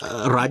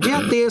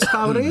රජයත් ඒ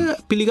ස්ථාවරය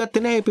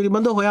පිළිගත්තේ නෑ. ඒ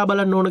පිළිබඳව හොයා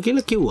බලන්න ඕන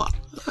කියලා කිව්වා.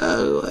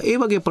 ඒ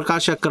වගේ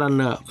ප්‍රකාශයක්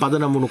කරන්න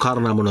පදනම් වුණු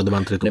කාරණා මොනවද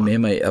මන්ත්‍රීතුමා?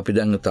 මෙහෙමයි අපි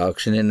දැන්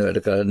තාක්ෂණයෙන්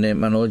වැඩ කරන්නේ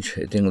මනෝජ්.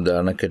 ඉතින්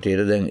උදාහරණයක්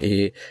හැටියට දැන්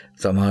ඒ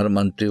සමහර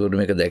මන්ත්‍රීවරු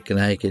මේක දැක්කේ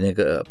නැහැ කියන එක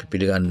අපි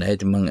පිළිගන්නේ නැහැ.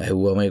 ඉතින් මම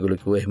ඇහුවාම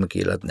ඒගොල්ලෝ කිව්වා එහෙම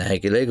කියලාත් නැහැ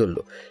කියලා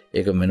ඒගොල්ලෝ.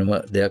 ඒක වෙනම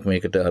දෙයක්.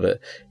 මේකට අර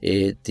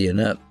ඒ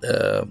තියෙන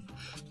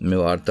මේ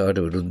වාර්තාවට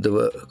විරුද්ධව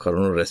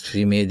කරුණු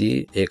රැස්වීමේදී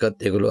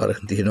ඒකත් ඒගොල්ලෝ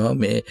අරන් තියෙනවා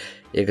මේ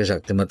ඒක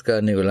ශක්තිමත්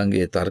කරන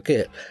ඒගොල්ලන්ගේ තර්කය.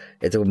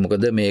 එතකොට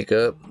මොකද මේක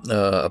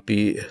අපි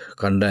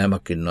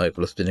කණ්ඩායමක් ඉන්නවා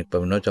 11 දෙනෙක්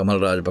පමණ.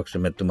 චමල්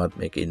රාජපක්ෂ මැතිතුමාත්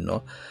මේක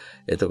ඉන්නවා.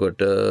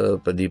 එතකොට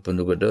ප්‍රදීප්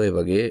පුඳුකට ඒ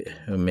වගේ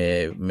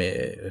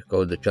මේ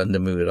කවුද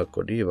චන්දමි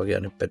විරක්කොඩි ඒ වගේ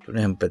අනිත්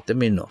පැත්තේ හැම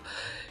පැත්තෙම ඉන්නවා.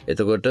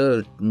 එතකොට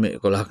මේ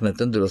 11ක්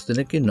නැත්නම් 12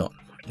 දෙනෙක් ඉන්නවා.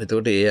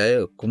 එතකොට ඒ අය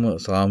ඔක්කොම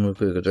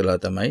සාමූහිකව එකතු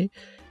වෙලා තමයි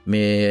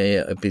මේ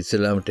අපි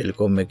ඉස්ලාම්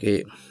ටෙලිකොම් එකේ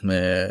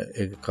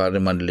ඒ කාර්ය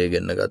මණ්ඩලය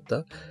ගෙන්න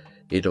ගත්තා.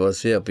 ඊට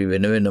පස්සේ අපි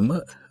වෙනම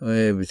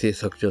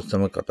විශේෂඥයෝ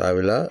සමග කතා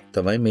වෙලා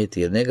තමයි මේ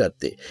තීරණය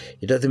ගත්තේ.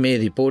 ඊට පස්සේ මේ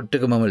රිපෝට්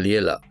එක මම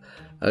ලියලා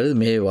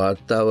මේ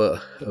වාර්තාව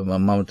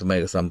මම තමයි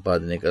ඒක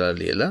සම්පාදනය කරලා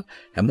ලියලා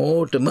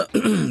හැමෝටම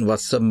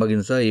WhatsApp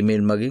මගින් සහ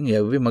ඊමේල් මගින්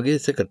යවුවේ මගේ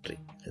සෙක්‍රටරි.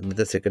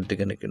 මෙතන සෙක්‍රටරි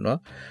කෙනෙක් ඉන්නවා.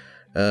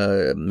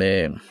 මේ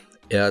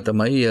එයා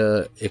තමයි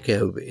ඒක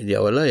යවුවේ. ඉතින්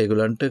අවලා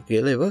ඒගොල්ලන්ට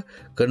කියලා ඒව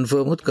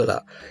කන්ෆර්ම් උත්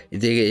කළා.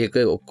 ඉතින් ඒක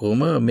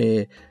ඔක්කොම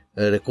මේ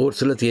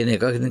රෙකෝඩ්ස් වල තියෙන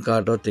එකක්. ඉතින්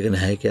කාටවත් ඒක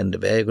නැහැ කියන්න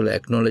බෑ. ඒගොල්ලෝ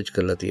ඇක්නොලෙජ්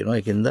කරලා තියෙනවා.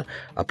 ඒකින්ද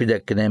අපි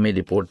දැක්කේ නැහැ මේ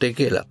රිපෝට් එක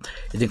කියලා.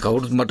 ඉතින්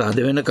කවුරුත් මට අද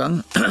වෙනකන්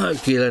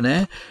කියලා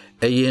නැහැ.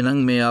 ඇයි එහෙනම්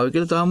මේ ආවේ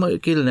කියලා තාම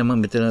කියලා නෑ.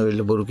 මම මෙතන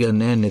වෙල බොරු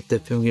කියන්නේ නැහැ. net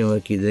fm කියනවා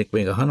කී දෙනෙක්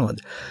මේක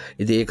අහනවද?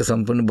 ඉතින් ඒක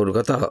සම්පූර්ණ බොරු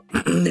කතාවක්.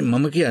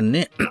 මම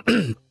කියන්නේ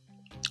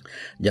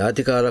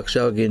ජාතික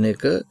ආරක්ෂාව කියන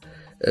එක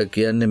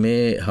කියන්නේ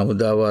මේ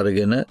හමුදාව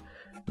අරගෙන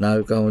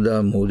නාවික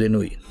හමුදාව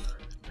මුහුදෙනුයි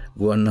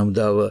ගුවන්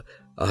හමුදාව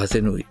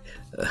අහසෙනුයි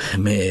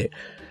මේ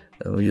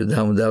යුද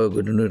හමුදාව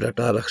ගොඩනුයි රට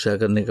ආරක්ෂා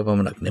කරන එක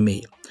පමණක්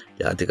නෙමෙයි.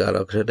 ජාතික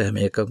ආරක්ෂාවට හැම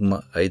එකක්ම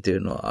අයිති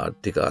වෙනවා.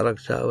 ආර්ථික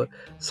ආරක්ෂාව,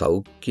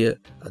 සෞඛ්‍ය,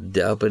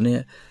 අධ්‍යාපනය,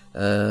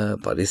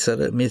 පරිසර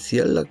මේ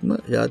සියල්ලක්ම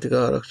ජාතික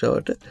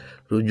ආරක්ෂාවට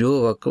රුජුව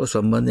වක්කව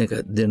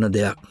සම්බන්ධය දෙන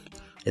දෙයක්.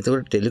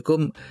 එතකොට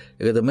ටෙලිකොම්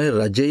එක තමයි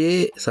රජයේ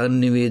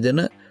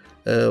සංනිවේදන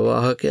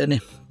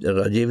වාහකයනේ.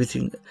 රජය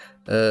විසින්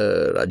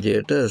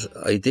රජයට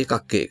අයිති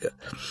එකක් ඒක.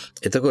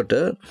 එතකොට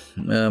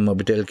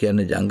මොබිටෙල්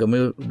කියන්නේ ජංගම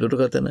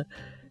දුරකථන.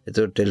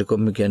 එතකොට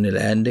ටෙලිකොම් කියන්නේ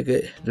ලෑන්ඩ් එක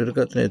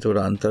දුරකථන.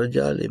 එතකොට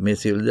අන්තර්ජාලය මේ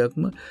සියලු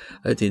දෙයක්ම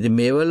අයිති. ඉතින්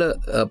මේවල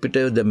අපිට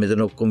දැන්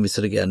මෙතන ඔක්කොම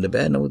විස්තර කියන්න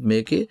බෑ. නමුත්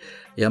මේකේ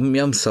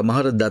යම්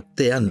සමහර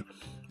දත්තයන්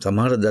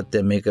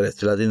මේක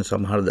රැස්ලා තියෙන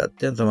සමහර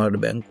දත්තයන් සමහර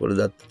බැංකු වල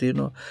දත්ත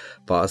තියෙනවා,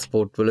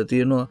 පාස්පෝර්ට් වල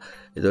තියෙනවා,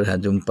 එතකොට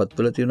හැඳුම්පත්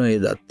වල තියෙනවා.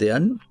 මේ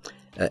දත්තයන්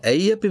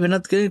ඇයි අපි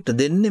වෙනත් කෙනෙක්ට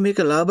දෙන්නේ? මේක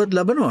ලාභත්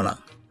ලබනවා නම්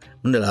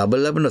මොන ලාභ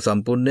ලබන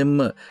සම්පූර්ණයෙන්ම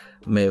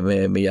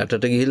මේ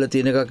යටට ගිහිල්ලා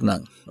තියෙන එකක්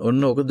නම්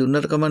ඔන්න ඕක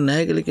දුන්නට කමක්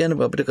නැහැ කියලා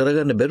කියන්නේ අපිට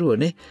කරගන්න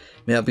බැරුවනේ.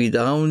 මේ අපි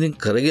ඉතාලමුදින්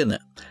කරගෙන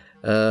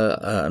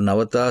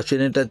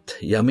නවතාක්ෂණයටත්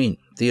යමින්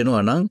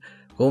තියෙනවා නම්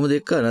කොහොමද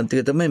එක්ක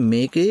අනන්තික තමයි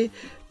මේකේ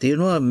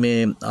තියෙනවා මේ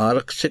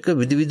ආරක්ෂක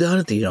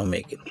විධිවිධාන තියෙනවා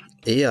මේකේ.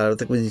 ඒ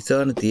ආර්ථික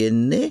විධිවිධාන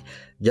තියෙන්නේ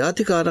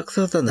ජාතික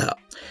ආරක්ෂාව සඳහා.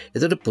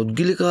 එතකොට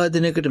පුද්ගලික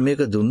ආයතනයකට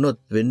මේක දුන්නොත්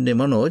වෙන්නේ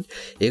මොනෝජ්?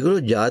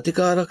 ඒගොල්ලෝ ජාතික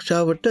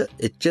ආරක්ෂාවට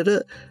එච්චර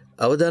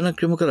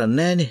අවධානයක් යොමු කරන්නේ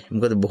නැහනේ.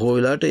 මොකද බොහෝ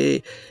වෙලාවට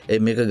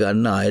මේක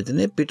ගන්න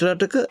ආයතනයේ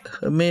පිටරටක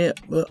මේ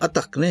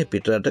අතක් නේ.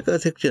 පිටරටක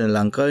සෙක්ෂන්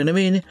ලංකාවේ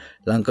නෙමෙයිනේ.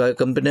 ලංකාවේ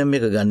කම්පැනියක්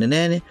මේක ගන්නෙ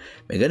නැහනේ.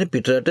 මේ ගන්නේ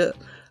පිටරට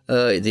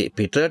ඉතින්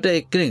පිටරට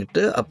එක්කෙනෙක්ට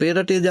අපේ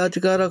රටේ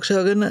ජාතික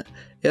ආරක්ෂාව ගන්න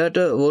එයාට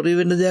වොරි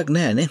වෙන්න දෙයක්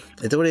නැහනේ.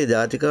 එතකොට මේ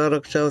ජාතික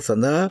ආරක්ෂාව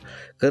සඳහා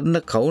කරන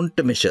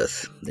කවුන්ටර් මෙෂර්ස්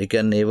ඒ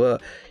කියන්නේ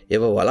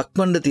ඒව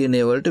වළක්වන්න තියෙන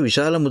ඒවලට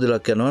විශාල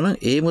මුදලක් යනවා නම්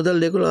ඒ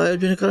මුදල් ඒගොල්ලෝ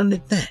ආයෝජනය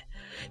කරන්නේත් නැහැ.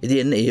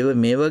 ඉතින්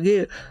මේ වගේ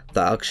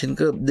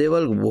තාක්ෂණික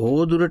දේවල්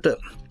බොහෝ දුරට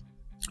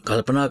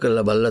කල්පනා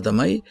කරලා බලලා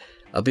තමයි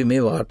අපි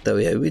මේ වාර්තාව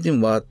යවුවේ.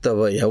 ඉතින් වාර්තාව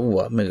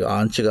යවුවා මේ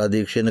ආංශික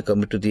අධීක්ෂණ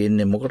කමිටු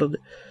තියෙන්නේ මොකටද?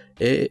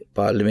 ඒ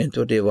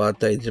පාර්ලිමේන්තුවට ඒ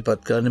වාර්තා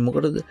ඉදිරිපත් කරන්නේ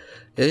මොකටද?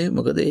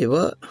 මොකද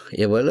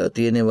ඒවල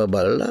තියෙන ඒවා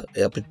බලලා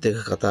අපිත්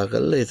එක්ක කතා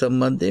කරලා ඒ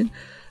සම්බන්ධයෙන්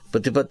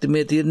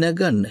ප්‍රතිපත්තිමය තීරණයක්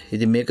ගන්න.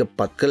 ඉතින් මේක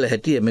පත් කළ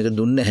හැටිය මේක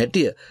දුන්න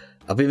හැටිය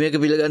අපි මේක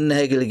පිළිගන්නේ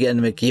නැහැ කියලා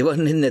කියන්නේ මේ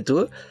කියවන්නේ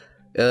නැතුව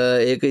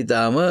ඒක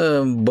ඉතාම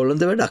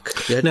බොළඳ වැඩක්.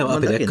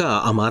 අපි දැක්ක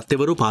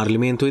අමාත්‍යවරු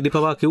පාර්ලිමේන්තුවේදී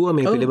පවා කිව්වා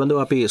මේ පිළිබඳව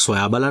අපි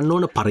සොයා බලන්න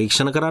ඕන,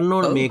 පරීක්ෂණ කරන්න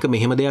ඕන. මේක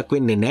මෙහෙම දෙයක්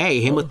වෙන්නේ නැහැ.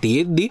 එහෙම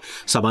තියෙද්දි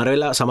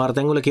සමහර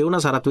තැන්වල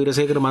කියුණා සරත්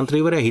වීරසේකර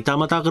මන්ත්‍රීවරයා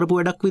හිතාමතා කරපු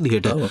වැඩක්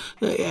විදිහට.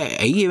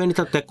 ඇයි එවැනි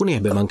තත්ත්වයක් වුණේ?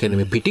 හැබැයි මං කියන්නේ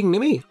මේ පිටින්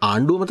නෙමෙයි,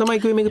 ආණ්ඩුවම තමයි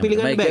කිව්වේ මේක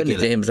පිළිගන්න බෑ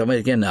කියලා. එහෙම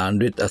තමයි කියන්නේ.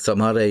 ආණ්ඩුවෙත්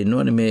සමහර අය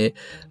ඉන්නවනේ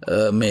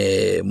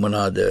මේ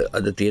මොනවාද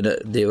අද තියෙන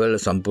දේවල්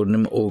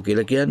සම්පූර්ණයෙන්ම ඕ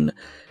කියලා කියන්නේ.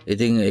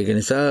 ඉතින් ඒක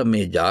නිසා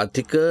මේ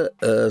ජාතික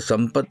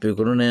සම්පත්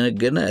විකුණන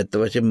ගැන ඇත්ත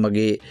වශයෙන්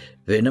මගේ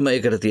වෙනම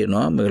එකට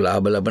තියෙනවා. මේ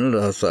ලාභ ලබන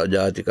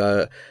ජාතික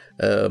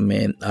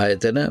මේ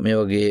ආයතන මේ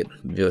වගේ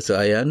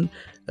ව්‍යවසායන්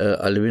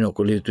අලෙවි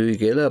නොකළ යුතුයි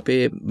කියලා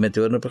අපේ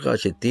මැතිවරණ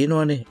ප්‍රකාශයේ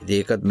තියෙනවානේ. ඉතින්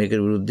ඒකත් මේකට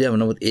විරුද්ධයම.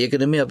 නමුත් ඒක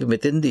නෙමෙයි අපි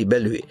මෙතෙන්දී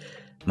බැලුවේ.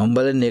 මම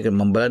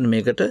බලන්නේ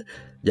මේකට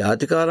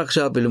ජාතික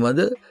ආරක්ෂාව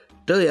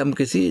පිළිබඳට යම්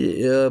කිසි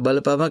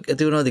බලපෑමක්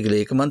ඇති වෙනවද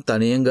කියලා. ඒක මම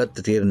තනියෙන්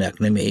ගත්ත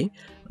තීරණයක් නෙමෙයි.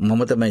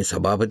 මම තමයි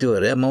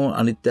සභාපතිවරයා. මම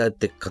අනිත්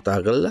අයත් එක්ක කතා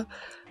කරලා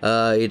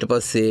ඊට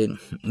පස්සේ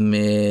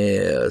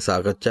මේ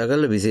සාකච්ඡා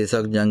කරලා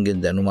විශේෂඥයන්ගෙන්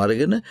දැනුම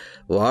අරගෙන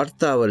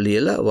වාර්තාව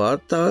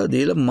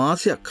දීලා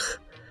මාසයක්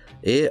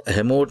ඒ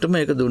හැමෝටම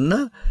ඒක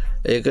දුන්නා.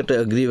 ඒකට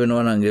අග්‍රී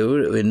වෙනවා නම්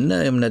වෙන්න,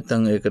 එහෙම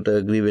නැත්නම් ඒකට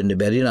අග්‍රී වෙන්න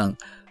බැරි නම්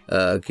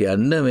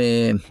කියන්න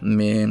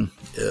මේ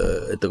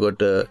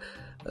එතකොට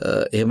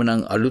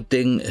එහෙමනම්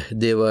අලුතෙන්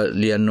දේවල්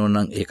ලියන්න ඕන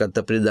නම් ඒකත්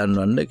අපිට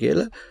දන්වන්න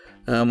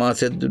කියලා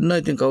මාසෙත්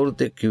දුන්නා. ඉතින්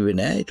කවුරුත් එක්ක කිව්වේ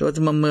නෑ. ඊට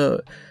පස්සේ මම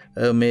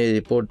මේ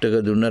රිපෝට් එක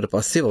දුන්නාට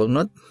පස්සේ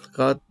වුණත්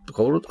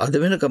කවුරුත් අද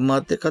වෙනකම්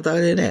මාත් එක්ක කතා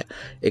කරේ නෑ.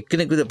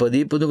 එක්කෙනෙක් විතර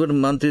ප්‍රදීප් පුදුකට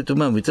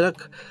මන්ත්‍රීතුමා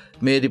විතරක්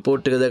මේ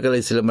රිපෝට් එක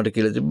දැකලා ඉස්සෙල්ලා මට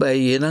කියලා තිබ්බා.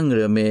 ඇයි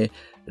එහෙනම් මේ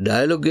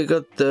ඩයලොග්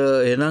එකත්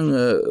එහෙනම්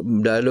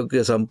ඩයලොග්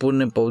එක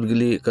සම්පූර්ණයෙන්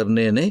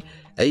පෞද්ගලීකරණය නේ.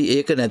 ඇයි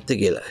ඒක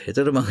නැත්තේ කියලා.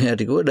 ඒතර මම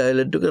එයාට කිව්වා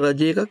ඩයලොග් එක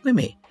රජයේ එකක්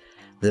නෙමෙයි.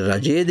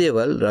 රජයේ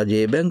දේවල්,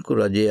 රජයේ බැංකු,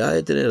 රජයේ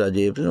ආයතන,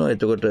 රජයේ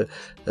එතකොට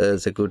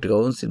සිකියුරිටි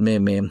කවුන්සිල්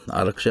මේ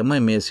ආරක්ෂකමයි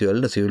මේ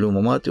සිවිල්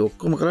මොමාති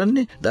ඔක්කොම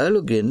කරන්නේ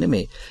ඩයලොග් එකේ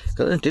නෙමෙයි.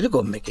 කරන්නේ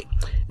ටෙලිකොම් එකේ.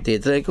 ඉතින්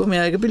ඒතරයි කිව්ව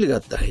මෙයා ඒක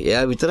පිළිගත්තා.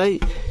 එයා විතරයි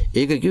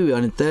ඒක කිව්වේ.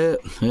 අනිත් අය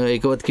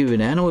ඒකවත් කිව්වේ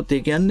නෑ. නමුත්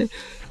ඒ කියන්නේ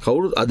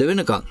කවුරුත් අද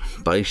වෙනකම්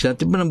පරීක්ෂා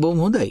තිබ්බනම් බොහොම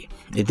හොඳයි.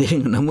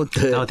 ඉතින් නමුත්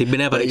තිබ්බේ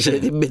නෑ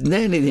පරීක්ෂා තිබ්බෙත්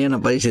නෑ නේද?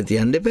 එහෙනම් පරීක්ෂා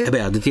තියන්න එපා.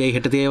 හැබැයි අද තියයි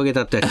හෙට තියයි වගේ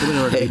තත්ත්වයක්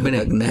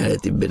තිබෙනවට නෑ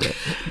තිබ්බේ නෑ.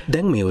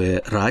 දැන් මේ ඔය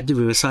රාජ්‍ය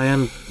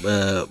ව්‍යවසායන්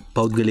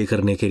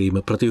පෞද්ගලීකරණය කිරීම,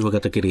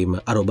 ප්‍රතිව්‍යුහගත කිරීම,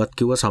 අර ඔබත්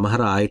කිව්වා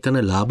සමහර ආයතන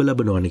ලාභ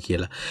ලබනවානේ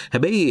කියලා.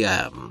 හැබැයි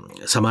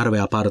සමහර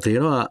ව්‍යාපාර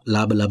තියෙනවා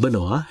ලාභ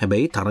ලබනවා.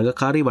 හැබැයි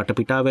තරඟකාරී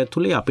වටපිටාව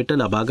ඇතුලේ අපිට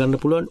ලබා ගන්න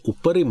පුළුවන්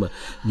උපරිම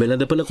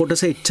වෙළඳපොළ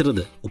කොටස එච්චරද?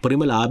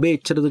 උපරිම ලාභය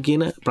එච්චරද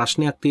කියන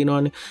ප්‍රශ්නයක්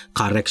තියෙනවානේ.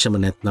 කාර්යක්ෂම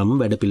නැත්නම්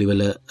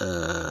වැඩපිළිවෙල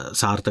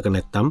සාර්ථක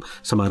නැත්නම්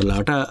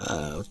සමහරලාට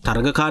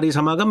තරඟකාරී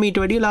සමාගම් ඊට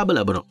වැඩිය ලාභ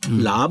ලබනවා.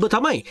 ලාභ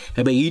තමයි.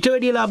 හැබැයි ඊට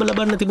වැඩිය ලාභ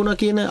ලබන්න තිබුණා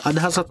කියන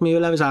අදහසත් මේ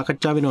වෙලාවේ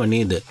සාකච්ඡා වෙනව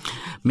නේද?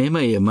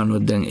 මෙහෙමයි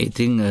මනෝත්. දැන්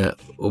ඉතින්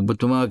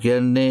ඔබතුමා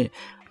කියන්නේ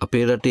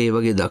අපේ රටේ ඒ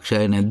වගේ දක්ෂ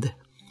අය නැද්ද?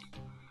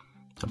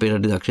 අපේ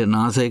රටේ දක්ෂ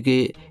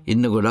නාසයකේ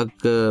ඉන්න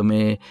ගොඩක්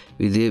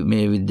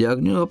මේ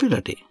විද්‍යාඥයෝ අපේ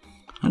රටේ.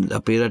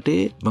 අපේ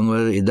රටේ මම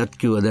එදත්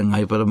කිව්වා දැන්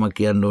අයිපරමක්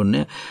කියන්න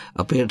ඕනේ.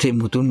 අපේ රටේ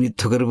මුතුන්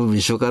මිත්ත කරපු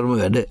විශ්වකර්ම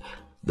වැඩ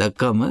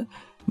දැක්කම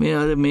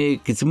මේ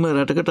කිසිම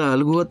රටකට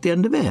අලගුවක්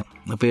යන්න බෑ.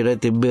 අපේ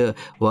රටේ තිබ්බ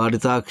වාඩි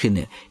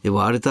තාක්ෂණය. ඒ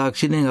වාඩි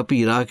තාක්ෂණයෙන් අපි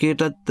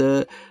ඉරාකයටත්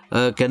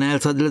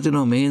කැනෑල් සදලා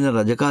තිනවා මේ ඉඳන්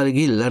රජකාරී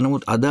ගිහිල්ලා.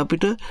 නමුත්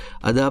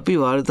අද අපි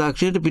වාඩි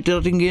තාක්ෂණයට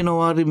පිටරටින් ගේනවා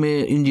වාරි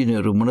මේ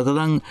ඉංජිනේරු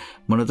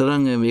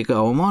මොනතරම් මේක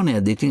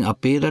අවමානයක්ද. ඉතින්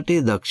අපේ රටේ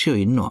දක්ෂයෝ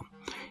ඉන්නවා.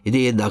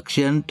 ඉතින් ඒ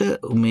දක්ෂයන්ට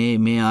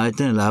මේ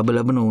ආයතන ලාභ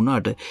ලබන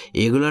වුණාට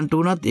ඒගොල්ලන්ට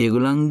උනත්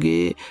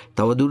ඒගොල්ලන්ගේ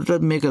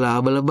තවදුරටත් මේක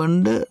ලාභ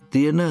ලබන්න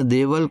තියෙන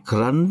දේවල්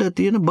කරන්න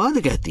තියෙන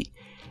බාධක ඇති.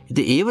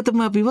 ඉතින් ඒව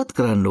තමයි අපි ඉවත්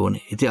කරන්න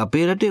ඕනේ. ඉතින්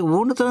අපේ රටේ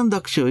ඕන තරම්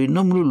දක්ෂයෝ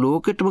ඉන්නවා. මුළු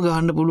ලෝකෙටම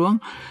ගහන්න පුළුවන්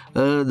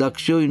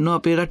දක්ෂයෝ ඉන්නවා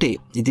අපේ රටේ.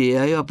 ඉතින් ඒ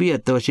අය අපි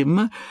ඇත්ත වශයෙන්ම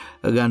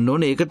ගන්න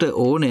ඕනේ. ඒකට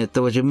ඕනේ ඇත්ත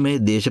වශයෙන්ම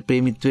මේ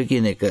දේශප්‍රේමීත්වය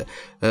කියන එක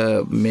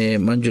මේ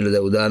මංජුල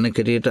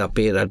උදාහරණයකට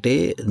අපේ රටේ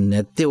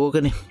නැත්තේ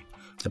ඕකනේ.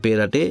 අපේ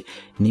රටේ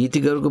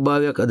නීතිගරුක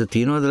භාවයක් අද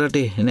තියෙනවද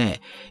රටේ? නෑ.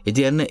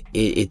 ඉතින්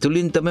ඒ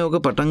තුලින් තමයි ඔක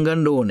පටන්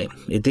ගන්න ඕනේ.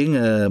 ඉතින්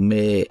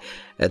මේ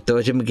ඇත්ත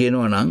වශයෙන්ම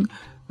කියනවා නම්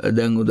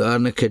දැන්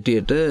උදාහරණයක්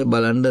හැටියට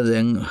බලන්න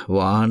දැන්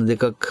වාහන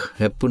දෙකක්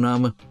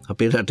හැප්පුණාම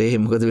අපේ රටේ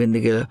මොකද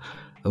වෙන්නේ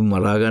කියලා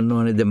මරා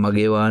ගන්නවනේ. දැන්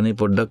මගේ වාහනේ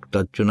පොඩ්ඩක්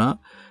ටච් වුණා.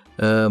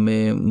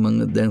 මේ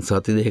මම දැන්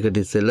සති දෙකකට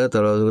ඉස්සෙල්ලා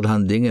තරවසකට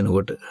හන්දියෙන්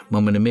එනකොට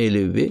මම නෙමෙයි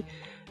එළිව්වේ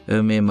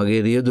මේ මගේ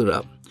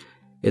රියදුරා.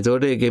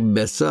 එතකොට ඒකේ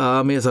බැස්ස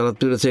මේ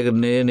සරත් විරසේකර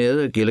නේද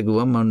කියලා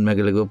කිව්වම මම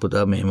මැගලා කිව්වා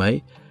පුතා මෙහෙමයි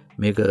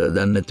මේක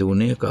දන්නේ නැති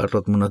උනේ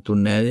කාටවත් මොනවත්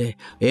උන්නේ නැහැ.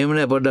 එහෙම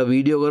නෑ පොඩ්ඩක්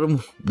වීඩියෝ කරමු.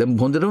 දැන්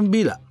හොඳටම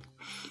බීලා.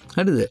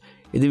 හරිද?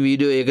 ඉතින්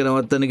වීඩියෝ ඒක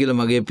නවත්තන්න කියලා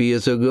මගේ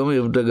PSO ගිහම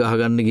ඒකට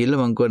ගහගන්න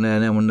ගිහලා මං කිව්වා නෑ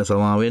නෑ මොන්න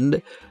සමාවෙන්න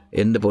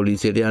එන්න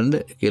පොලිසියට යන්න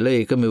කියලා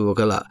ඒක මෙව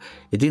කළා.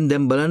 ඉතින්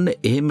දැන් බලන්න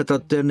එහෙම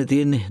තත්ත්වයක්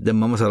තියෙන්නේ. දැන්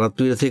මම සරත්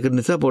විරසේකර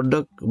නිසා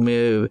පොඩ්ඩක්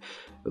මේ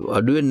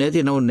අඩුවෙන්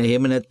නැති නෝන්නේ.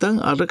 එහෙම නැත්තම්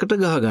අරකට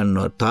ගහ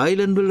ගන්නවා.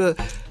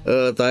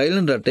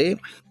 තායිලන්ඩ් රටේ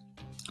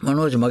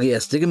මනෝජ් මගේ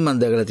ඇස් දෙකෙන් මම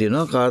දැකලා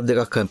තියෙනවා කාර්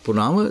දෙකක්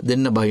හම්පුනාම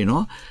දෙන්න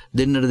බහිනවා.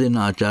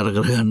 දෙන්න ආචාර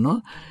කරගන්නවා.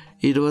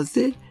 ඊට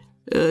පස්සේ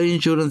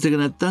ඉන්ෂුරන්ස් එක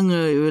නැත්තම්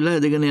ඒ වෙලාව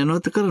දෙගෙන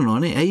යනවත්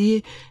කරනවානේ. ඇයි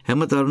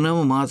හැම තරුණයම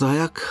මාස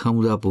 6ක්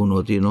හමුදා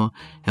පුහුණුව තියෙනවා.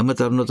 හැම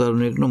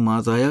තරුණයෙක්ම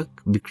මාස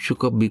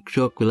 6ක්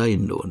භික්ෂුවක් වෙලා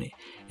ඉන්න ඕනේ.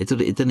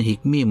 එතකොට එතන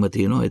හික්මීම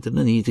තියෙනවා. එතන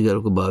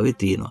නීතිගරුක භාවය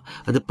තියෙනවා.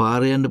 අද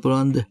පාර යන්න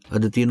පුළුවන්ද?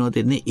 අද තියෙනවා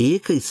තෙන්නේ.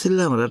 ඒක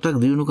ඉස්සෙල්ලාම රටක්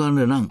දියුණු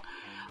කරන්න නම්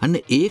අන්න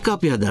ඒක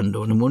අපි හදන්න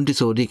ඕනේ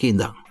මොන්ටිසෝරි එකේ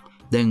ඉඳන්.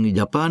 දැන්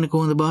ජපානයේ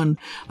කොහොමද බලන්න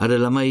අර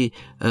ළමයි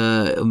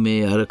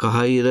මේ අර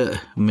කහිර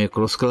මේ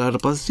ක්‍රොස්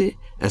කළාට පස්සේ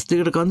ඇස්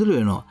දෙකට කඳුළු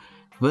වෙනවා.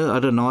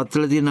 අර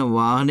නවත්තලා තියෙන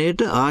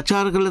වාහනේට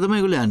ආචාර කරලා තමයි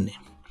ඒගොල්ලෝ යන්නේ.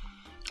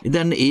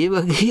 ඉතින්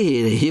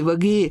ඒ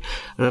වගේ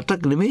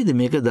රටක් නෙමෙයිද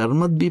මේක?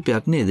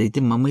 ධර්මද්වීපයක් නේද?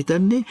 ඉතින් මම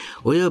හිතන්නේ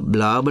ඔය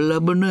ලාභ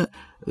ලබන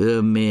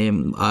මේ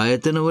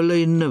ආයතනවල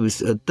ඉන්න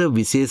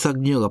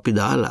විශේෂඥයෝ අපි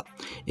දාලා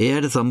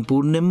එයාට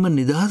සම්පූර්ණයෙන්ම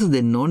නිදහස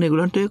දෙන්න ඕනේ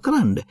ඒගොල්ලන්ට ඒක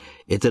කරන්න.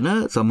 එතන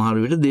සමහර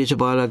විට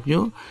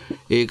දේශපාලඥයෝ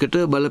ඒකට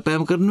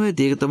බලපෑම් කරනවා.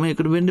 ඒක තමයි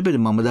ඒකට වෙන්න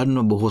බැරි. මම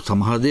දන්නවා බොහෝ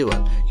සමහර දේවල්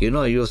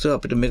කියනවා අයියෝස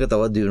අපිට මේක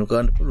තවත් දියුණු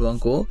කරන්න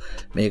පුළුවන්කෝ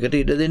මේකට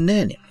ඉඩ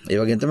දෙන්නේ නැහනේ.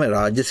 ඒ වගේම තමයි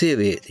රාජ්‍ය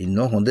සේවයේ ඉන්න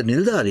හොඳ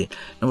නිලධාරීන්.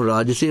 නමුත්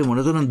රාජ්‍ය සේවය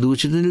මොනතරම්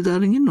දූෂිත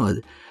නිලධාරීන්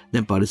ඉන්නවද?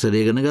 දැන්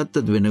පරිසරය ගැන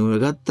ගත්තත්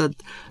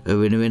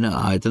වෙන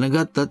ආයතන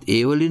ගත්තත්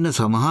ඒ වල ඉන්න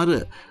සමහර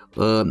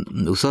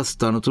උසස්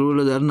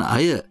තනතුරුවල දරන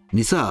අය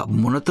නිසා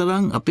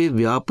මොනතරම් අපේ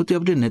ව්‍යාපෘති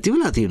අපිට නැති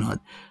වෙලා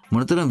තියෙනවද?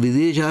 මොනතරම්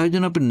විදේශ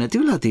ආයෝජන අපිට නැති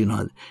වෙලා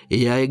තියෙනවද?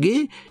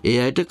 ඒ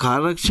අයට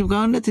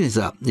කාර්යක්ෂමකම් නැති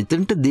නිසා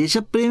එතනට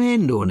දේශප්‍රේමය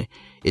එන්න ඕනේ.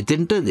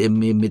 එතනට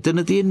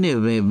මෙතන තියෙන්නේ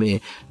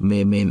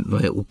මේ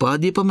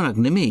උපාධිය පමණක්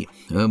නෙමෙයි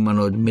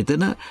මනෝජ්,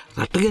 මෙතන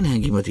රටගෙන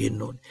හැඟීම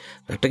තියෙන්න ඕනේ.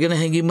 රටගෙන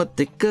හැඟීමත්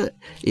එක්ක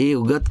ඒ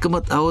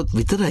උගත්කමත් આવොත්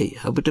විතරයි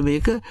අපිට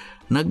මේක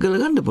නග්ගල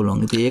ගන්න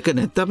පුළුවන්. ඉතින් ඒක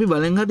නැත්නම් අපි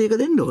බලෙන් හරි ඒක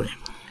දෙන්න ඕනේ.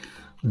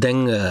 දැන්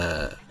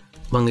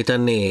මං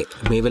හිතන්නේ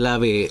මේ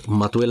වෙලාවේ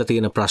මතුවෙලා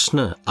තියෙන ප්‍රශ්න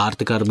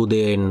ආර්ථික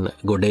අර්බුදයෙන්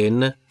ගොඩ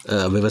එන්න,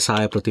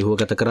 ව්‍යවසාය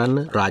ප්‍රතිහෝගත කරන්න,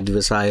 රාජ්‍ය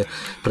ව්‍යවසාය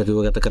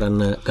ප්‍රතිහෝගත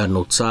කරන්න ගන්න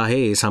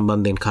උත්සාහයේ ඒ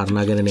සම්බන්ධයෙන්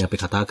කාරණා ගැනනේ අපි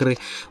කතා කරේ.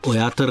 ඔය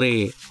අතරේ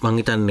මං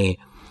හිතන්නේ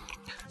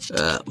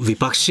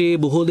විපක්ෂයේ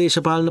බොහෝ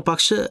දේශපාලන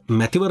පක්ෂ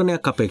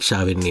මැතිවරණයක්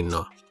අපේක්ෂාවෙන්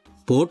ඉන්නවා.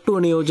 පෝට්ටුව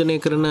නියෝජනය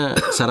කරන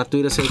සරත්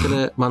වීරසේකර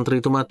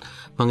මන්ත්‍රීතුමත්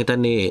මං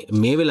හිතන්නේ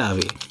මේ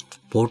වෙලාවේ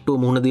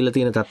පෝට්ටුව මුහුණ දීලා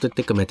තියෙන තත්ත්වෙත්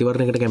එක්ක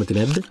මැතිවරණයකට කැමති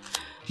නැද්ද?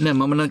 නෑ,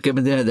 මම නම්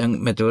කැමති නැහැ. දැන්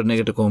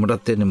මැතිවරණයකට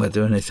කොහොමදත් එන්නේ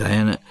මැතිවරණයේ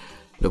සයන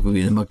ලොකු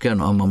වියදමක්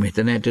යනවා. මම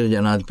හිතන හැටියට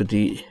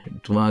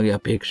ජනාධිපතිතුමාගේ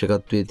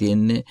අපේක්ෂකත්වයේ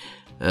තියෙන්නේ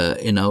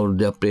එන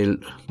අවුරුදු අප්‍රේල්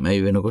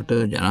මැයි වෙනකොට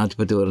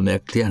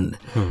ජනාධිපතිවරණයක් තියන්න.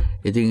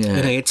 ඉතින්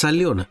ඒත්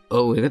සල්ලි ඕන.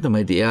 ඔව්, ඒක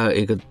තමයි.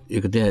 ඉතින්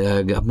ඒක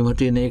එයාගේ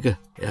අභිමතයන එක,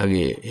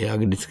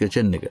 එයාගේ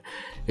ඩිස්කෂන් එක.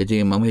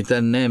 ඉතින් මම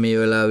හිතන්නේ මේ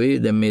වෙලාවේ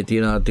දැන් මේ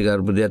තියෙන ආර්ථික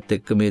අර්බුදයත්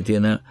එක්ක, මේ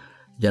තියෙන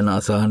ජන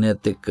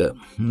අසහනයත් එක්ක,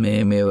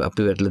 මේ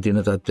අපි වැටලා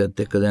තියෙන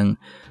තත්ත්වයත් එක්ක දැන්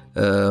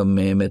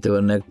මේ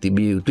මැතිවරණයක්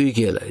තිබිය යුතුයි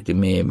කියලා. ඉතින්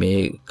මේ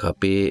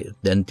අපේ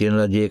දැන් තියෙන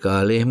රජයේ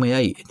කාලේ එහෙම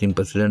යයි. ඉතින්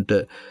ප්‍රෙසිඩන්ට්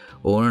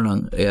ඕන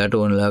නම් එයාට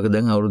ඕන වෙලාවක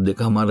දැන් අවුරුදු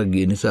 2කමාරක්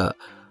ගිය නිසා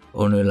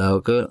ඕන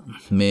වෙලාවක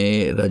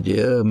මේ රජය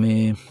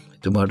මේ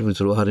එතුමාට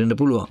විසුරුව හරින්න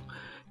පුළුවන්.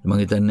 මම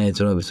හිතන්නේ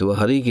එතුමා විසුරුව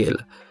හරි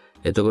කියලා.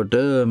 එතකොට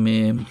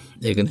මේ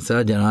ඒක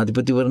නිසා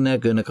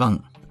ජනාධිපතිවරණයක් වෙනකන්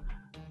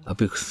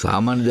අපි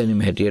සාමාන්‍ය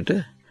දැනීම හැටියට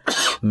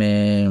මේ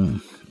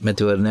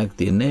මැතිවරණයක්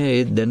තියන්නේ.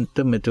 ඒ දැන්ට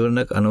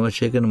මැතිවරණයක්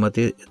අනවශ්‍ය කරන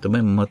මතය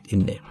තමයි මත්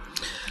ඉන්නේ.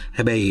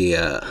 හැබැයි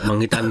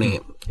මං හිතන්නේ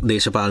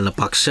දේශපාලන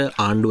පක්ෂ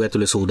ආණ්ඩුව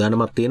ඇතුලේ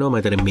සූදානමක් තියෙනවා. මම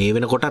හිතන්නේ මේ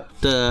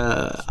වෙනකොටත්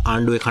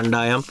ආණ්ඩුවේ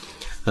කණ්ඩායම්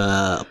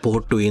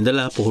පොහොට්ටුවේ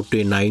ඉඳලා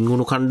පොහොට්ටුවේ නයින්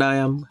වුණු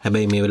කණ්ඩායම්,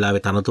 හැබැයි මේ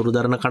වෙලාවේ තනතුරු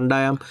දරන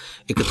කණ්ඩායම්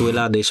එකතු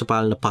වෙලා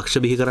දේශපාලන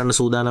පක්ෂ බිහි කරන්න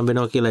සූදානම්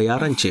වෙනවා කියලා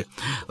ආරංචිය.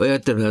 ඔය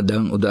ඇත්තට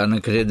දැන්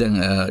උදාහරණයක් දැන්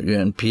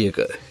UNP එක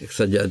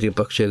එක්සත් ජාතික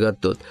පක්ෂය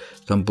ගත්තොත්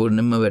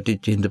සම්පූර්ණයෙන්ම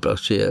වැටිච්ච හින්ද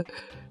පක්ෂය,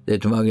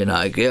 එතුමාගේ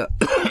නායකයා,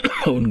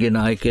 උන්ගේ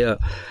නායකයා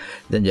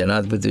දැන්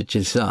ජනාධිපති වෙච්ච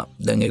නිසා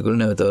දැන් ඒගොල්ලෝ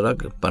නැවතවරක්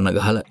පණ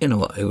ගහලා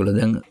එනවා. ඒගොල්ලෝ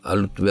දැන්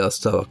අලුත්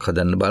ව්‍යවස්ථාවක්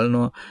හදන්න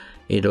බලනවා.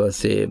 ඊට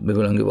පස්සේ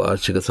මේගොල්ලන්ගේ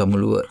වාර්ෂික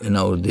සමුළුව එන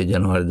අවුරුද්දේ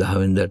ජනවාරි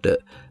 10 වෙනිදාට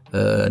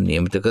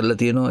නියමිත කරලා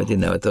තියෙනවා.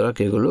 ඉතින් නැවතවරක්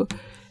ඒගොල්ලෝ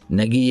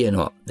නැගී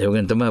එනවා. ඒ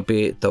වගේම තමයි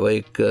අපේ තව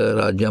එක්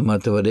රාජ්‍ය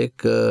අමාත්‍යවරයෙක්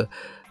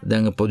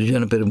දැන් පොදු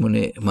ජන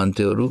පෙරමුණේ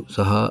මන්ත්‍රීවරු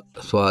සහ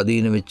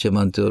ස්වාධීන වෙච්ච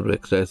මන්ත්‍රීවරු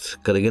එක්ස්ට්‍රැක්ට්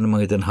කරගෙන මම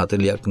හිතන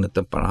 40ක්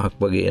නැත්නම් 50ක්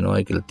වගේ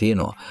එනවා කියලා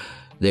තියෙනවා.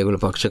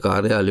 ඒගොල්ලෝ පක්ෂ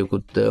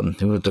කාර්යාලයකුත්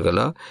නිවෘත්ත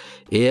කළා.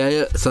 ඒ අය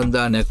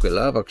සන්දානයක්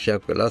වෙලා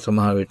පක්ෂයක් වෙලා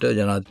සමහර විට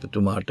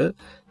ජනාධිපතිතුමාට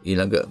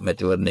ඊළඟ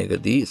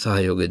මැතිවරණයකදී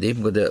සහයෝගය දෙයි.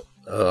 මොකද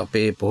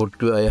අපේ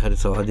පොහොට්ටුවේ අය හරි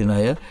ස්වාධීන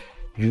අය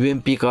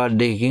UMP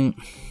කාඩ් එකකින්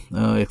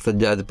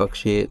එක්සත් ජාතික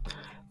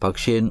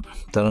පක්ෂයෙන්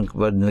තරඟ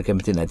වර්ධන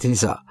කැමති නැති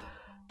නිසා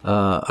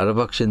අර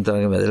පක්ෂයෙන්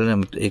තරඟ වැදලා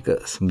ඒක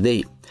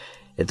දෙයි.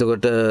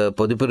 එතකොට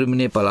පොදු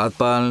පෙරමුණේ පළාත්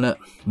පාලන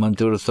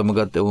මන්ත්‍රීවරු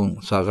සමගත් වුන්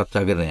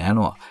සාකච්ඡා කරන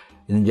යනවා.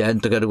 ඉතින්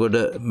ජයන්ත කඩගොඩ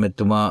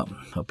මෙතුමා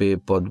අපේ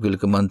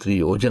පෞද්ගලික මන්ත්‍රී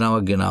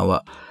යෝජනාවක්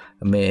ගෙනාවා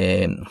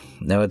මේ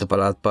නැවත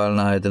පළාත් පාලන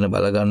ආයතන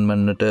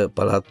බලගන්වන්නට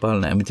පළාත්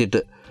පාලන ඇමතිට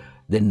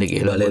දෙන්න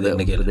කියලා.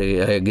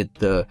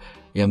 අයගෙත්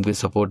යම්කිසි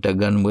සපෝට් එකක්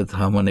ගන්න. මොකද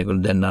සාමාන්‍ය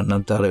ඒගොල්ලෝ දැන්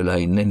අනන්තර වෙලා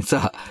ඉන්න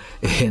නිසා.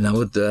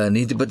 නමුත්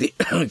නීතිපති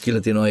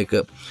කියලා තියෙනවා ඒක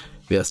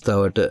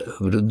ව්‍යවස්ථාවට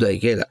විරුද්ධයි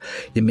කියලා.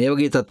 ඉතින් මේ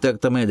වගේ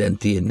තත්ත්වයක් තමයි දැන්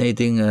තියෙන්නේ.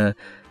 ඉතින්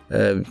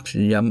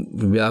යම්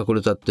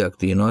ව්‍යාකූල තත්ත්වයක්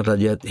තියෙනවා.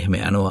 රජයත්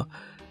එහෙම යනවා.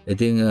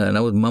 ඉතින්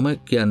නමුත් මම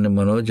කියන්නේ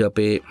මනෝජ්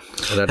අපේ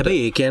රට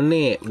ඒ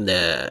කියන්නේ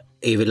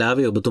ඒ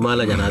වෙලාවේ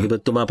ඔබතුමාලා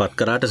ජනාධිපතිතුමා පත්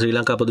කරාට ශ්‍රී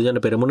ලංකා පොදු ජන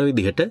පෙරමුණ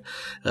විදිහට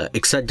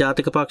එක්සත්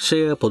ජාතික පක්ෂය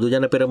පොදු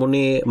ජන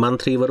පෙරමුණේ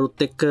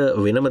මන්ත්‍රීවරුත් එක්ක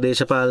වෙනම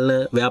දේශපාලන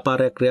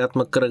ව්‍යාපාරයක්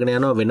ක්‍රියාත්මක කරගෙන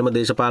යනවා, වෙනම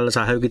දේශපාලන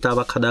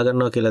සහයෝගිතාවක් හදා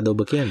ගන්නවා කියලාද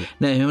ඔබ කියන්නේ?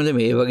 නෑ, එහෙමද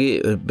මේ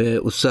වගේ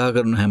උත්සාහ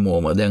කරන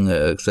හැමෝම දැන්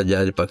එක්සත්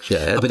ජාතික පක්ෂය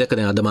අපි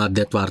දැක්කනේ අද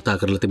මාධ්‍යත් වාර්තා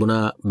කරලා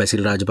තිබුණා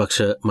බැසිල් රාජපක්ෂ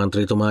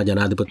මන්ත්‍රීතුමා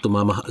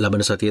ජනාධිපතිතුමාම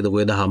ලබන සතියේද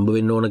කොහෙද හම්බ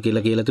වෙන්න ඕන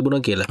කියලා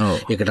තිබුණා කියලා.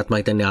 ඒකටත් මම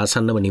හිතන්නේ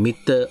ආසන්නම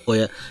නිමිත්ත ඔය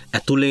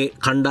ඇතුලේ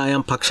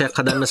කණ්ඩායම් පක්ෂයක්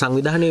හදන්න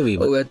සංවිධානය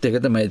ඔය ඇත්ත එක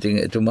තමයි. ඉතින්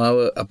එතුමාව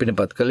අපිට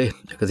පත් කළේ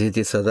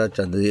 137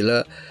 ඡන්ද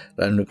දීලා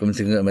රනිල්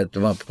වික්‍රමසිංහ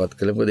මැතිතුමා පත්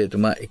කළේ. මොකද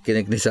එතුමා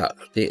එක්කෙනෙක් නිසා.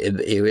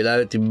 ඒ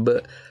වෙලාවේ තිබ්බ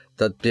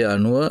තත්ත්වය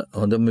අනුව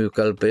හොඳම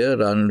විකල්පය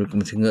රනිල්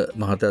වික්‍රමසිංහ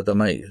මහතා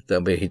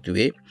තමයි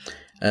හිතුවේ.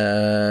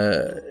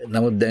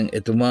 නමුත් දැන්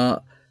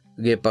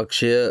එතුමාගේ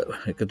පක්ෂය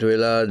එකතු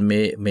වෙලා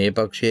මේ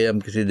පක්ෂය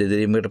යම් කිසි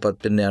දෙදරීමකට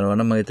පත් වෙන්න යනවා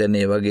නම් මම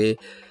හිතන්නේ ඒ වගේ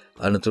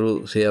අනතුරු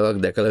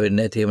සේවාවක් දැකලා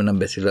වෙන්නේ නැති.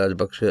 එහෙමනම් බැසිල්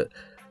රාජපක්ෂ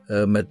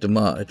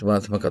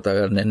එතුමාම කතා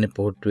කරන්න යන්නේ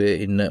පොහොට්ටුවේ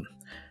ඉන්න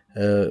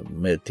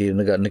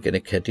තීරණ ගන්න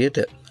කෙනෙක් හැටියට.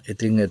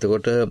 ඉතින්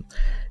එතකොට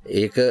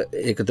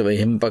ඒක තමයි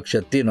එහෙම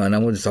පක්ෂයක් තියෙනවා.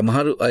 නමුත්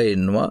සමහරු අය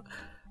ඉන්නවා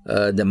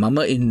දැන් මම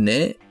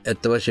ඉන්නේ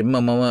ඇත්ත වශයෙන්ම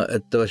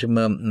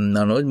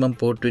නනෝජ් මම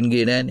පොට්ටුවෙන්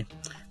ගියේ නෑනේ.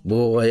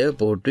 බොහෝ අය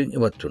පොට්ටුවෙන්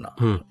ඉවත් වුණා.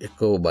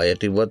 එක්කෝ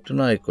බයට ඉවත්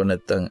වුණා, එක්කෝ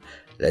නැත්තම්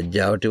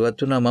ලැජ්ජාවට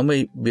ඉවත් වුණා. මම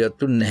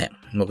ඉවත් වුණේ නැහැ.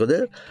 මොකද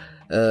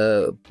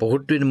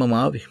පොට්ටුවෙන් මම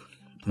ආවේ.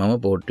 මම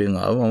පොට්ටුවෙන්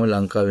ආවා. මම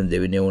ලංකාවෙන්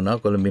දෙවෙනි වුණා,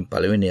 කොළඹින්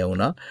පළවෙනි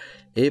වුණා.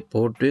 ඒ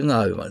පොට්ටුවෙන්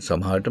ආවේ.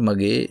 සමහරට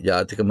මගේ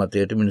ජාතික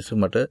මතයට මිනිස්සු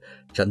මට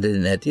ඡන්දෙ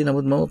දෙන්නේ නැති.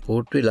 නමුත් මම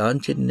පොට්ටුවේ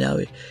ලාංඡනයෙන්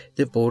ආවේ.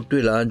 ඉතින්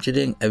පොට්ටුවේ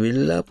ලාංඡනයෙන්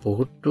ඇවිල්ලා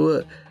පොට්ටුව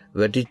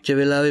වැටිච්ච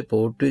වෙලාවේ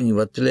පොට්ටුවෙන්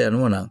ඉවත් වෙලා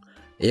යනවා නම්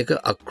ඒක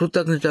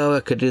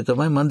අකෘතඥතාවයක් හැටියට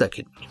තමයි මම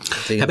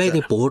දකින්නේ. හැබැයි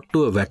ඉතින්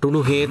පොට්ටුව වැටුණු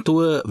හේතුව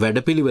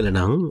වැඩපිළිවෙල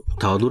නම්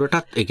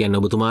තවදුරටත් ඒ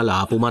කියන්නේ ඔබතුමාලා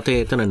ආපු මතේ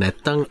එතන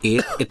නැත්තම්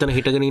එතන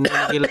හිටගෙන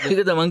ඉන්නවා කියලා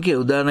ඒක තමයි කිය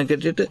උදාහරණයක්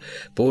හැටියට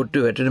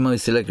පොට්ටුව වැටෙන මම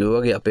ඉස්සෙල්ලා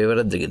කිව්වා වගේ අපේ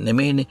වැරද්දක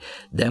නෙමෙයිනේ.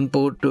 දැන්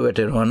පොට්ටුව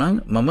වැටෙනවා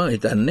නම් මම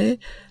හිතන්නේ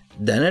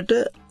දැනට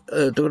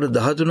එතකොට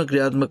 13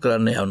 ක්‍රියාත්මක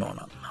කරන්න යනවා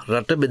නම්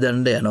රට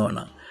බෙදන්න යනවා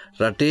නම්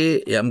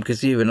රටේ යම්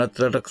කිසි වෙනත්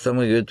රටක්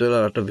සමග එකතු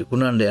වෙලා රට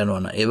විකුණන්න යනවා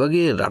නම් ඒ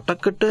වගේ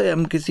රටකට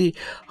යම් කිසි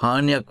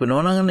හානියක්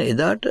වෙනවා නම්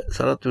එදාට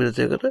සරත්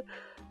විරසේකර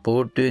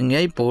පොට්ටුවෙන්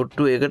යයි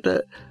පොට්ටුව ඒකට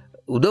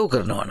උදව්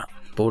කරනවා නම්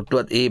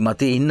පොට්ටුවත් ඒ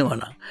මතේ ඉන්නවා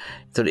නම්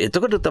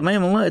එතකොට තමයි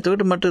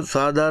එතකොට මට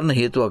සාධාරණ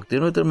හේතුවක්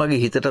තියෙනවා. ඒතර මගේ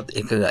හිතටත්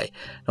එකගයි.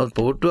 නමුත්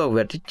පොට්ටුවක්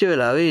වැටිච්ච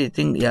වෙලාවේ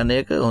ඉතින්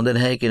යන්නේක හොඳ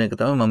නැහැ කියන එක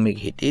තමයි මම මේක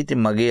හිතේ. ඉතින්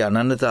මගේ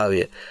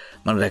අනන්‍යතාවය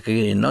මම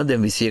රැකගෙන ඉන්නවා.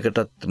 දැන්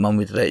 21කටත් මම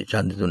විතරයි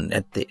ඡන්දෙ දුන්නේ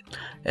නැත්තේ.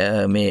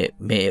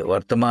 මේ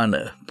වර්තමාන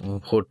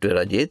පොට්ටුවේ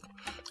රජෙත්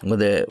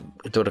මොකද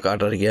ඒතකොට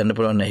කාට හරි කියන්න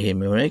පුළුවන් නැහැ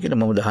එහෙම වෙන්නේ කියලා.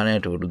 මම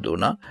 19ට විරුද්ධ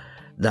වුණා.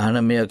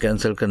 19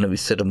 කැන්සල් කරන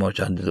 20ට මම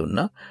ඡන්දෙ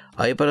දුන්නා.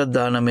 ආයෙ පරත්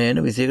 19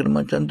 වෙන 21ට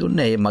මම ඡන්දෙ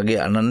දුන්නේ. ඒ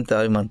මගේ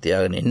අනන්‍යතාවය මම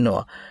තියාගෙන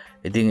ඉන්නවා.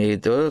 ඉතින්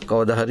ඒක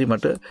කවදා හරි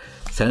මට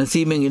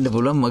සැනසීමෙන් ඉන්න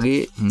පුළුවන් මගේ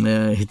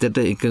හිතට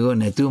එකගව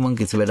නැතුව මම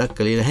කිසි වැඩක්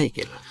කළේ නැහැ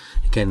කියලා.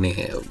 ඒ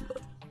කියන්නේ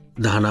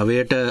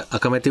 19ට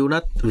අකමැති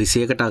වුණත්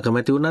 21ට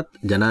අකමැති වුණත්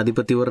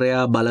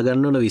ජනාධිපතිවරයා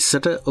බලගන්නවන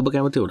 20ට ඔබ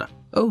කැමති වුණා.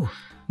 ඔව්.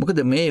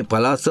 මොකද මේ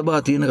පළාත්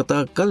සභාව තියෙන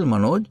කතාකල්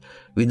මනෝජ්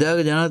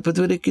විධායක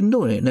ජනාධිපතිවරයෙක් ඉන්න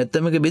ඕනේ.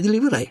 නැත්නම් මේක බෙදලා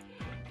ඉවරයි.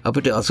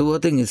 අපිට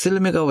 87න්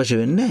ඉස්සෙල්ලා මේක අවශ්‍ය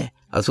වෙන්නේ නැහැ.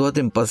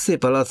 87න් පස්සේ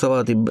පළාත්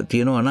සභාව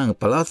තියෙනවා නම්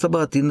පළාත්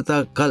සභාව තියෙන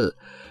තාක්කල්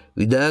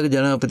විධායක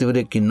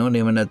ජනාධිපතිවරයෙක් ඉන්න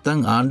ඕනේ. එහෙම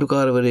නැත්නම්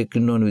ආණ්ඩුකාරවරයෙක්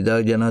ඉන්න ඕනේ.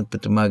 විධායක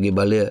ජනාධිපතිතුමාගේ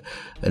බලය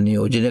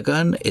නියෝජනය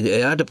කරන්න.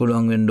 එයාට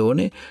පුළුවන් වෙන්න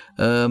ඕනේ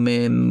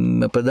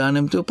මේ ප්‍රධාන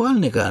ඇමතිව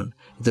පාලනය කරන්න.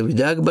 ඒක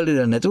විධායක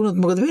බලය නැතුනොත්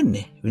මොකද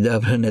වෙන්නේ?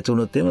 විධායක බලය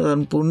නැතුනොත් එහෙම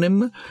සම්පූර්ණයෙන්ම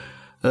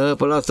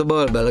පළාත්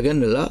සභාව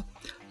බලගන්නලා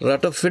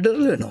රට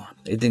ෆෙඩරල් වෙනවා.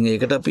 ඉතින්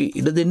ඒකට අපි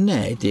ඉඩ දෙන්නේ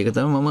නැහැ. ඉතින් ඒක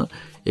තමයි මම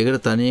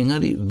ඒකට තනියෙන්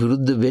හරි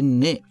විරුද්ධ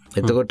වෙන්නේ.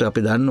 එතකොට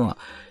අපි දන්නවා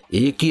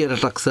ඒකීය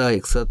රටක් සහ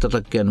එක්සත්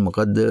රටක් කියන්නේ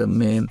මොකද්ද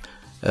මේ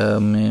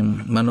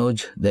මනෝජ්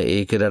දැන්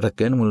ඒකේ රටක්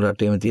කියන්නේ මුළු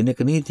රටේම තියෙන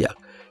එක නීතියක්.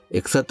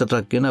 එක්සත්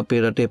රටක් කියන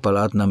අපේ රටේ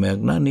පළාත්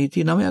 9ක් නා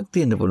නීති 9ක්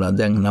තියෙන්න පුළුවන්.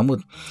 දැන්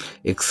නමුත්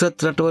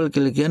එක්සත් රටවල්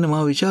කියලා කියන්නේ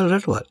මහා විශාල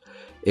රටවල්.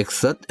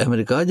 එක්සත්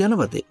ඇමරිකා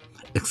ජනපදයේ.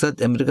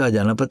 එක්සත් ඇමරිකා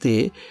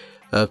ජනපදයේ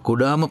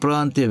කුඩාම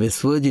ප්‍රාන්තය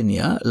වෙස්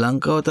වර්ජිනියා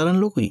ලංකාව තරම්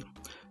ලොකුයි.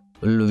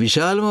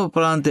 විශාලම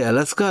ප්‍රාන්තය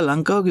ඇලස්කා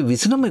ලංකාවගේ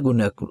 29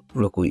 ගුණයක්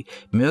ලොකුයි.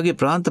 මේ වගේ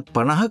ප්‍රාන්ත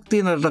 50ක්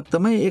තියෙන රටක්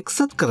තමයි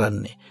එක්සත්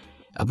කරන්නේ.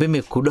 අපි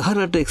මේ කුඩා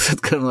රට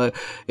එක්සත්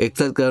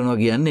කරනවා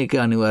කියන්නේ ඒක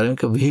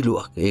අනිවාර්යයෙන්ම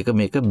විහිළුවක්. ඒක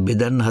මේක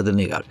බෙදන්න හදන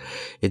එකක්.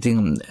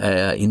 ඉතින්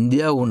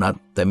ඉන්දියාව වුණත්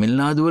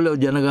තමිල්නාඩු වල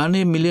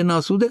ජනගහනය මිලියන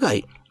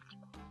 82යි.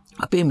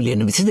 අපේ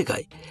මිලියන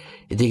 22යි.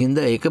 ඉතින්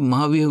ඒක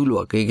මහ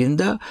විහිළුවක්.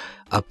 ඒකින්ද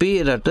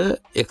අපේ රට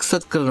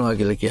එක්සත් කරනවා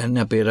කියලා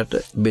කියන්නේ අපේ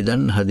රට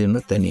බෙදන්න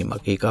හදන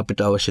තැනීමක්. ඒක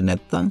අපිට අවශ්‍ය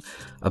නැත්නම්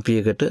අපි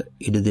ඒකට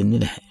ඉඩ දෙන්නේ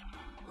නැහැ.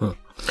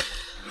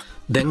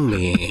 දැන්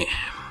මේ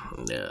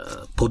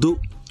පොදු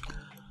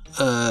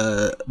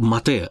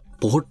මතය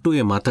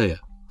පොහොට්ටුවේ මතය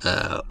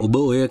ඔබ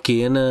ඔය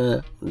කියන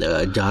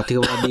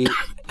ජාතිකවාදී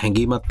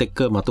හැඟීමත් එක්ක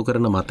මතු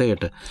කරන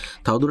මතයට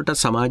තවදුරටත්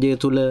සමාජය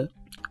තුළ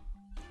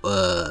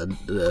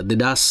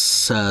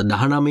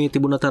 2019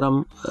 තිබුණ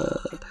තරම්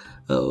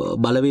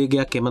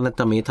බලවේගයක් එම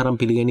නැත්නම් මේ තරම්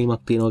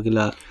පිළිගැනීමක් තියෙනවා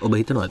කියලා ඔබ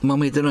හිතනවද?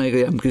 මම හිතනවා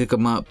ඒක යම් කිසි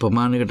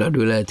ප්‍රමාණයකට අඩු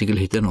වෙලා ඇති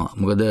කියලා හිතනවා.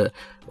 මොකද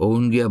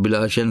ඔවුන්ගේ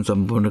අභිලාෂයන්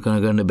සම්පූර්ණ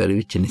කරගන්න බැරි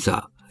වෙච්ච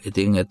නිසා.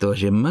 ඉතින් ඇත්ත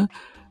වශයෙන්ම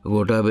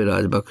ගෝඨාභය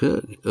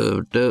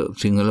රාජපක්ෂට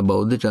සිංහල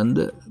බෞද්ධ ඡන්ද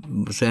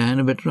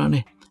සෑහෙන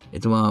වැටුණානේ.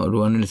 එතුමා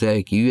රුවන්වැලි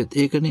සෑය කිව්වෙත්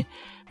ඒකනේ.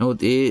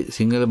 නමුත් ඒ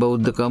සිංහල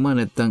බෞද්ධකම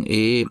නැත්තම්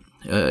ඒ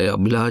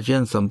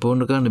අභිලාෂයන්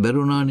සම්පූර්ණ කරන්න බැරි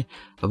වුණානේ.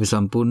 අපි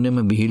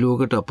සම්පූර්ණයෙන්ම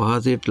බිහිලුවකට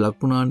අපහාසයට ලක්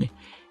වුණානේ.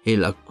 ඒ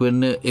ලක්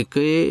වෙන්න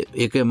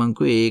ඒක මං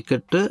කිව්වේ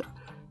ඒකට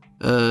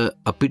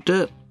අපිට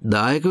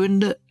දායක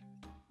වෙන්න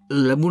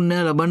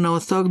ලබන්න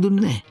අවස්ථාවක්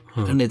දුන්නේ නැහැ.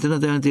 අන්න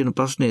එතන තියෙන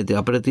ප්‍රශ්නේ.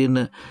 අපිට තියෙන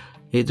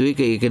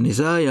හේතුව ඒක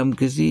නිසා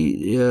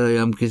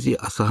යම්කිසි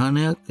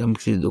අසහනයක්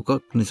යම්කිසි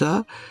දුකක්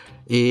නිසා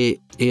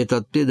ඒ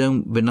තත්ත්වය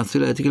දැන් වෙනස්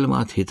වෙලා ඇති කියලා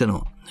මාත්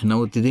හිතනවා.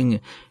 නමුත් ඉතින්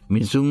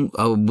මිනිසුන්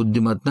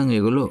බුද්ධිමත් නම්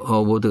ඒගොල්ලෝ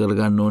අවබෝධ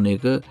කරගන්න ඕනේ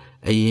ඒක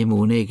ඇයි එහෙම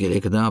වුනේ කියලා.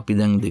 ඒක තමයි අපි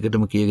දැන්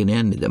දෙකටම කියගෙන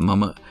යන්නේ. දැන්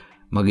මම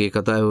මගේ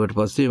කතාවට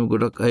පස්සේ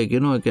ගොඩක් අය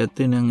කියනවා ඒක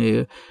ඇත්තේ නම්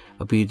ඒ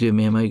අපි හිතුවේ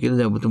මෙහෙමයි කියලා.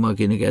 දැන් ඔබතුමා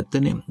කියන එක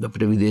ඇත්තනේ.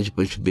 අපිට විදේශ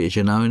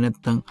පේෂණාවේ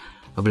නැත්තම්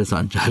අපිට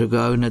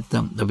සංචාරකාවේ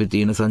නැත්තම් අපි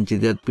තියෙන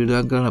සංචිතයත්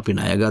පිළිගන්න කරන අපි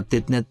ණය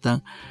ගත්තෙත් නැත්තම්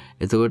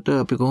එතකොට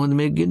අපි කොහොමද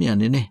මේක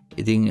ගෙනියන්නේ නේ?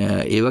 ඉතින්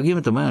ඒ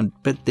වගේම තමයි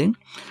පැත්තෙන්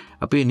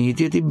අපේ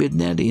නීතිය තිබෙත්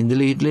නෑ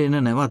ඉඳලා හිටලා එන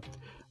නැවත්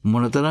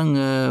මොනතරම්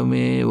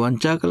මේ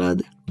වංචා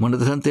කළාද?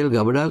 මොනතරම් තෙල්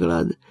ගබඩා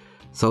කළාද?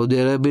 සෞදි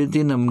අරාබියේ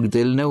තියෙන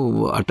තෙල් නැව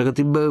 8ක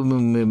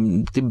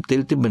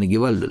තෙල් තිබ්බනේ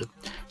ගෙවල් වල.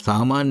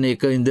 සාමාන්‍ය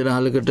එක ඉන්ධන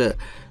හලකට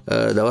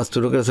දවස්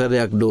 3ක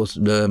සැරයක් ඩෝස්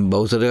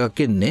බවුසර්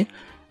එකක් එන්නේ.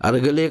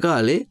 අරගලේ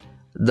කාලේ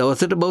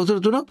දවසට බවුසර්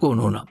 3ක්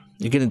ඕන වුණා.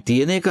 ඒ කියන්නේ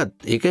තියෙන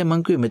එකත් ඒකයි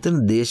මං කිව්වේ මෙතන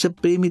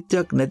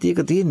දේශප්‍රේමීත්වයක් නැති එක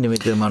තියෙන්නේ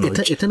මෙතන මනෝජ්.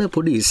 එතන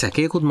පොඩි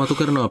සැකයකුත් මතු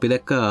කරනවා. අපි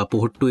දැක්ක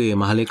පොහොට්ටුවේ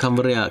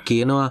මහලේකම්වරයා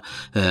කියනවා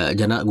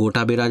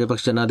ගෝඨාභය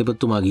රාජපක්ෂ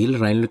ජනාධිපතිතුමා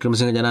ගිහිල්ලා රනිල්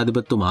වික්‍රමසිංහ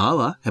ජනාධිපතිතුමා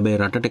ආවා.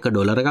 හැබැයි රටට එක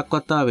ඩොලර්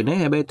එකක්වත් ආවේ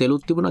නැහැ. හැබැයි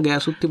තෙලුත් තිබුණා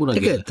ගෑසුත් තිබුණා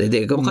කියලා.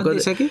 ඒක මොකද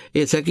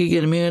ඒ සැකී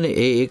කියන්නේ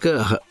ඒක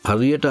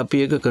හරියට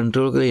අපි ඒක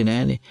කන්ට්‍රෝල් කරේ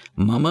නෑනේ.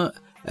 මම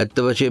ඇත්ත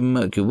වශයෙන්ම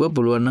කිව්වා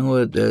පුළුවන් නම්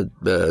ඔය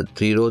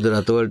ත්‍රිරෝද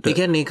රතවලට ඒ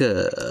කියන්නේ ඒක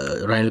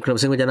රනිල්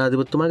වික්‍රමසිංහ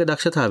ජනාධිපතිතුමාගේ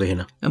දක්ෂතාවය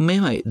වෙන.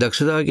 මෙහෙමයි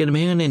දක්ෂතාව කියන්නේ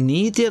මෙහෙමනේ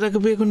නීතිය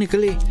රැකපේකුනේ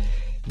කලේ.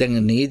 දැන්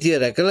නීතිය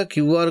රැකලා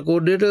QR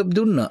කෝඩ් එකට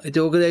දුන්නා. ඒක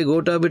ඕකදයි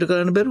ගෝඨාභයට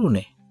කරන්න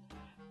බැරුනේ.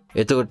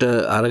 එතකොට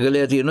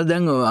අරගලය තියෙනවා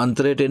දැන්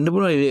අන්තරයට එන්න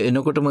පුළුවන්.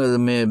 එනකොටම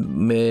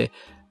මේ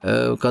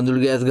කඳුළු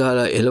ගෑස්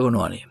ගහලා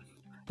එලවනවානේ.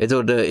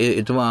 එතකොට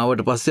එතුමා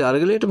ආවට පස්සේ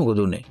අරගලයට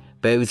මොකද උනේ?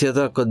 පැය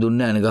 24ක්වත්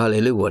දුන්නේ නැහැ නේ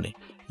ගහලා එලවුවානේ.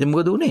 ඉතින්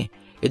මොකද උනේ?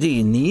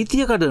 ඉතින්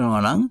නීතිය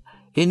කඩනවා නම්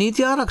ඒ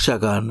නීතිය ආරක්ෂා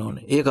කරන්න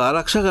ඕනේ. ඒක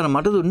ආරක්ෂා කරන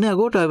මට දුන්නේ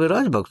ගෝඨාභය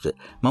රාජපක්ෂ.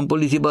 මම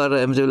පොලිසිය බාර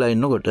එම්සෙලා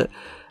ඉන්නකොට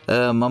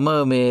මම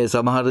මේ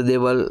සමහර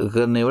දේවල්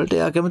කරන වලට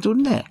එයා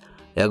කැමතුන්නේ නැහැ.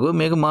 එයා ගෝ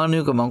මේක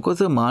මානවික මං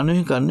කොහොමද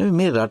මානවික කන්නේ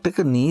මේ රටක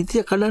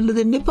නීතිය කඩන්න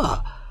දෙන්න එපා.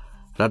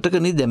 රටක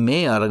නීතිය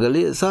මේ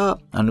අරගලය සහ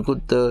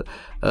අනිකුත්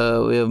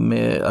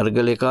මේ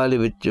අරගලේ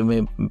කාලේ වෙච්ච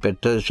මේ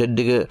පෙට්‍රල්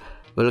ෂෙඩ් එක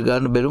වල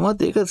ගන්න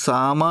බැරුමත් ඒක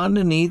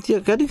සාමාන්‍ය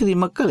නීතිය කැඩි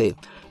කිරීමක් කළේ.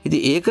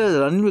 ඉතින් ඒක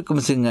රනිල්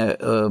වික්‍රමසිංහ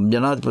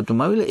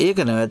ජනාධිපතිතුමා විල ඒක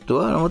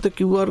නැවැත්තුවා. නමුත්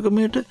QR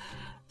කමේට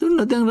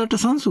දුන්නා. දැන් රට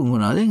සංසුන්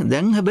වුණා.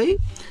 දැන් හැබැයි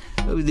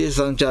විදේශ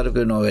සංචාරක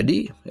වෙනවා වැඩි.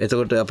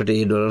 එතකොට අපිට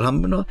ඒ ඩොලර්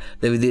හම්බ වෙනවා.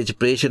 දැන් විදේශ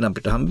ප්‍රේෂණ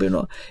අපිට හම්බ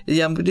වෙනවා.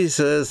 ඉතින් යම්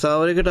කිසි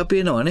සාවරයකට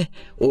අපි එනවනේ.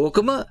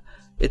 ඕකම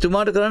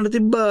එතුමාට කරන්න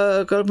තිබ්බ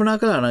කල්පනා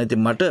කළා නම්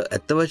ඉතින් මට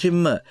ඇත්ත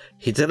වශයෙන්ම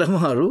හිතට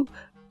මාරු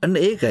අන්න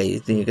ඒකයි.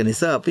 ඉතින් ඒක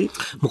නිසා අපි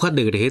මොකක්ද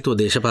ඒකට හේතුව?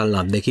 දේශපාලන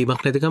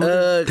අත්දැකීමක් නැතිකම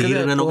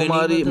තීරණ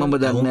නොගැනීම. මම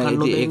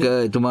දන්නේ ඒක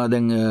එතුමා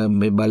දැන්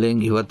මේ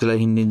බලෙන් ඉවත් වෙලා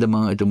හින්දින්ද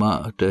මම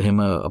එතුමාට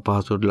එහෙම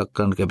අපහසුවට ලක්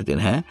කරන්න කැමති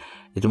නැහැ.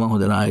 එතුමා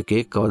හොඳ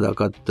නායකයෙක්,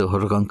 කවදාකවත්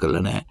හොරකම්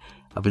කරලා නැහැ.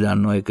 අපි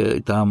දන්නවා ඒක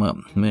ඊටාම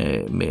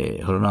මේ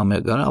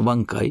හොරනාමයක් ගන්න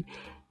අවංකයි.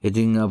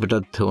 ඉතින්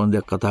අපිටත් ඕන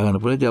දෙයක් කතා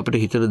කරන්න පුළුවන්. ඉතින් අපිට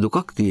හිතට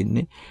දුකක්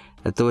තියෙන්නේ.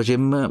 ඇත්ත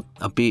වශයෙන්ම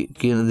අපි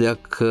කියන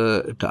දෙයක්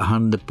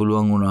අහන්න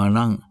පුළුවන් වුණා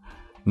නම්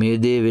මේ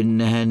දේ වෙන්නේ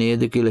නැහැ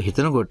නේද කියලා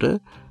හිතනකොට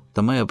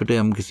තමයි අපිට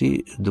යම්කිසි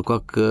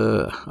දුකක්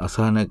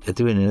අසහනයක්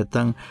ඇති වෙන්නේ.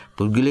 නැත්තම්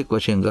පුද්ගලික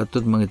වශයෙන්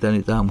ගත්තොත් මම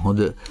හිතන්නේ තාම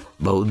හොඳ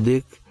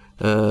බෞද්ධයෙක්,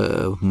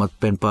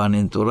 මත්පැන්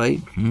පානයෙන්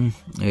තොරයි,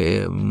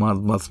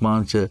 මස්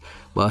මාංශ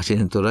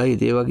වාසයෙන් තොරයි.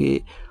 ඒ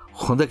වගේ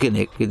හොඳ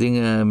කෙනෙක්. ඉතින්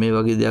මේ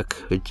වගේ දෙයක්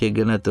වෙච්ච එක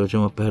ගැන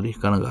අතවචම පැහැදිලි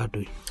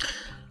කනගාටුයි.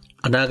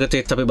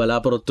 අනාගතයේත් අපි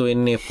බලාපොරොත්තු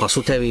වෙන්නේ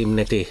පසුතැවීම්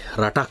නැති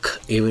රටක්.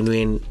 ඒ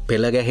වෙනුවෙන්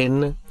පෙළ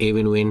ගැහෙන්න, ඒ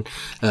වෙනුවෙන්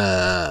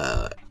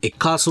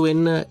එක්කාසු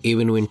වෙන්න, ඒ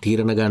වෙනුවෙන්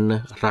තීරණ ගන්න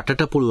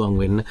රටට පුළුවන්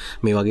වෙන්න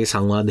මේ වගේ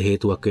සංවාද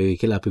හේතුවක් වේවි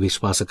කියලා අපි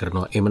විශ්වාස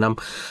කරනවා. එමනම්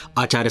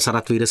ආචාර්ය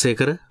සරත්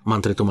වීරසේකර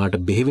මන්ත්‍රීතුමාට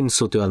බෙහෙවින්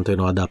ස්තුතිවන්ත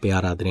වෙනවා අද අපේ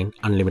ආරාධනෙන්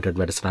අන්ලිමිටඩ්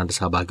වැඩසටහනට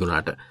සහභාගී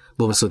වුණාට.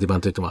 බොහොම ස්තුතියි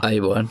මන්ත්‍රීතුමා.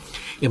 අයබෝවන්.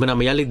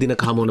 එමනම් යලිත්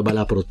දිනක හමු වන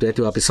බලාපොරොත්තු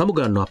ඇතිව අපි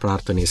සමුගන්නවා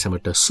ප්‍රාර්ථනීය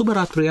සැමට සුබ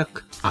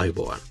රාත්‍රියක්.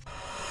 අයබෝවන්.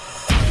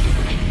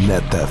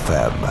 Neth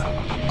FM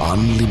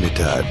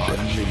Unlimited.